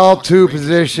fell 2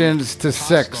 positions to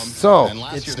 6. So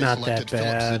it's not that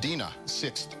bad.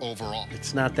 6th overall.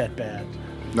 It's not that bad.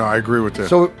 No, I agree with that.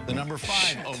 So the number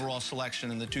 5 overall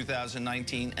selection in the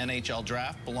 2019 NHL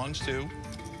draft belongs to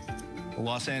the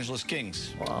Los Angeles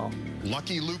Kings. Wow.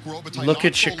 Lucky Luke Robitaille. Look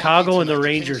at Chicago and the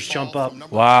Rangers jump up.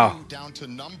 Wow. Down to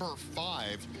number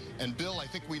 5. And Bill, I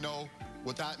think we know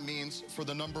what that means for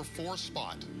the number 4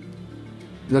 spot.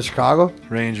 the Chicago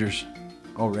Rangers.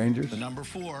 Oh, Rangers. The number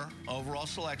 4 overall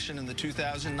selection in the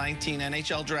 2019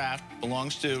 NHL draft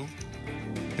belongs to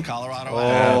the Colorado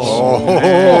Avalanche.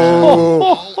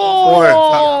 Boy,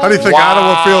 how do you think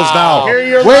Ottawa feels now? Here are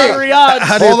your Wait, lottery odds.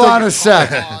 hold on a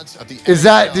sec. Is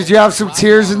that? Did you have some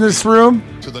tears in this room?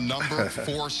 To the number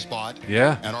 4 spot.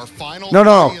 Yeah. And our final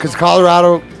No, because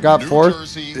Colorado got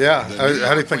 4th. Yeah.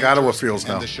 How do you think Ottawa feels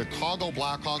now? And the Chicago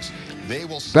Blackhawks, they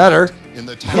will Better. in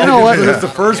the You know what? It's the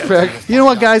first pick. You know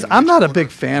what, guys? I'm not a big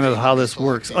fan of how this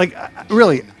works. Like,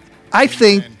 really, I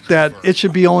think that it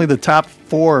should be only the top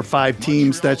 4 or 5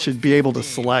 teams that should be able to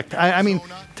select. I mean,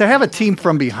 to have a team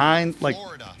from behind, like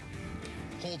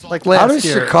last How does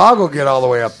year. Chicago get all the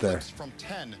way up there? From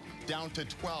 10 down to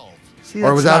 12. See,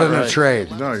 Or was that's that not in a right.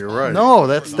 trade? No, you're right. No,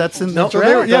 that's in the So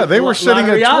draft. they were sitting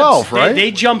at Lottery odds. 12, right?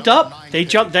 They jumped up. They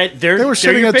jumped. They were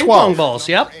sitting your at ping 12. pong balls.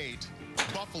 Yep.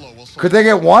 Buffalo will Could they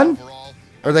get 1?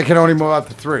 Or they can only move up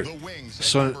to 3? The Wings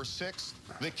So- number 6.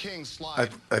 The Kings slide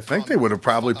I think they would have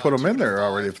probably put them in there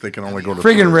already if they can only go to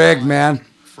Friggin' 3. rigged, man.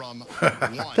 from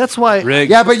 1. That's why. Rigged.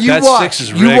 Yeah, but you That watch. 6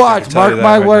 is You rigged, I watch. can tell Mark you that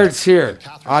my right words here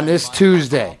on this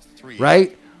Tuesday,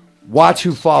 right? Watch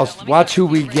who falls. Watch who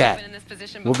we get.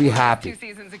 We'll be happy.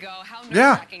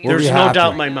 Yeah. We'll There's be no happy.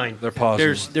 doubt in my mind. They're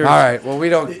positive. There's All right. Well, we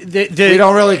don't. The- we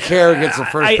don't really care who gets the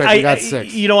first pick. We got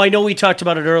 6. You know, I know we talked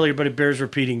about it earlier, but it bears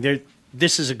repeating.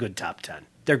 This is a good top 10.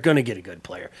 They're going to get a good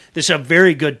player. This is a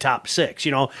very good top 6.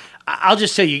 You know, I'll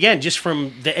just tell you again, just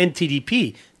from the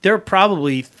NTDP, there are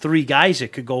probably 3 guys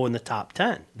that could go in the top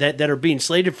 10 that are being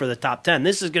slated for the top 10.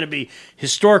 This is going to be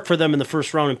historic for them in the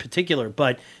first round in particular,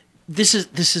 but this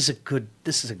is a good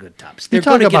top. They're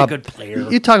going to get a good player.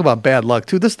 You talk about bad luck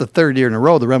too. This is the third year in a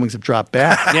row the Red Wings have dropped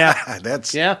back.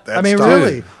 That's I mean, tough.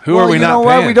 really. Who are we you not know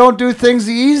paying? what? We don't do things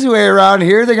the easy way around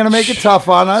here. They're going to make it tough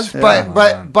on us.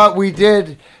 But we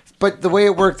did. But the way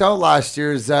it worked out last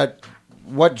year is that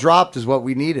what dropped is what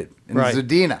we needed in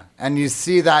Zadina. And you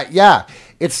see that,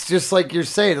 it's just like you're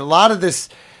saying. A lot of this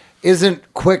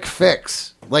isn't quick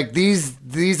fix. Like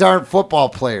these aren't football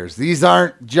players. These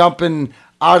aren't jumping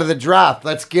out of the draft.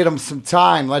 Let's get them some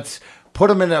time. Let's put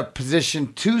them in a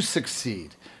position to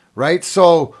succeed, right?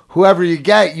 So whoever you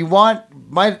get,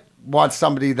 might want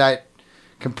somebody that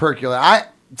can percolate.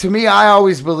 To me, I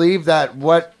always believe that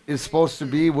what is supposed to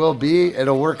be will be.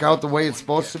 It'll work out the way it's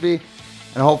supposed to be.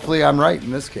 And hopefully I'm right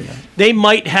in this case. They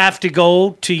might have to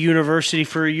go to university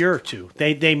for a year or two.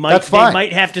 They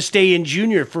might have to stay in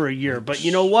junior for a year. But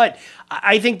you know what?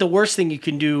 I think the worst thing you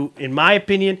can do, in my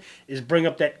opinion, is bring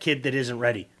up that kid that isn't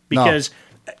ready. Because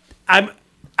I'm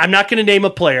not going to name a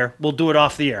player. We'll do it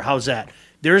off the air. How's that?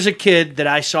 There's a kid that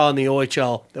I saw in the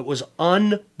OHL that was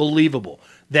unbelievable.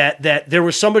 That there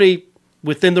was somebody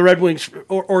within the Red Wings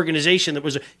organization that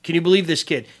was, can you believe this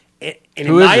kid? And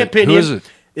in my opinion, who is it?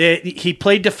 He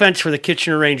played defense for the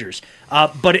Kitchener Rangers.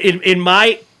 But in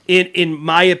my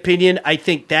opinion, I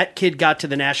think that kid got to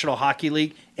the National Hockey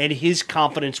League and his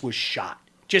confidence was shot.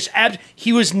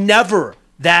 He was never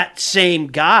that same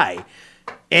guy.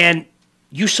 And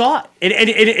you saw it. And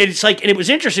it's like, and it was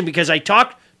interesting because I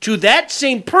talked to that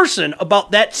same person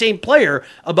about that same player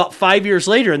about 5 years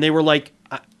later, and they were like,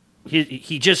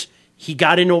 he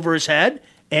got in over his head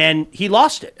and he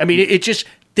lost it. I mean, it just,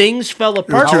 things fell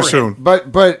apart. Too soon.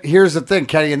 But here's the thing,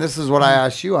 Kenny, and this is what I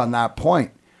asked you on that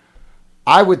point.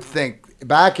 I would think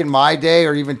back in my day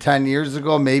or even 10 years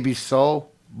ago, maybe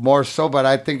more so, but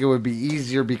I think it would be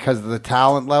easier because of the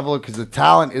talent level, because the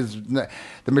talent is, the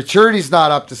maturity's not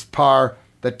up to par,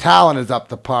 the talent is up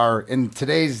to par. In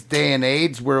today's day and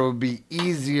age where it would be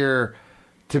easier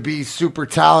to be super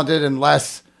talented and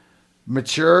less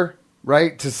mature,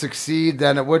 right, to succeed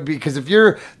than it would be. Because if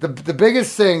you're, the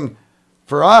biggest thing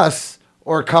for us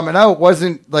or coming out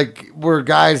wasn't like we're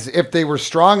guys, if they were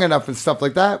strong enough and stuff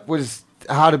like that, was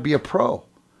how to be a pro.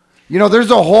 You know,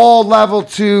 there's a whole level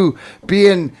to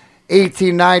being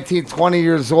 18, 19, 20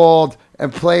 years old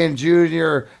and playing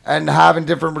junior and having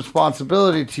different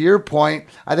responsibility. To your point,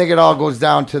 I think it all goes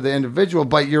down to the individual.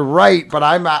 But you're right. But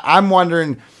I'm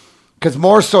wondering, because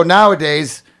more so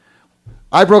nowadays,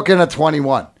 I broke in at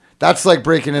 21. That's like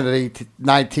breaking in at 18,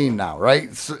 19 now,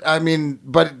 right? So, I mean,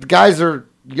 but guys are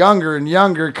younger and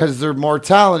younger because they're more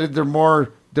talented, they're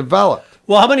more developed.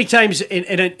 Well, how many times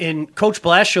in Coach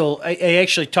Blashill, I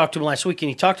actually talked to him last week, and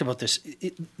he talked about this.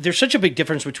 There's such a big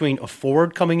difference between a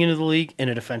forward coming into the league and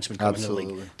a defenseman coming into the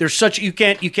league. There's such you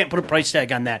can't put a price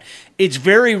tag on that. It's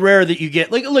very rare that you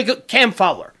get like Cam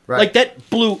Fowler. Right. Like that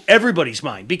blew everybody's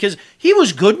mind because he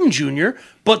was good in junior,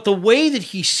 but the way that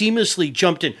he seamlessly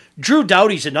jumped in. Drew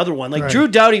Doughty's another one. Like Drew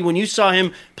Doughty, when you saw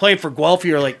him playing for Guelph,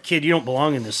 you're like, kid, you don't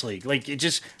belong in this league. Like, it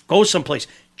just goes someplace.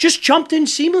 Just jumped in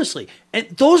seamlessly. And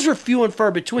those are few and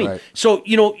far between. Right. So,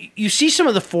 you know, you see some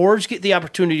of the forwards get the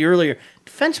opportunity earlier.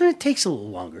 Defenseman, it takes a little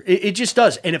longer. It just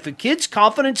does. And if a kid's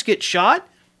confidence gets shot,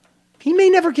 he may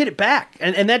never get it back.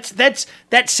 And that's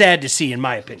sad to see, in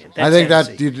my opinion. I think that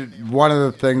one of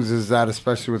the things is that,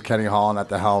 especially with Kenny Holland at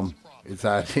the helm, is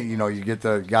that, you know, you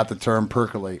got the term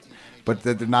percolate, but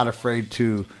that they're not afraid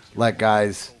to let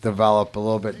guys develop a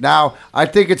little bit. Now, I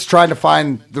think it's trying to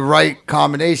find the right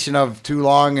combination of too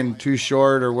long and too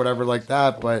short or whatever like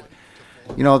that. But,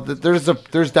 you know, there's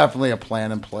definitely a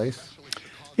plan in place.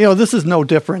 You know, this is no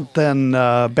different than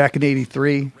back in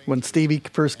 '83 when Stevie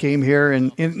first came here.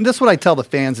 And this is what I tell the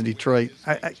fans in Detroit.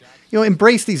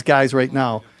 Embrace these guys right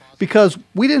now because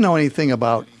we didn't know anything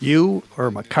about you or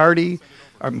McCarty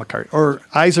or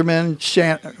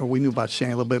Yzerman. We knew about Shan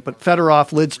a little bit, but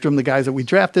Fedorov, Lidstrom, the guys that we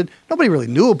drafted, nobody really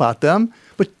knew about them.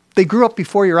 But they grew up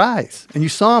before your eyes, and you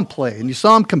saw them play, and you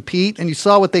saw them compete, and you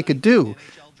saw what they could do.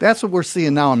 That's what we're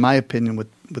seeing now, in my opinion, with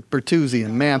Bertuzzi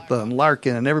and Mantha and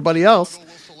Larkin and everybody else.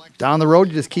 Down the road,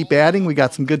 you just keep adding. We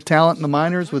got some good talent in the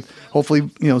minors. With hopefully,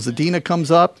 Zadina comes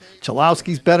up.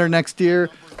 Chalowski's better next year.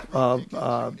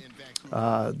 The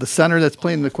center that's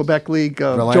playing in the Quebec League,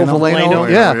 Joe Veleno.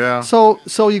 Yeah.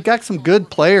 So you've got some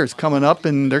good players coming up,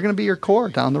 and they're going to be your core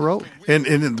down the road. And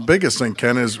the biggest thing,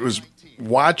 Ken, was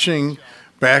watching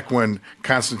back when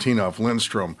Konstantinov,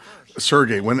 Lindstrom,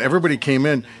 Sergei, when everybody came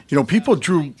in, people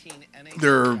drew they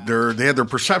had their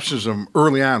perceptions of him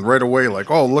early on, right away,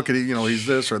 like, oh, look at it, he's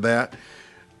this or that.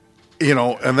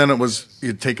 And then it was,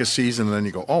 you'd take a season and then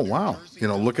you go, oh, wow,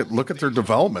 look at their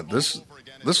development.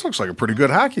 this looks like a pretty good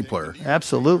hockey player.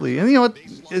 Absolutely. And you know what?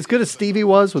 As good as Stevie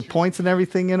was with points and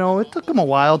everything, you know, it took him a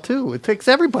while too. It takes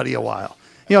everybody a while.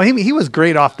 You know, he was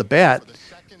great off the bat,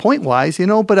 point-wise, you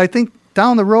know, but I think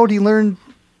down the road he learned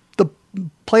to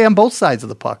play on both sides of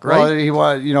the puck, right?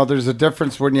 Well, you know, there's a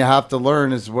difference when you have to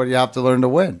learn is what you have to learn to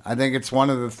win. I think it's one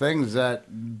of the things that,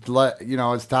 you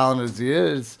know, as talented as he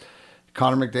is,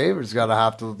 Connor McDavid's got to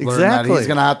have to learn that he's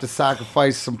going to have to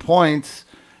sacrifice some points,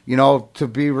 you know, to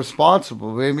be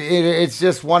responsible. I mean, it's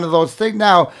just one of those things.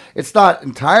 Now, it's not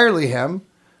entirely him,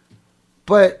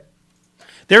 but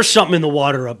there's something in the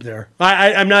water up there.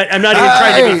 I'm not even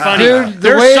trying to be funny. Dude,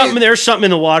 there's something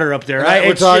in the water up there.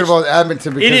 We're talking about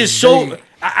Edmonton because it is so.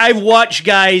 I've watched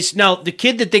guys. Now, the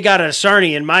kid that they got out of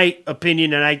Sarnia, in my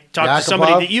opinion, and I talked to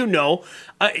somebody that you know,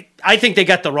 I think they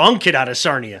got the wrong kid out of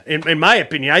Sarnia, in my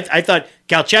opinion. I thought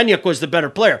Galchenyuk was the better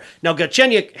player. Now,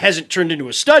 Galchenyuk hasn't turned into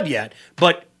a stud yet,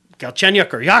 but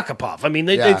Galchenyuk or Yakupov. I mean,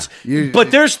 but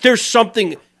there's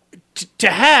something to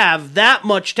have that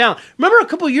much talent. Remember a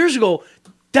couple of years ago,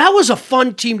 that was a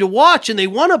fun team to watch, and they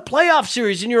won a playoff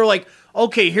series, and you're like,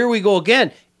 okay, here we go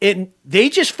again. And they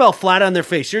just fell flat on their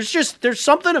face. There's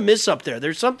something amiss up there.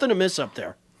 There's something amiss up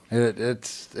there.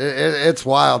 It's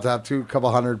wild to have two couple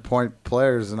 100-point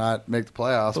players and not make the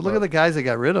playoffs. But look at the guys they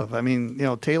got rid of. I mean, you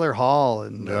know, Taylor Hall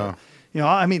and you know,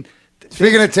 I mean.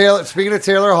 Speaking of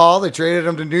Taylor Hall, they traded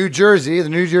him to New Jersey. The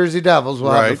New Jersey Devils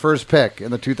will have the first pick in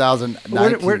the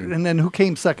 2019. And then who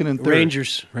came second and third?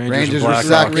 Rangers were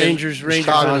second. Rangers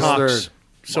Chicago and Hawks. Third.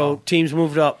 So teams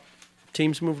moved up.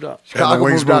 Chicago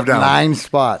moved up down 9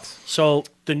 spots. So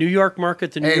the New York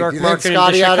market, and the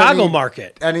Scotty Chicago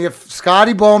market. Any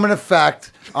Scotty Bowman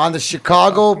effect on the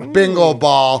Chicago bingo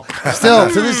ball. Still,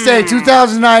 to this day,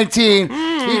 2019,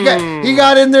 he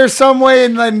got in there some way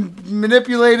and then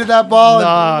manipulated that ball.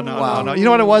 No. You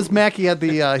know what it was, Mac? He had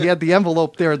the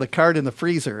envelope there, the card in the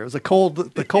freezer. It was the cold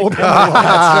envelope.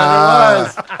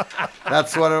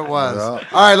 That's what it was. Yeah.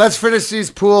 All right, let's finish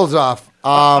these pools off.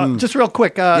 Just real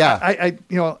quick, I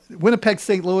Winnipeg,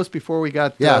 St. Louis. Before we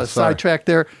got sidetracked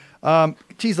there,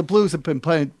 the Blues have been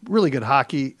playing really good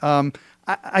hockey.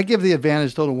 I give the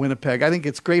advantage though to Winnipeg. I think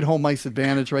it's great home ice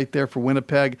advantage right there for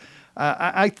Winnipeg.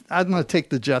 I'm going to take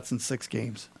the Jets in 6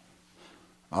 games.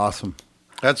 Awesome.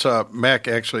 That's Mac.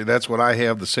 Actually, that's what I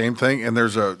have. The same thing. And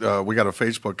there's we got a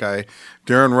Facebook guy.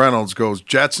 Darren Reynolds goes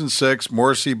Jets in 6.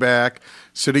 Morrissey back.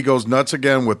 City goes nuts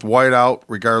again with White out,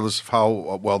 regardless of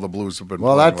how well the Blues have been.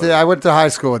 Well, I went to high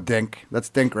school with Dink. That's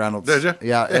Dink Reynolds. Did you?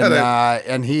 Yeah,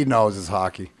 and he knows his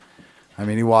hockey. I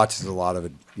mean, he watches a lot of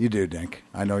it. You do, Dink.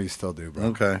 I know you still do, bro.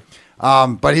 Okay.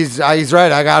 But he's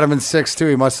right. I got him in 6 too.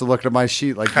 He must have looked at my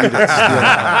sheet like you did.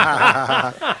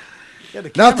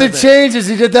 Nothing changes.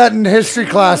 He did that in history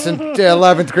class in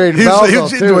 11th grade in Belleville,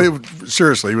 too.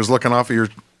 Seriously, he was looking off of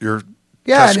your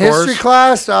test scores? History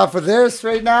class off of this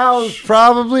right now.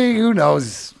 Probably, who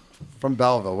knows, from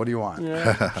Belleville. What do you want?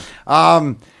 Yeah.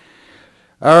 All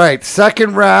right,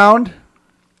 second round.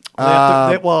 They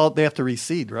have to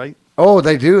reseed, right? Oh,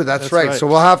 they do. That's right. So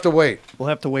we'll have to wait. We'll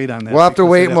have to wait on that. We'll have to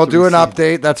wait, and we'll do an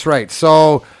update. That's right.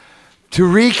 So to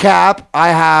recap, I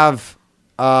have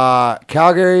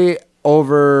Calgary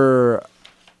over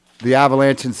the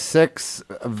Avalanche in 6,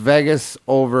 Vegas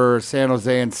over San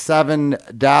Jose in 7,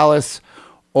 Dallas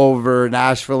over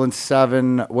Nashville in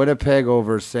 7, Winnipeg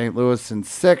over St. Louis in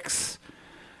 6,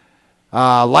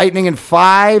 Lightning in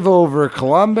 5 over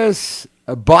Columbus,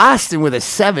 Boston with a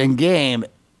 7 game,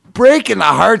 breaking the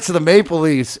hearts of the Maple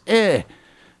Leafs in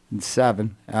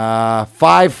 7,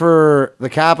 5 for the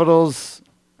Capitals.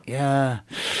 Yeah.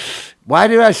 Why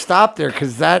did I stop there?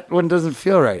 Because that one doesn't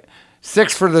feel right.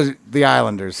 6 for the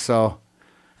Islanders. So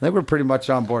I think we're pretty much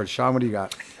on board. Sean, what do you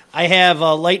got? I have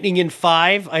Lightning in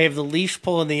 5. I have the Leafs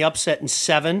pulling the upset in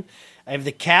 7. I have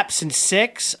the Caps in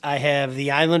 6. I have the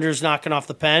Islanders knocking off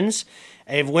the Pens.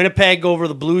 I have Winnipeg over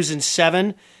the Blues in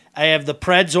 7. I have the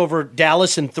Preds over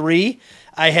Dallas in 3.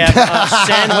 I have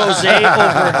San Jose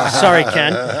over. Sorry,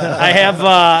 Ken. I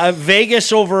have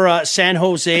Vegas over San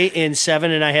Jose in 7,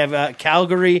 and I have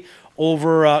Calgary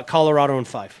over Colorado in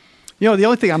 5. You know, the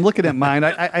only thing I'm looking at mine,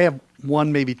 I have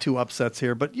 1, maybe 2 upsets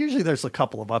here, but usually there's a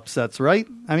couple of upsets, right?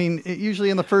 I mean,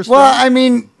 usually in the first round. I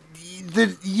mean,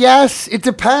 yes, it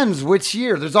depends which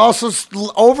year. There's also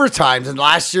overtimes, and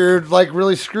last year,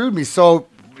 really screwed me. So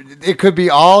it could be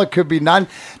all, it could be none.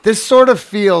 This sort of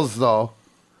feels, though,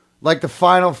 like the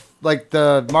final, like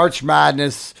the March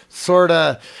Madness sort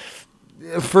of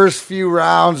first few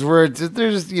rounds where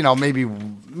there's,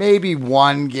 maybe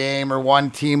one game or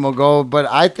one team will go, but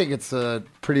I think it's a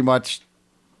pretty much,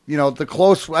 the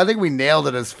close. I think we nailed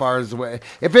it as far as the way.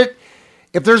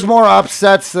 If there's more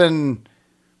upsets than,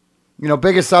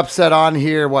 Biggest upset on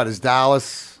here, what is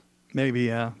Dallas? Maybe,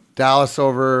 yeah. Dallas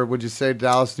over, would you say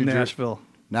Dallas, New Jersey?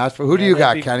 Nashville. Who do you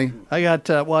got, Kenny? I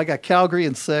got Calgary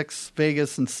in 6,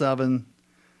 Vegas in 7.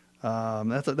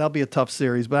 That'll be a tough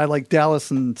series, but I like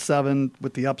Dallas in 7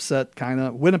 with the upset kind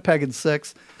of. Winnipeg in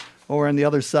 6. Or on the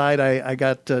other side, I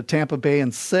got Tampa Bay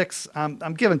in 6.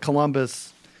 I'm giving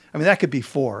Columbus. I mean, that could be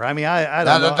 4. I mean, I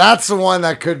don't know. That's the one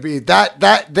that could be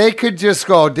that they could just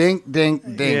go dink, dink,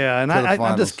 dink. Yeah, and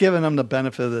I'm just giving them the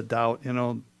benefit of the doubt.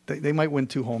 They might win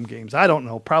 2 home games. I don't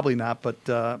know, probably not, but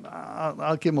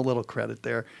I'll give them a little credit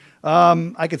there.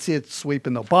 I could see it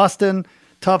sweeping though. Boston,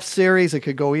 tough series. It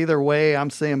could go either way. I'm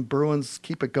saying Bruins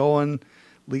keep it going.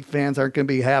 Leaf fans aren't going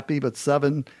to be happy, but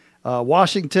 7.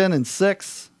 Washington in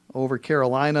 6 over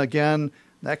Carolina again.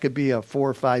 That could be a 4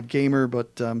 or 5 gamer,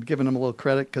 but I'm giving them a little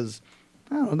credit because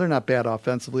they're not bad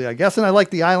offensively, I guess. And I like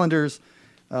the Islanders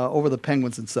over the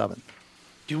Penguins in 7.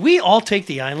 Did we all take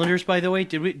the Islanders, by the way?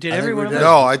 Did everyone?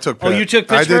 No, I took Pitt. Oh, you took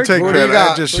Pittsburgh? I did take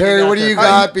Pitt. Terry, what do you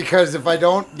got? Because if I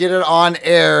don't get it on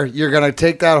air, you're going to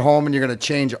take that home and you're going to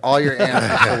change all your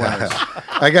answers to winners.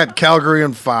 I got Calgary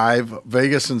in 5,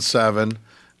 Vegas in 7,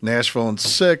 Nashville in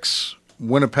 6,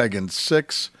 Winnipeg in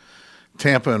 6,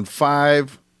 Tampa in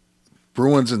 5,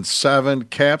 Bruins in 7,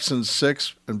 Caps in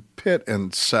 6, and Pitt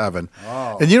in 7.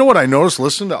 Oh. And you know what I noticed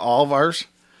listening to all of ours?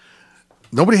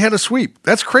 Nobody had a sweep.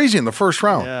 That's crazy in the first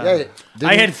round. Yeah.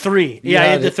 I had 3. Yeah, I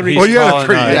had the 3. Well, you had a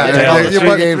 3. Yeah,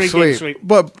 3-game sweep.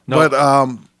 But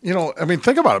I mean,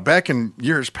 think about it. Back in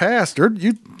years past,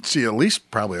 you'd see at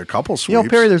least probably a couple sweeps.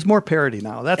 Perry, there's more parity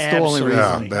now. That's the only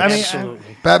reason. Yeah,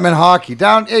 Absolutely. Batman hockey.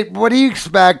 What do you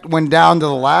expect when down to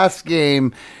the last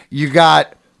game, you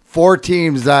got 4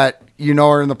 teams that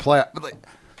are in the play?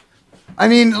 I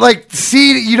mean,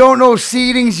 you don't know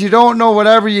seedings, you don't know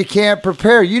whatever, you can't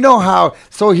prepare. You know how.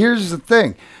 So here's the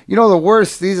thing. The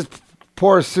worst, these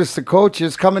poor assistant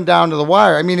coaches coming down to the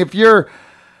wire. I mean, if you're,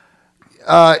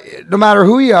 no matter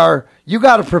who you are, you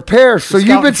got to prepare. So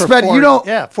you've been spending,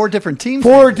 4 different teams.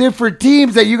 4 different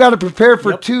teams that you got to prepare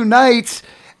for 2 nights.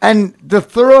 And the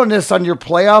thoroughness on your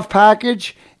playoff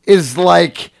package is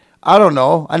like, I don't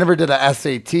know. I never did a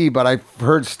SAT, but I've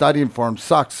heard studying for them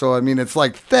sucks. So, I mean, it's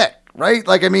like thick. Right?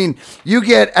 You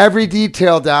get every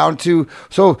detail down to,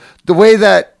 so the way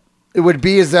that it would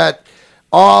be is that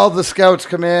all the scouts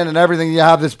come in and everything. You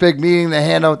have this big meeting. They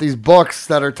hand out these books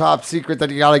that are top secret that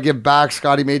you got to give back.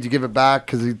 Scotty made you give it back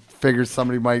because he figures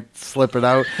somebody might slip it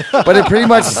out. But it pretty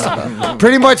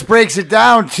much breaks it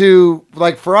down to,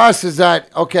 for us, is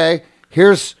that, okay,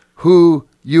 here's who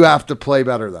you have to play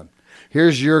better than.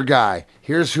 Here's your guy.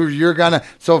 Here's who you're going to.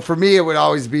 So for me, it would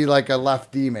always be like a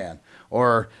left D man.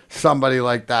 Or somebody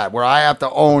like that, where I have to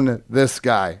own this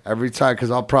guy every time because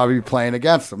I'll probably be playing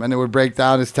against him. And it would break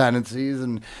down his tendencies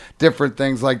and different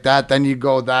things like that. Then you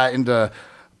go that into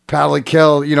paddle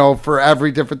kill, for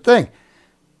every different thing.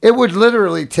 It would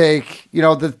literally take,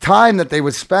 the time that they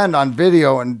would spend on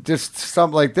video and just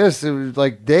something like this, it was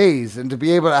like days. And to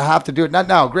be able to have to do it, not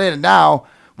now, granted now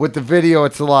with the video,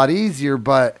 it's a lot easier,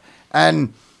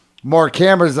 and more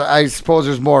cameras, I suppose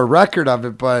there's more record of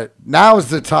it, but now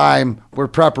is the time where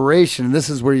preparation, and this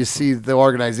is where you see the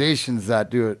organizations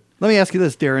that do it. Let me ask you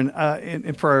this, Darren,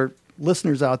 and for our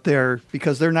listeners out there,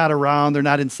 because they're not around, they're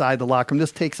not inside the locker room,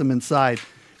 this takes them inside.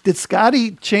 Did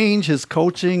Scotty change his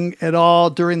coaching at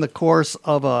all during the course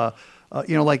of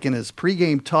like in his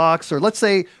pregame talks? Or let's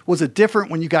say, was it different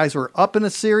when you guys were up in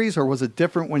a series, or was it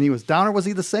different when he was down, or was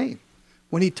he the same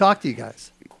when he talked to you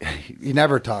guys? He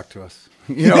never talked to us.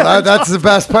 That's the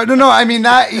best part. No, I mean,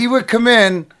 that he would come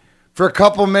in for a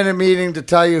couple-minute meeting to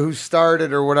tell you who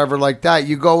started or whatever like that.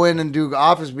 You go in and do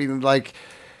office meetings. Like,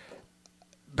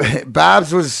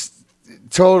 Babs was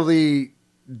totally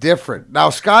different. Now,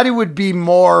 Scotty would be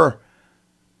more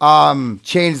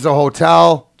change the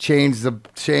hotel,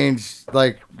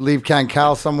 leave Ken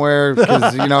Cal somewhere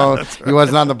because, he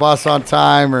wasn't on the bus on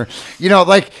time, or,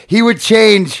 he would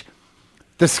change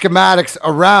the schematics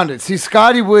around it. See,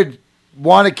 Scotty would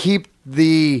want to keep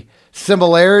the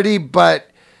similarity,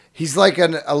 but he's like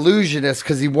an illusionist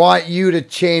because he want you to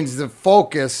change the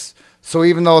focus. So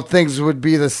even though things would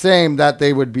be the same, that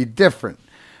they would be different.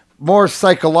 More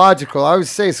psychological. I would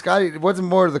say Scotty, it wasn't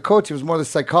more the coach, it was more the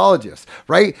psychologist,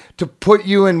 right? To put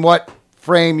you in what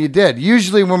frame you did.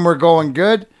 Usually when we're going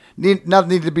good, nothing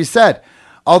needed to be said.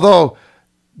 Although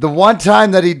the one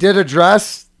time that he did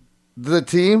address the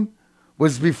team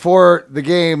was before the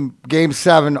game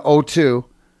 7, 0-2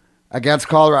 against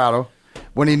Colorado,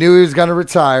 when he knew he was going to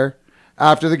retire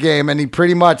after the game, and he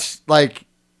pretty much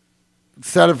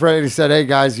said it for it. He said, "Hey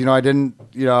guys, I didn't,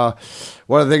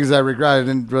 one of the things I regret, I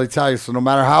didn't really tell you. So no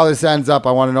matter how this ends up,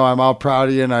 I want to know I'm all proud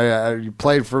of you, and you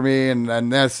played for me,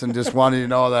 and this, and just wanted you to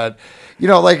know that,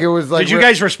 like it was like." Did you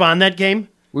guys respond that game?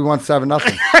 We won 7-0.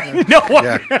 No,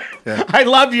 I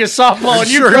love you, softball, and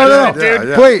you Sure, crushed it,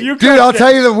 dude. Wait, You dude, I'll crushed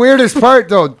tell you the weirdest part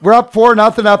though. We're up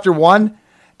 4-0 after one.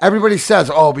 Everybody says,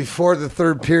 "Oh, before the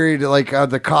third period, like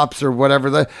the cops or whatever."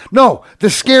 The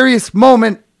scariest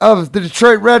moment of the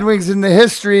Detroit Red Wings in the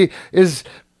history is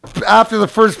after the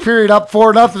first period, up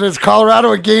 4-0. It's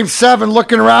Colorado in Game 7,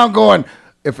 looking around, going,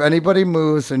 "If anybody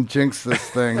moves and jinx this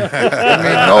thing,"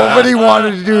 nobody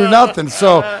wanted to do nothing.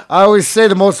 So I always say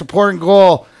the most important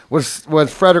goal was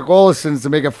Frederick Olsson's to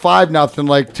make it 5-0,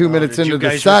 like 2 minutes into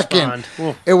the second.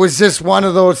 It was just one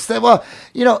of those things. Well,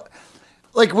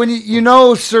 like when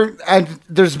certain, and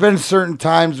there's been certain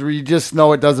times where you just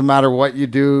know it doesn't matter what you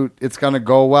do, it's going to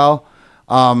go well.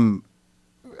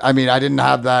 I didn't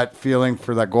have that feeling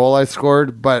for that goal I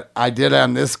scored, but I did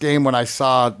on this game when I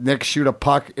saw Nick shoot a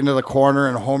puck into the corner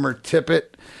and Homer tip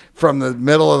it from the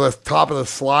middle of the top of the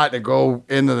slot and go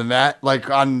into the net, like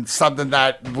on something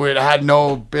that had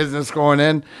no business going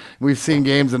in. We've seen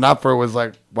games enough where it was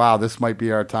like, wow, this might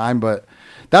be our time, but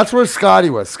that's where Scotty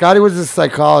was. Scotty was a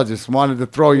psychologist, wanted to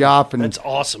throw you off. And That's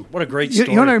awesome. What a great story.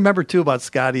 You know what I remember, too, about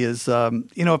Scotty is,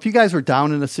 if you guys were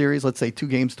down in a series, let's say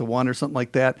 2-1 or something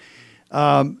like that,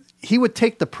 he would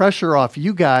take the pressure off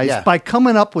you guys by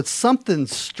coming up with something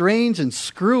strange and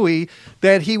screwy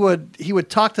that he would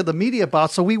talk to the media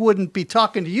about, so we wouldn't be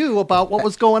talking to you about what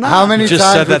was going on. How many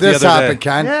times would this happen, day.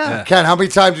 Ken? Yeah. Ken, how many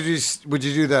times would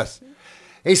you do this?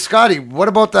 Hey, Scotty, what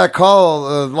about that call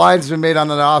the linesman made on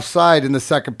the offside in the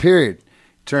second period?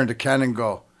 Turn to Ken and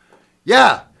go,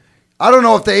 "Yeah, I don't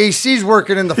know if the AC's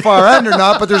working in the far end or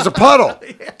not, but there's a puddle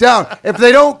down. If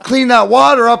they don't clean that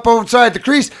water up outside the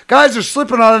crease, guys are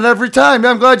slipping on it every time.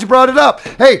 I'm glad you brought it up.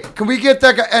 Hey, can we get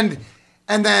that guy?"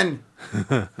 And then,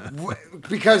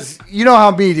 because you know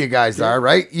how media guys are,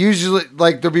 right? Usually,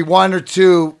 like, there'll be one or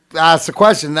two ask the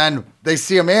question, then they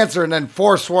see him answer, and then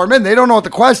four swarm in. They don't know what the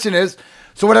question is.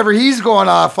 So whatever he's going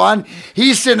off on,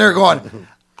 he's sitting there going,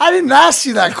 "I didn't ask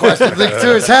you that question," like,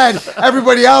 to his head.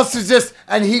 Everybody else is just,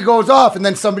 and he goes off, and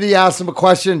then somebody asks him a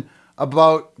question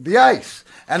about the ice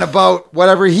and about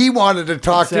whatever he wanted to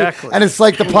talk to. And it's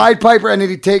like the Pied Piper, and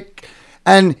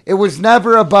and it was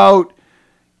never about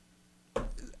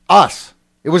us.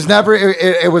 It was never,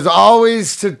 it was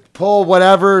always to pull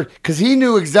whatever, because he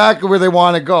knew exactly where they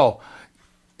want to go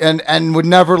and would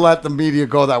never let the media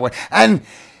go that way. And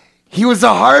he was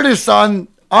the hardest on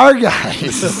our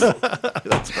guys.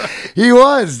 That's right. He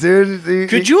was, dude.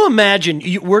 Could you imagine?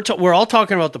 We're all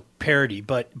talking about the parity,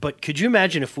 but could you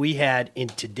imagine if we had, in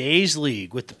today's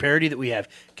league with the parity that we have?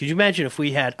 Could you imagine if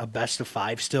we had a best of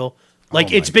 5 still?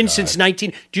 Like, it's been since 19.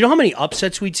 Do you know how many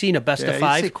upsets we'd seen a best of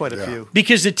 5? You'd see quite a few.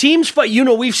 Because the teams,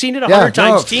 we've seen it 100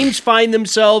 times. Teams find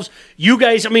themselves. You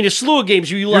guys, a slew of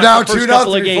games. You lost the first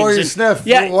couple of games. Before you sniff.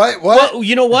 Yeah. What? Well,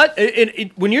 you know what?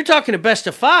 When you're talking a best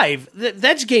of 5,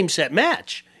 that's game, set,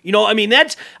 match.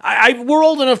 That's we're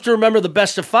old enough to remember the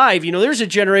best of 5. There's a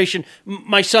generation.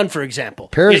 My son, for example,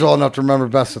 Perry's old enough to remember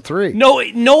best of 3.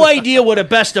 No idea what a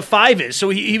best of 5 is.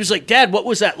 So he was like, "Dad, what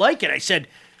was that like?" And I said,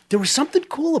 there was something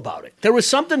cool about it. There was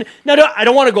something. Now, I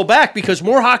don't want to go back because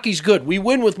more hockey's good. We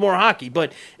win with more hockey.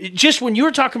 But just when you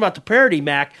were talking about the parity,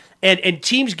 Mac, and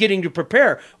teams getting to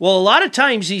prepare, well, a lot of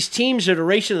times these teams that are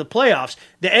racing to the playoffs,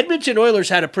 the Edmonton Oilers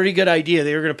had a pretty good idea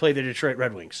they were going to play the Detroit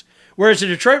Red Wings. Whereas the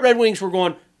Detroit Red Wings were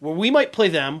going, well, we might play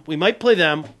them, we might play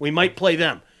them, we might play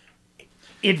them.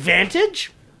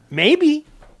 Advantage? Maybe.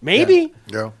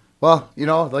 Yeah. Well,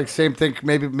 like same thing.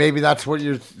 Maybe that's what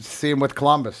you're seeing with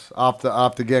Columbus off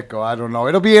the get go. I don't know.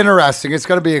 It'll be interesting. It's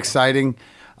going to be exciting.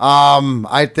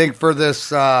 I think for this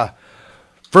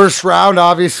first round,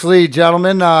 obviously,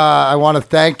 gentlemen, I want to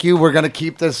thank you. We're going to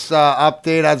keep this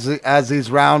update as these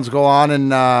rounds go on,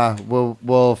 and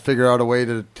we'll figure out a way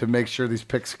to make sure these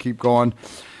picks keep going.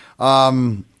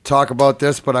 Talk about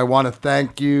this, but I want to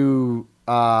thank you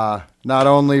not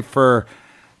only for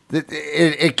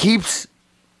it keeps.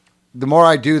 The more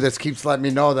I do this, keeps letting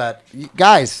me know that,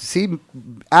 guys, see,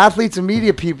 athletes and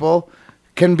media people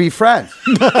can be friends.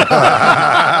 Because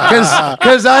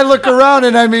I look around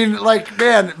and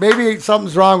man, maybe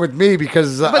something's wrong with me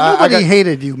because but nobody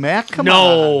hated you, Matt. Come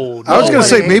on. I was going to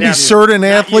say maybe certain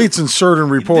athletes and certain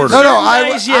reporters. No,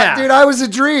 dude, I was a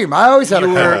dream. I always had a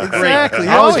career. Exactly.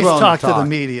 You always talk to the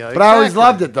media. But I always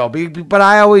loved it, though. But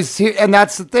I always, and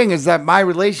that's the thing, is that my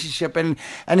relationship, and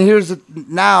here's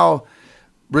now,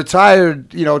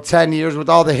 retired, 10 years with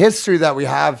all the history that we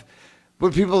have,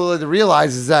 what people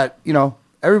realize is that,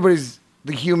 everybody's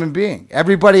the human being.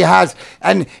 Everybody has,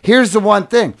 and here's the one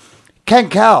thing. Ken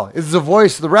Kal is the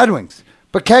voice of the Red Wings.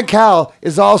 But Ken Kal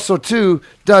is also, too,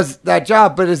 does that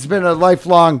job, but has been a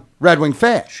lifelong Red Wing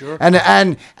fan. Sure.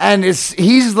 And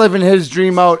he's living his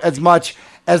dream out as much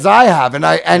as I have. And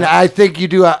I think you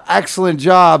do an excellent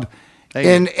job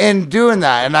in doing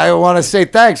that. And I want to say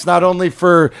thanks, not only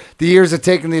for the years of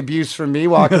taking the abuse from me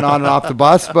walking on and off the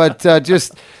bus, but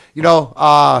just,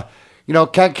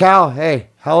 Ken Kal, hey,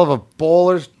 hell of a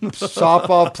bowler,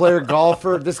 softball player,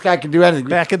 golfer. This guy can do anything.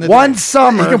 Back in the one day.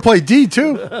 summer, He can play D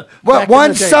too. well,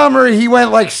 one summer he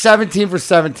went like 17 for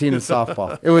 17 in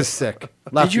softball. It was sick.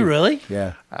 Did you really?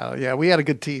 Yeah. Yeah, we had a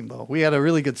good team though. We had a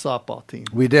really good softball team.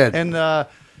 We did. And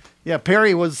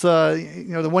Perry was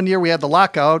the one year we had the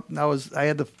lockout. And I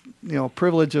had the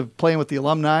privilege of playing with the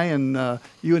alumni, and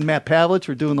you and Matt Pavlich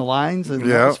were doing the lines, and it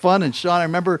was fun. And Sean, I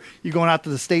remember you going out to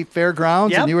the state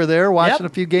fairgrounds, and you were there watching a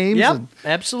few games. Yeah, and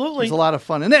absolutely. it was a lot of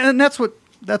fun, and that's what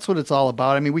it's all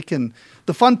about. I mean,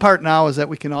 the fun part now is that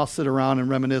we can all sit around and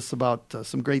reminisce about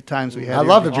some great times we had. I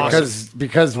love it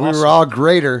because we were all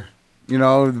greater,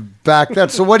 back then.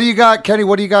 So what do you got, Kenny?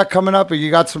 What do you got coming up? Or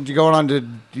you got something going on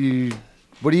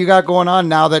what do you got going on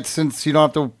now that since you don't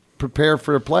have to prepare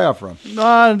for a playoff run?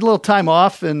 A little time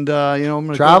off, and I'm going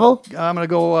to travel. I'm going to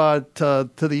go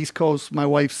to the East Coast. My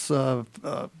wife's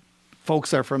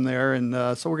folks are from there, and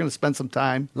so we're going to spend some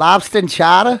time. Lobster and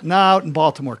chowder? No, out in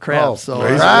Baltimore, crabs. There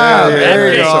you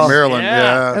go. Maryland,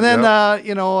 yeah. And then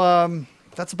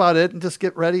that's about it, and just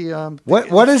get ready.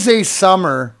 What is a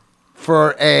summer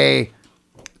for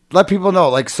let people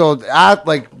know? I'm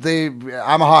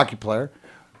a hockey player.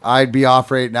 I'd be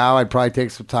off right now. I'd probably take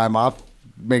some time off,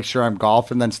 make sure I'm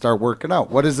golfing, then start working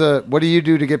out. What do you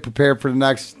do to get prepared for the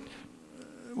next?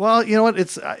 Well, you know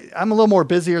what? I'm a little more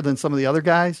busier than some of the other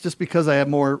guys just because I have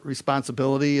more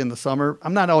responsibility in the summer.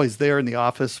 I'm not always there in the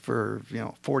office for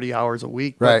 40 hours a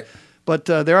week. Right. But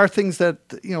there are things that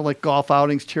like golf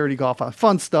outings, charity golf,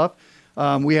 fun stuff.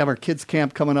 We have our kids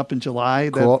camp coming up in July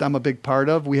that I'm a big part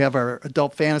of. We have our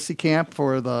adult fantasy camp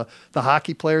for the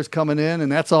hockey players coming in,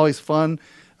 and that's always fun.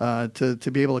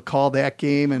 To be able to call that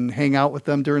game and hang out with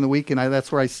them during the week. And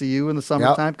that's where I see you in the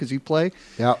summertime because you play.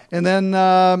 Yeah. And then,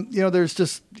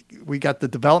 we got the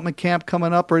development camp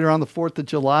coming up right around the 4th of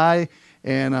July.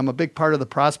 And I'm a big part of the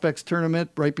Prospects Tournament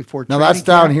right before training Now, that's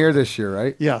down camp. here this year,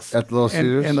 right? Yes. At the Little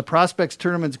Cedars. And the Prospects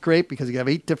Tournament's great because you have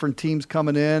 8 different teams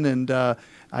coming in. And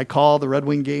I call the Red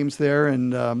Wing games there.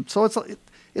 And so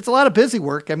it's a lot of busy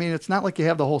work. I mean, it's not like you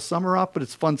have the whole summer off, but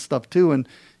it's fun stuff too. And,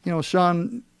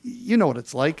 Sean, you know what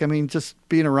it's like. I mean, just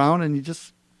being around and you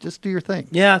just do your thing.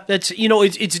 Yeah, that's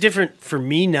it's different for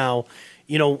me now.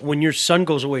 When your son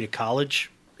goes away to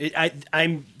college,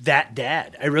 I'm that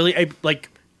dad. I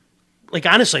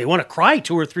honestly, I want to cry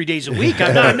 2 or 3 days a week.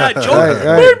 I'm not joking. Right.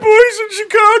 My boy's in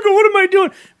Chicago. What am I doing?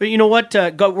 But you know what?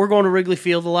 We're going to Wrigley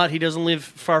Field a lot. He doesn't live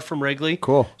far from Wrigley.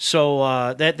 Cool.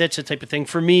 So that's the type of thing.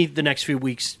 For me, the next few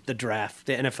weeks, the draft,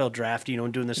 the NFL draft,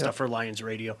 and doing this stuff for Lions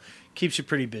Radio keeps you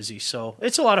pretty busy. So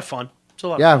it's a lot of fun. It's a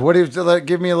lot of fun.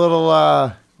 Give me a little,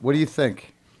 what do you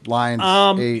think? Lions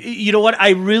 8. You know what?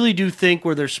 I really do think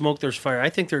where there's smoke, there's fire. I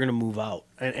think they're going to move out.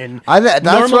 And that's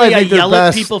normally what I think yell they're at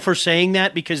best. people for saying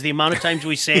that because the amount of times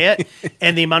we say it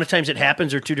and the amount of times it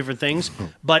happens are two different things.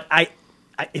 But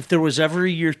if there was ever a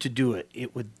year to do it,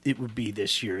 it would be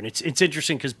this year. And it's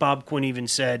interesting because Bob Quinn even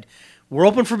said, we're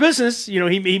open for business. He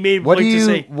made a point to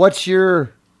say. What's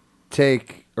your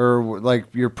take or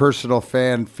like your personal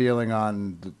fan feeling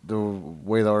on the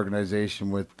way the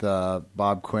organization with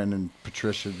Bob Quinn and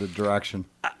Patricia, the direction?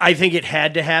 I think it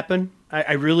had to happen.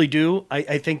 I really do.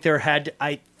 I think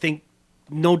I think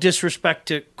no disrespect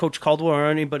to Coach Caldwell or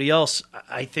anybody else.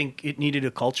 I think it needed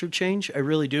a culture change. I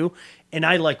really do. And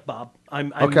I like Bob.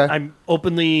 I'm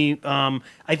openly,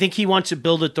 I think he wants to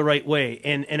build it the right way.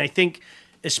 And I think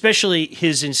especially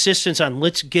his insistence on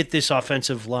let's get this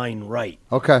offensive line right.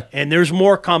 Okay. And there's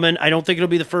more coming. I don't think it'll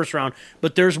be the first round,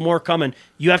 but there's more coming.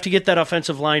 You have to get that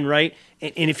offensive line right.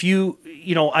 And if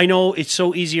I know it's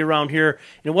so easy around here,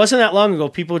 and it wasn't that long ago,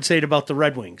 people would say it about the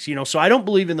Red Wings, so I don't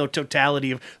believe in the totality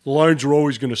of the Lions are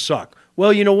always going to suck.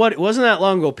 Well, you know what? It wasn't that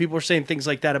long ago. People were saying things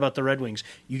like that about the Red Wings.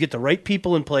 You get the right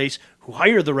people in place who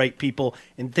hire the right people,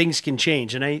 and things can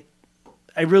change. And I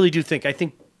really do think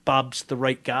Bob's the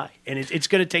right guy, and it's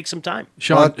going to take some time.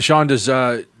 Sean,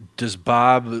 does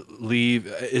Bob leave?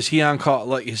 Is he on call?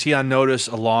 Like, is he on notice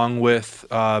along with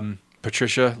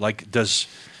Patricia? Like,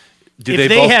 do if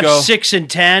they both have go? 6 and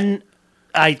 10?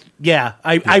 I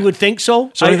would think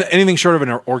so. So anything short of an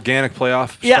organic playoff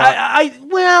spot? Yeah,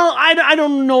 I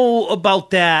don't know about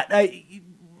that.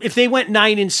 If they went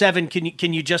 9 and 7,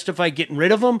 can you justify getting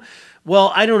rid of them?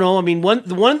 Well, I don't know. I mean,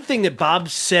 the one thing that Bob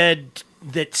said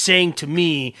that's saying to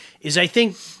me is I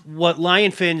think what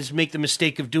Lion fans make the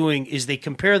mistake of doing is they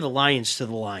compare the Lions to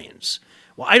the Lions.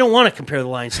 Well, I don't want to compare the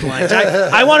Lions to the Lions.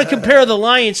 I want to compare the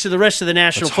Lions to the rest of the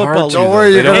National Football League. Don't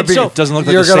worry, you're going to be. It doesn't look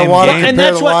like you're the same want to game.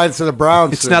 compare the Lions to the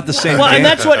Browns. It's not the same Well, game.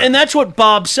 and that's what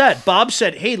Bob said. Bob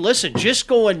said, "Hey, listen, just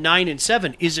going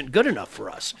 9-7 isn't good enough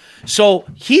for us." So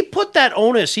he put that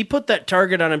onus, he put that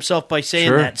target on himself by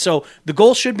saying that. So the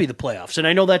goal should be the playoffs, and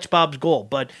I know that's Bob's goal,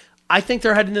 but I think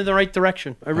they're heading in the right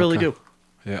direction. I really do.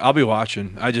 Yeah, I'll be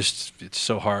watching. It's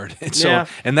so hard.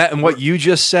 And what you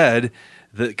just said,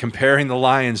 that comparing the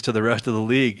Lions to the rest of the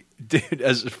league, dude,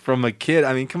 as from a kid,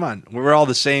 I mean, come on, we're all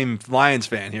the same Lions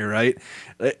fan here, right?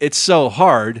 It's so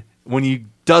hard when you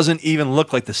doesn't even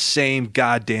look like the same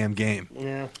goddamn game.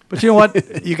 Yeah. But you know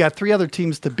what? You got 3 other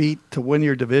teams to beat to win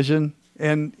your division,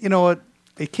 and you know what?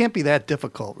 It can't be that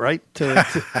difficult, right?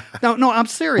 No, I'm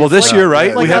serious. Well, this year,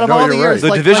 right? Like, out of all the years, the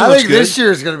like, division I looks think good. this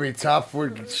year is going to be tough.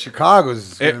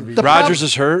 Chicago's going to be. Rodgers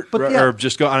is hurt, but yeah. or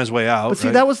just go on his way out. But see,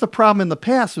 right? that was the problem in the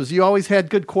past. Was you always had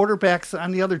good quarterbacks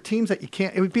on the other teams that you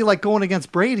can't. It would be like going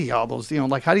against Brady. All those,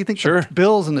 like how do you think the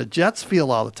Bills and the Jets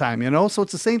feel all the time? So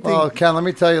it's the same thing. Well, Ken, let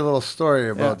me tell you a little story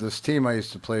about this team I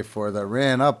used to play for that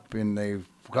ran up and they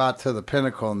got to the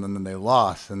pinnacle and then they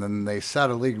lost and then they set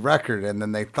a league record and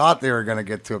then they thought they were going to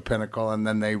get to a pinnacle and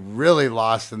then they really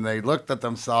lost and they looked at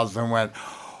themselves and went,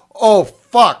 oh,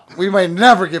 fuck, we may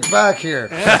never get back here.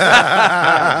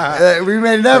 We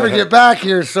may never get back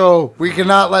here, so we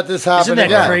cannot let this happen Isn't that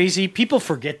again. crazy? People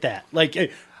forget that. Like,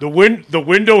 the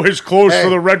window has closed for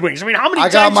the Red Wings. I mean, how many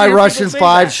times I got my do Russian people say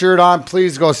 5 that? shirt on.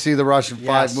 Please go see the Russian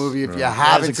 5 movie if you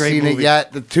haven't seen it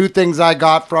yet. The 2 things I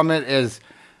got from it is,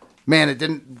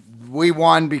 man, we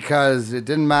won because it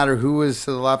didn't matter who was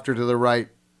to the left or to the right.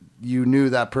 You knew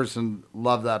that person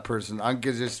loved that person,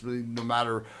 unconditionally, no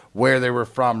matter where they were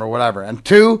from or whatever. And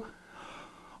 2,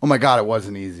 oh my God, it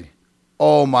wasn't easy.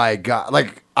 Oh my God.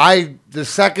 Like, I've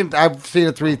seen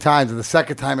it 3 times, and the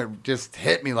second time it just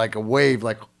hit me like a wave,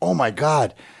 like, oh my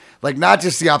God. Like, not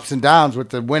just the ups and downs with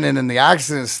the winning and the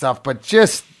accident stuff, but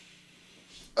just,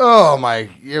 it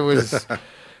was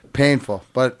painful.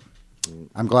 But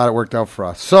I'm glad it worked out for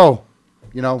us. So,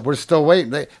 we're still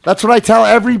waiting. That's what I tell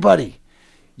everybody.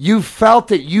 You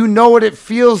felt it. You know what it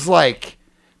feels like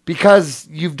because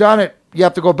you've done it. You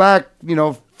have to go back,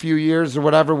 a few years or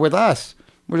whatever with us.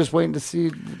 We're just waiting to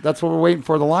see. That's what we're waiting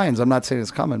for, the Lions. I'm not saying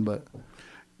it's coming, but.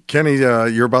 Kenny,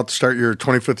 you're about to start your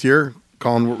 25th year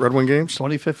calling Red Wing games?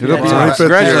 25th year. Congratulations.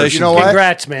 Congratulations. You know what?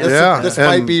 Congrats, man. This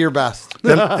might be your best.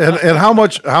 And how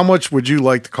much would you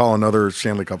like to call another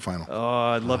Stanley Cup final? Oh,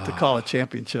 I'd love to call a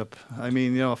championship. I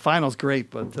mean, a final's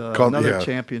great, but another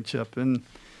championship. And,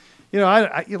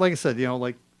 I like I said,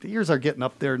 like the years are getting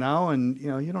up there now, and,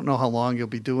 you don't know how long you'll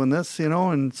be doing this,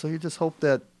 and so you just hope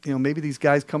that, maybe these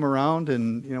guys come around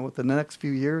and, within the next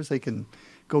few years they can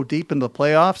go deep into the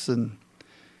playoffs and,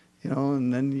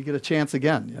 and then you get a chance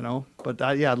again, But,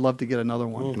 I'd love to get another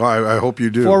one. Well, I hope you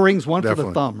do. 4 rings, one Definitely. for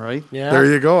the thumb, right? Yeah. There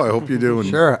you go. I hope you do. And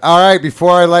Sure. All right.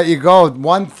 Before I let you go,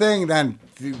 one thing then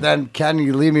Ken,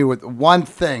 you leave me with one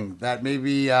thing that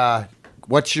maybe,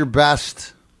 what's your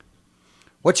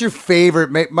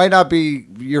favorite, might not be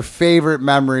your favorite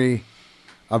memory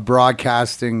of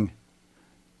broadcasting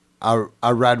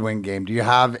a Red Wing game? Do you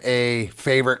have a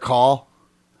favorite call?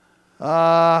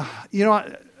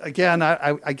 Again,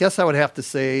 I guess I would have to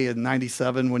say in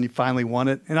 '97 when you finally won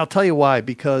it. And I'll tell you why,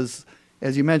 because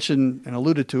as you mentioned and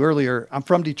alluded to earlier, I'm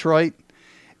from Detroit,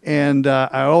 and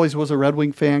I always was a Red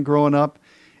Wing fan growing up.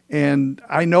 And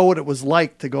I know what it was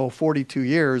like to go 42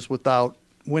 years without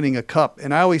winning a cup.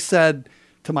 And I always said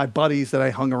to my buddies that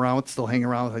I still hang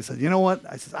around with, I said, you know what?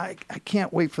 I said, I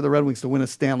can't wait for the Red Wings to win a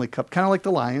Stanley Cup, kind of like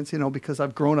the Lions, because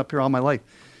I've grown up here all my life.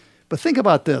 But think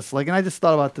about this, and I just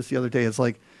thought about this the other day. It's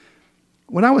like,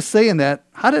 when I was saying that,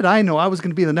 how did I know I was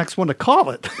going to be the next one to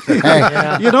call it? But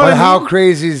how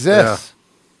crazy is this?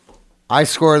 Yeah. I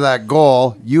score that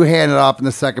goal. You hand it off in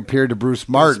the second period to Bruce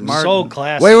Martin. So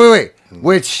classic. Wait.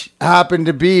 Which happened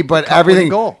to be, but everything.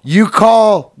 Goal. You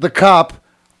call the cup.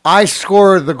 I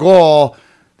score the goal.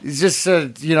 It's just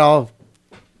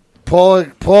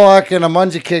Pollock and a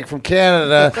Munja kick from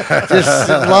Canada. Just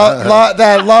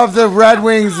love the Red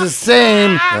Wings the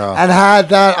same and had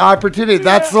that opportunity.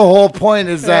 That's the whole point.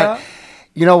 Is that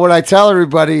what I tell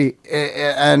everybody,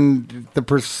 and the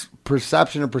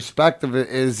perception and perspective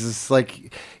is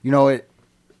like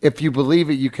if you believe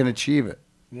it, you can achieve it.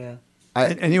 Yeah.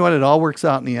 And you know what? It all works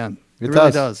out in the end. It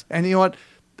really does. And you know what?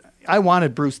 I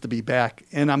wanted Bruce to be back,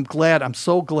 and I'm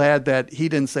so glad that he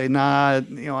didn't say, nah,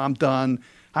 I'm done.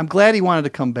 I'm glad he wanted to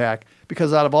come back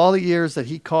because out of all the years that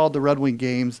he called the Red Wing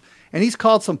games, and he's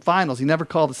called some finals, he never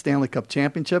called the Stanley Cup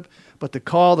championship, but to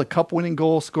call the cup-winning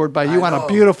goal scored by you on a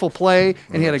beautiful play,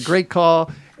 and he had a great call.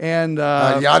 And you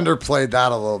underplayed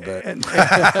that a little bit.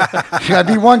 I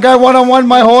beat one guy one-on-one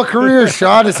my whole career,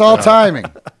 Sean. It's all timing.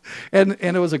 And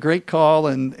it was a great call,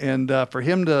 and for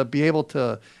him to be able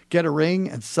to get a ring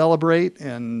and celebrate,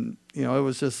 and it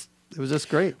was just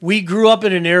great. We grew up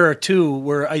in an era too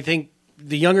where I think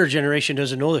the younger generation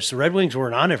doesn't know this. The Red Wings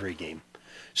weren't on every game,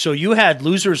 so you had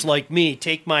losers like me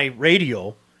take my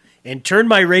radio and turn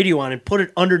my radio on and put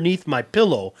it underneath my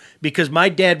pillow because my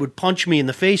dad would punch me in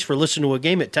the face for listening to a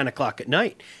game at 10 o'clock at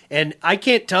night. And I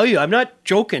can't tell you, I'm not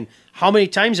joking, how many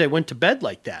times I went to bed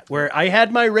like that, where I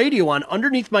had my radio on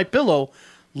underneath my pillow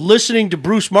listening to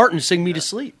Bruce Martin sing me to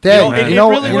sleep. Dang, you know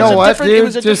what,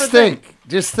 dude? Just think.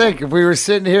 If we were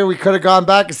sitting here, we could have gone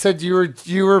back and said you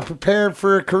were prepared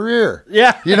for a career.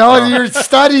 Yeah, you were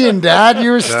studying, Dad.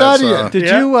 You were studying.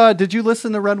 Did you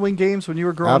listen to Red Wing games when you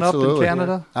were growing up in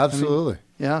Canada? Absolutely.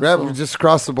 So. Just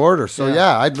across the border. So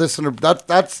I'd listen to that.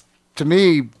 That's to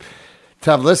me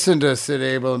to have listened to Sid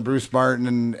Abel and Bruce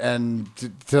Martin and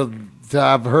to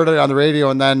have heard it on the radio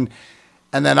and then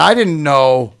I didn't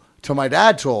know till my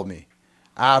dad told me,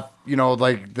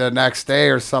 like the next day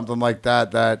or something like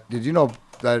that. Did you know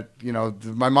that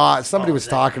my mom? Somebody was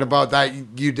talking about that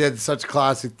you did such a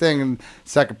classic thing in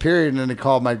second period, and then they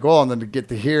called my goal, and then to get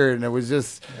to hear it, and it was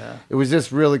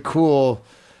just really cool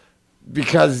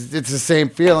because it's the same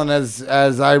feeling as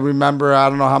I remember. I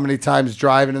don't know how many times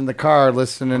driving in the car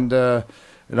listening to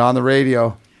it on the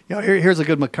radio. Here's a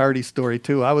good McCarty story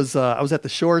too. I was at the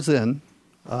Shores Inn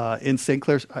in St.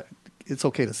 Clair. It's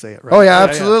okay to say it, right? Oh yeah,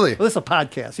 absolutely. Well, this is a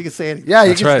podcast. You can say anything. Yeah,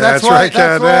 that's right.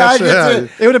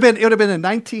 It would have been in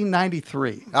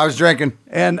 1993. I was drinking,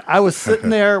 and I was sitting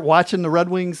there watching the Red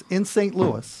Wings in St.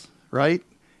 Louis, right?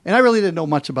 And I really didn't know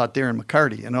much about Darren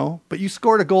McCarty, but you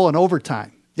scored a goal in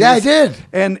overtime. Yeah, I did.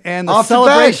 And the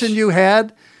celebration you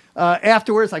had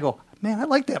afterwards, I go, man, I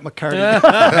like that McCarty.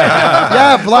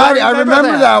 Yeah, Blind. I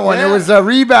remember that one. Yeah. It was a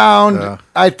rebound. Yeah.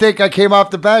 I think I came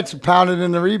off the bench and pounded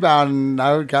in the rebound, and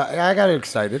I got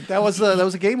excited. That was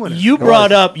a game winner. You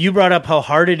brought up how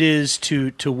hard it is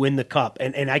to win the cup,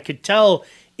 and I could tell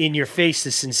in your face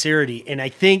the sincerity, and I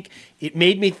think it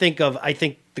made me think of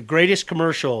the greatest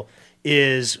commercial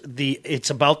is it's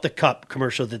about the cup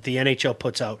commercial that the NHL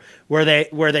puts out where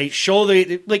they show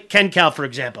like Ken Cal, for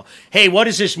example. Hey, what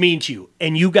does this mean to you?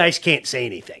 And you guys can't say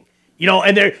anything.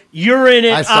 And you're in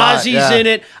it, Ozzy's in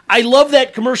it. I love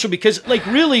that commercial because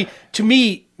really to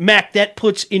me, Mac, that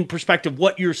puts in perspective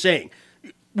what you're saying.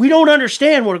 We don't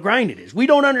understand what a grind it is. We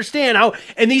don't understand how,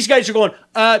 and these guys are going,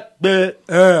 and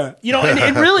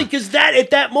really, because at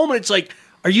that moment, it's like,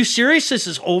 are you serious? This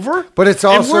is over? But it's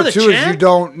also, too, is you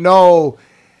don't know,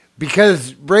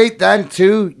 because right then,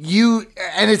 too,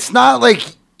 and it's not like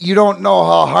you don't know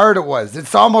how hard it was.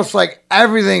 It's almost like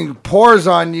everything pours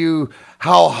on you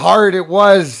how hard it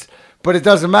was, but it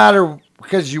doesn't matter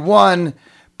because you won.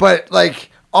 But,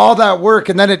 all that work,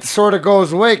 and then it sort of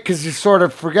goes away because you sort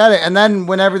of forget it. And then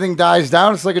when everything dies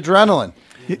down, it's like adrenaline.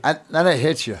 And then it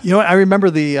hits you. I remember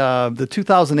the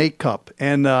 2008 Cup,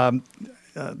 and it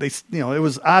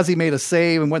was Ozzy made a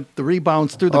save and went the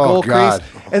rebounds through the goal crease,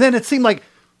 and then it seemed like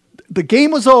the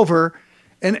game was over,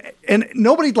 and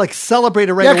nobody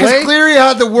celebrated right away. Yeah, because Cleary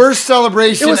had the worst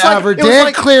celebration ever.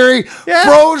 Dan Cleary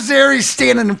froze there. He's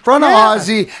standing in front of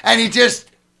Ozzy, and he just.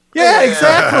 Yeah,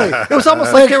 exactly. It was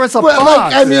almost like there was a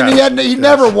pause. He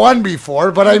never won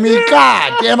before, but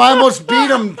God damn, I almost beat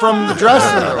him from the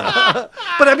dressing room.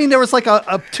 But there was like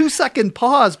a 2-second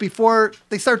pause before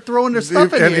they start throwing their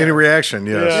stuff in any reaction,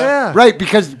 yes. Yeah. Right,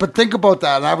 but think about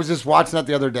that, and I was just watching that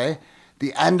the other day.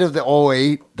 The end of the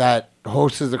 08 that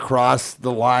hosted across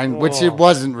the line, which it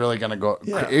wasn't really going to go.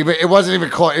 Yeah. It wasn't even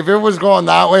close. If it was going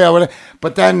that way, I would have.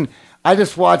 But then I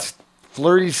just watched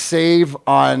Fleury's save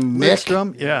on Nick.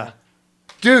 Lidstrom, yeah.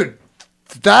 Dude,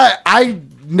 that I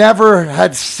never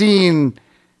had seen.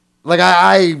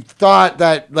 I thought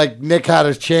that Nick had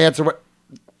a chance or what.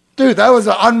 Dude, that was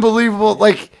an unbelievable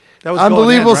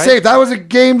unbelievable save. Right? That was a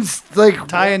game's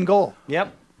tie and goal.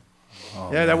 Yep.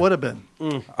 Oh, that would have been.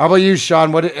 How about you,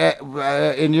 Sean? What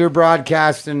in your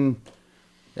broadcasting?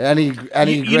 Any great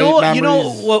memories? You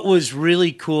know what was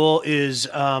really cool is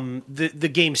the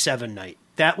Game 7 night.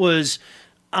 That was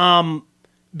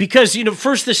Because,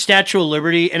 first the Statue of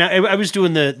Liberty, and I was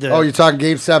doing the Oh, you're talking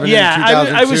Game 7 in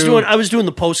 2002? I was doing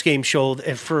the post-game show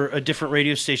for a different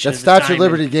radio station That at the Statue of time,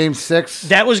 Liberty Game 6?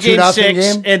 That was Game 6,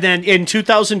 game? and then in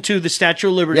 2002, the Statue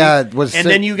of Liberty. Yeah, it was and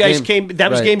then you guys came,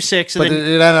 that was Game 6. And but then,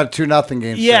 it ended up 2-0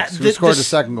 Game 6. Who scored the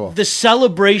second goal? The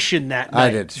celebration that night. I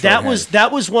did.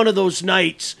 That was one of those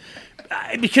nights,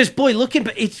 because, boy, looking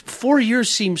back, 4 years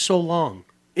seems so long.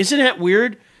 Isn't that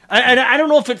weird? I don't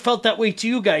know if it felt that way to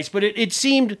you guys, but it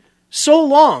seemed so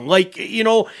long.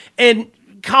 And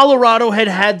Colorado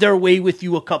had their way with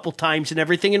you a couple times and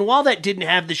everything. And while that didn't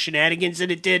have the shenanigans that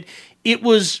it did, it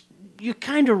was, you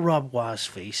kind of rub Waz's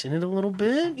face in it a little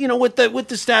bit, with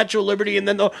the Statue of Liberty and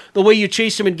then the way you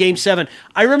chased him in Game 7.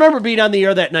 I remember being on the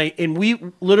air that night, and we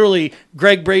literally,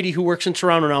 Greg Brady, who works in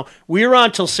Toronto now, we were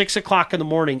on till 6 o'clock in the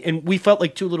morning, and we felt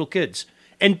like two little kids.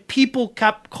 And people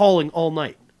kept calling all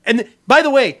night. And by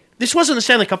the way, this wasn't the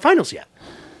Stanley Cup Finals yet.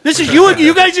 This is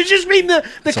you guys are just meeting the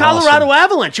Colorado awesome.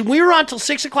 Avalanche. And we were on till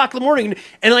 6 o'clock in the morning.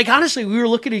 And honestly, we were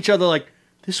looking at each other like,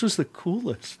 this was the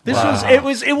coolest.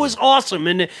 It was awesome.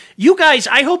 And you guys,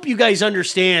 I hope you guys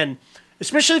understand,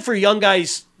 especially for young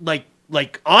guys like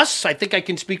us, I think I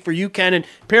can speak for you, Ken and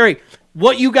Perry,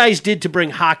 what you guys did to bring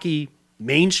hockey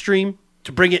mainstream,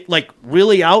 to bring it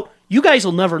really out. You guys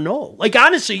will never know.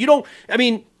 Honestly,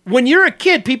 when you're a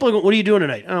kid, people go, what are you doing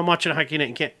tonight? Oh, I'm watching hockey night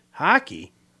and can't.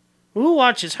 Hockey? Who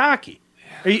watches hockey?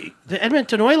 The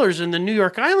Edmonton Oilers and the New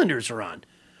York Islanders are on.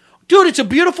 Dude, it's a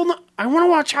beautiful I want to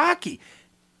watch hockey.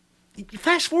 You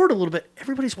fast forward a little bit,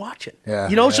 everybody's watching.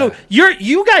 Yeah. So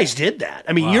you guys did that.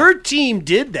 Your team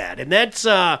did that. And that's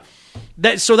that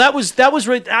was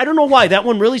right. I don't know why. That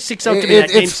one really sticks out to me.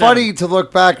 It's funny to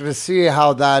look back to see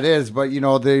how that is, but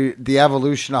the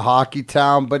evolution of Hockey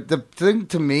Town. But the thing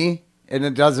to me, and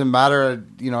it doesn't matter,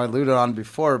 I alluded on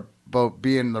before about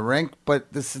being in the rink, but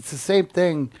it's the same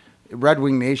thing, Red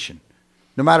Wing Nation.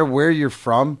 No matter where you're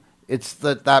from, it's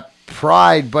that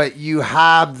pride, but you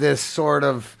have this sort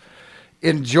of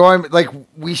enjoyment.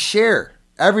 We share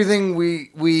everything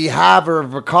we have or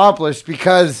have accomplished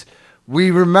because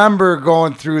we remember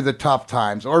going through the tough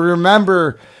times, or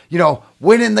remember,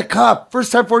 winning the cup.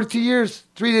 First time 42 years,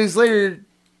 3 days later,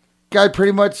 guy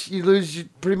you lose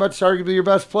pretty much arguably your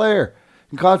best player.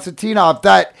 And Konstantinov,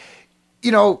 that,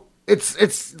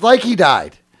 it's like he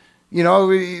died.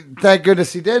 Thank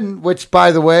goodness he didn't, which,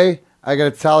 by the way, I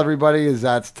got to tell everybody is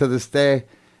that's to this day.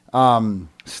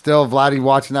 Still, Vladdy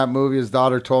watching that movie, his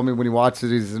daughter told me when he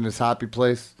watches it, he's in his happy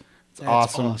place. It's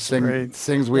awesome.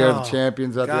 Sings We Are the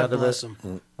Champions at the end of it.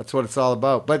 Him. That's what it's all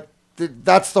about. But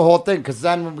that's the whole thing, because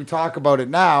then when we talk about it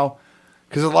now,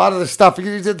 because a lot of the stuff,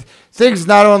 things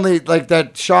not only like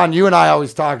that Sean, you and I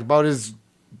always talked about is,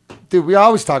 dude, we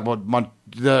always talk about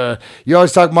you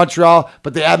always talk Montreal,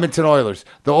 but the Edmonton Oilers,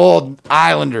 the old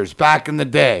Islanders back in the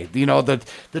day, the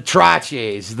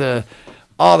Trottiers,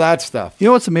 all that stuff.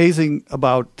 What's amazing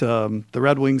about the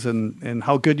Red Wings and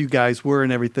how good you guys were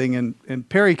and everything, and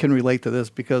Perry can relate to this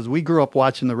because we grew up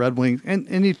watching the Red Wings,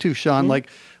 and you too, Sean, like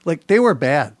they were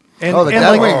bad. And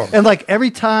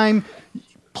every time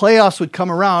playoffs would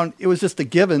come around, it was just a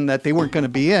given that they weren't going to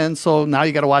be in. So now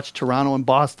you got to watch Toronto and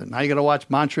Boston. Now you got to watch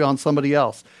Montreal and somebody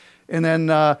else. And then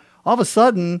all of a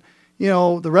sudden,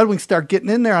 the Red Wings start getting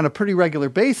in there on a pretty regular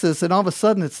basis. And all of a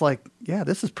sudden it's like, yeah,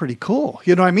 this is pretty cool.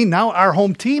 You know what I mean? Now our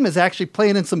home team is actually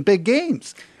playing in some big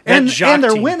games. And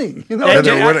they're winning. And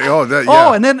they're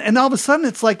winning. And all of a sudden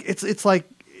it's like,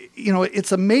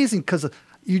 it's amazing because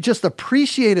you just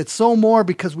appreciate it so more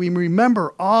because we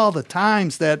remember all the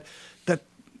times that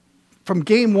from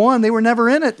game one, they were never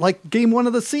in it, like game one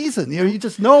of the season. You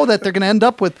just know that they're going to end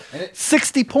up with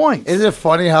 60 points. Isn't it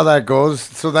funny how that goes?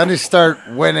 So then you start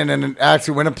winning and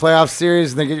actually win a playoff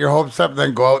series and then get your hopes up and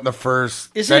then go out in the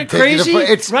first. Isn't it crazy?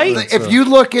 It's right? If you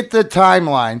look at the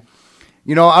timeline,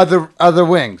 other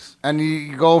wings, and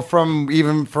you go from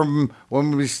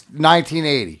when we was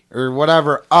 1980 or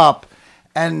whatever up,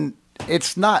 and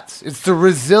it's nuts. It's the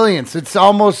resilience. It's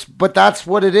almost, but that's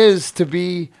what it is to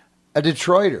be a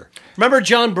Detroiter. Remember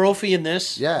John Brophy in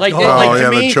this? Yeah.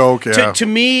 The choke, yeah. To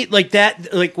me,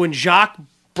 that, when Jacques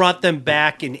brought them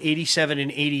back in 87 and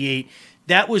 88,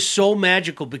 that was so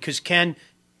magical because, Ken,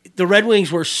 the Red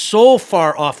Wings were so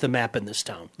far off the map in this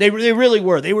town. They really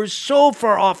were. They were so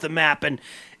far off the map. And,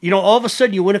 all of a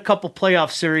sudden you win a couple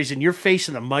playoff series and you're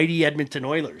facing the mighty Edmonton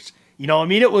Oilers.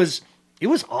 It was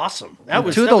awesome. That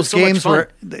was two of those so games where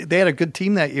they had a good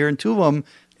team that year, and two of them,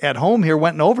 at home here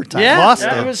went in overtime. Yeah, lost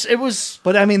it was.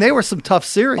 But I mean, they were some tough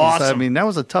series. Awesome. I mean, that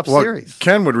was a tough series.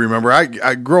 Ken would remember.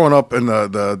 I growing up in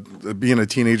the being a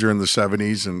teenager in the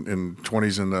 70s and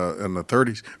 20s and the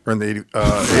 30s or in the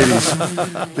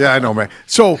 80s. Yeah, I know, man.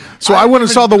 So I went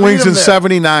and saw the Wings in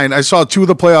 '79. I saw 2 of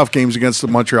the playoff games against the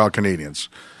Montreal Canadiens,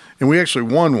 and we actually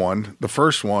won one, the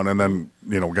first one, and then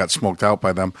got smoked out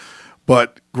by them.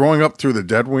 But growing up through the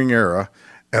Dead Wing era.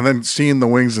 And then seeing the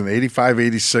Wings in 85,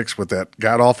 86 with that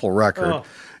god-awful record,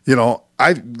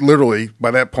 I literally, by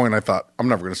that point, I thought, I'm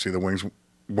never going to see the Wings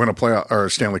win a playoff or a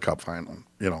Stanley Cup final.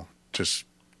 You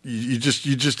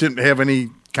just didn't have any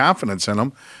confidence in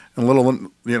them.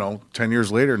 And 10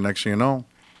 years later, next thing you know.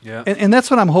 Yeah. And that's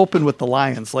what I'm hoping with the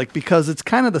Lions, because it's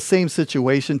kind of the same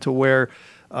situation to where,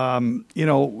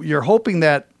 you're hoping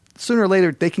that sooner or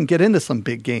later, they can get into some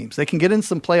big games. They can get in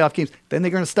some playoff games. Then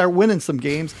they're going to start winning some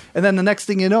games. And then the next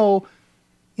thing you know,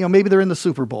 maybe they're in the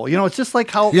Super Bowl. It's just like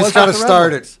how it was. You just got to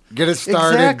start it. Get it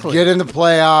started. Exactly. Get in the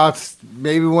playoffs.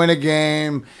 Maybe win a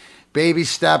game. Baby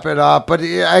step it up. But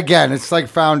again, it's like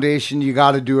foundation. You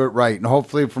got to do it right. And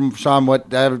hopefully from Sean,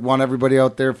 I want everybody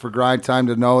out there for Grind Time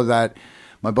to know that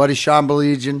my buddy Sean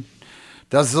Baligian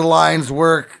does the Lions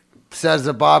work, says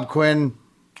that Bob Quinn.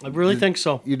 I really think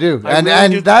so. You do. I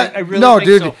really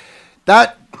think so.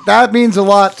 That means a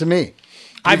lot to me.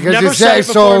 I've never said it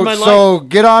before in my life. So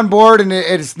get on board, and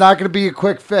it's not going to be a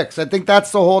quick fix. I think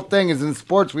that's the whole thing is in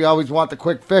sports, we always want the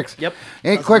quick fix. Yep.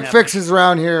 Ain't quick fixes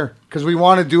around here because we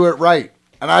want to do it right.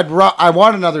 And I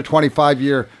want another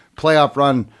 25-year playoff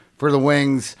run for the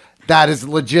Wings that is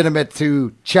legitimate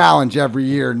to challenge every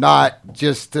year, not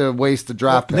just to waste the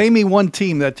draft pick. Name me one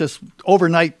team that just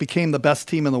overnight became the best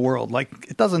team in the world.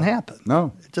 It doesn't happen.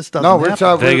 No. It just doesn't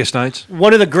happen. Vegas Knights.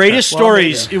 One of the greatest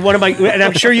stories, and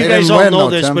I'm sure you guys all know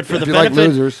this, but for the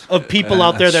benefit of people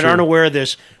out there that aren't aware of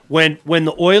this, when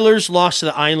the Oilers lost to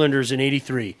the Islanders in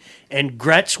 '83, and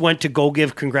Gretz went to go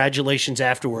give congratulations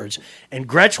afterwards, and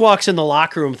Gretz walks in the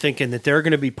locker room thinking that they're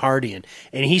going to be partying,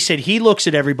 and he said he looks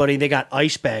at everybody, they got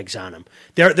ice bags on them.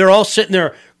 They're all sitting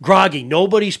there groggy.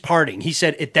 Nobody's partying. He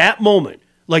said at that moment,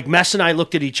 Mess and I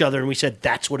looked at each other and we said,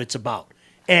 that's what it's about.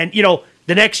 And,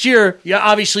 the next year,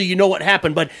 obviously you know what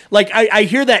happened, but I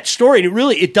hear that story and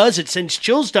it sends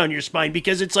chills down your spine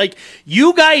because it's like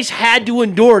you guys had to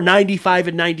endure 95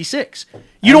 and 96.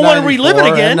 You don't want to relive it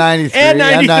again. And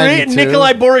 93 and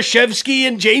Nikolai Borashevsky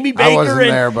and Jamie Baker. I wasn't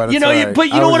there, but it's all right. But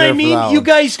you know what I mean? You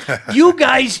guys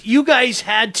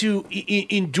had to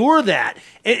endure that.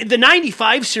 The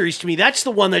 95 series to me, that's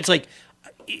the one that's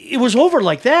it was over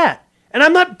like that. And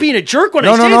I'm not being a jerk when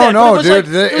I say that. No, but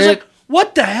it was like,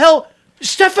 what the hell?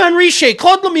 Stéphane Richer,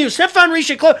 Claude Lemieux,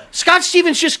 Scott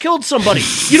Stevens just killed somebody.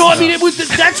 You know what I mean?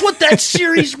 That's what that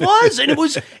series was, and it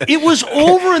was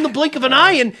over in the blink of an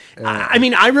eye. And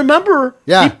I remember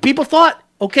people thought,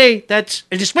 okay,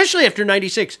 and especially after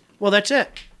 '96. Well, that's it.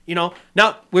 Now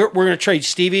we're going to trade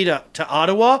Stevie to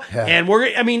Ottawa,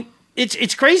 and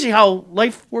it's crazy how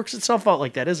life works itself out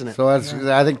like that, isn't it? So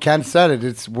I think Ken said it.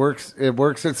 It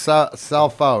works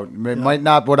itself out. It might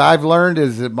not. What I've learned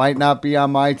is it might not be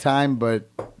on my time, but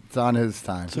it's on his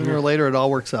time. Sooner or later, it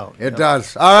all works out. It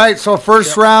does. All right. So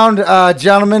first round,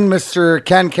 gentlemen, Mr.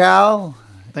 Ken Cal.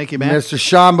 Thank you, man. Mr.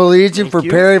 Sean Baligian for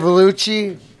Perry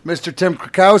Vellucci. Mr. Tim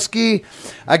Krakowski.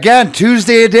 Again,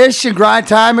 Tuesday edition, Grind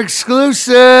Time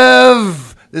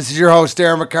exclusive. This is your host,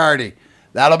 Darren McCarty.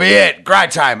 That'll be it.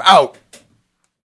 Grind Time out.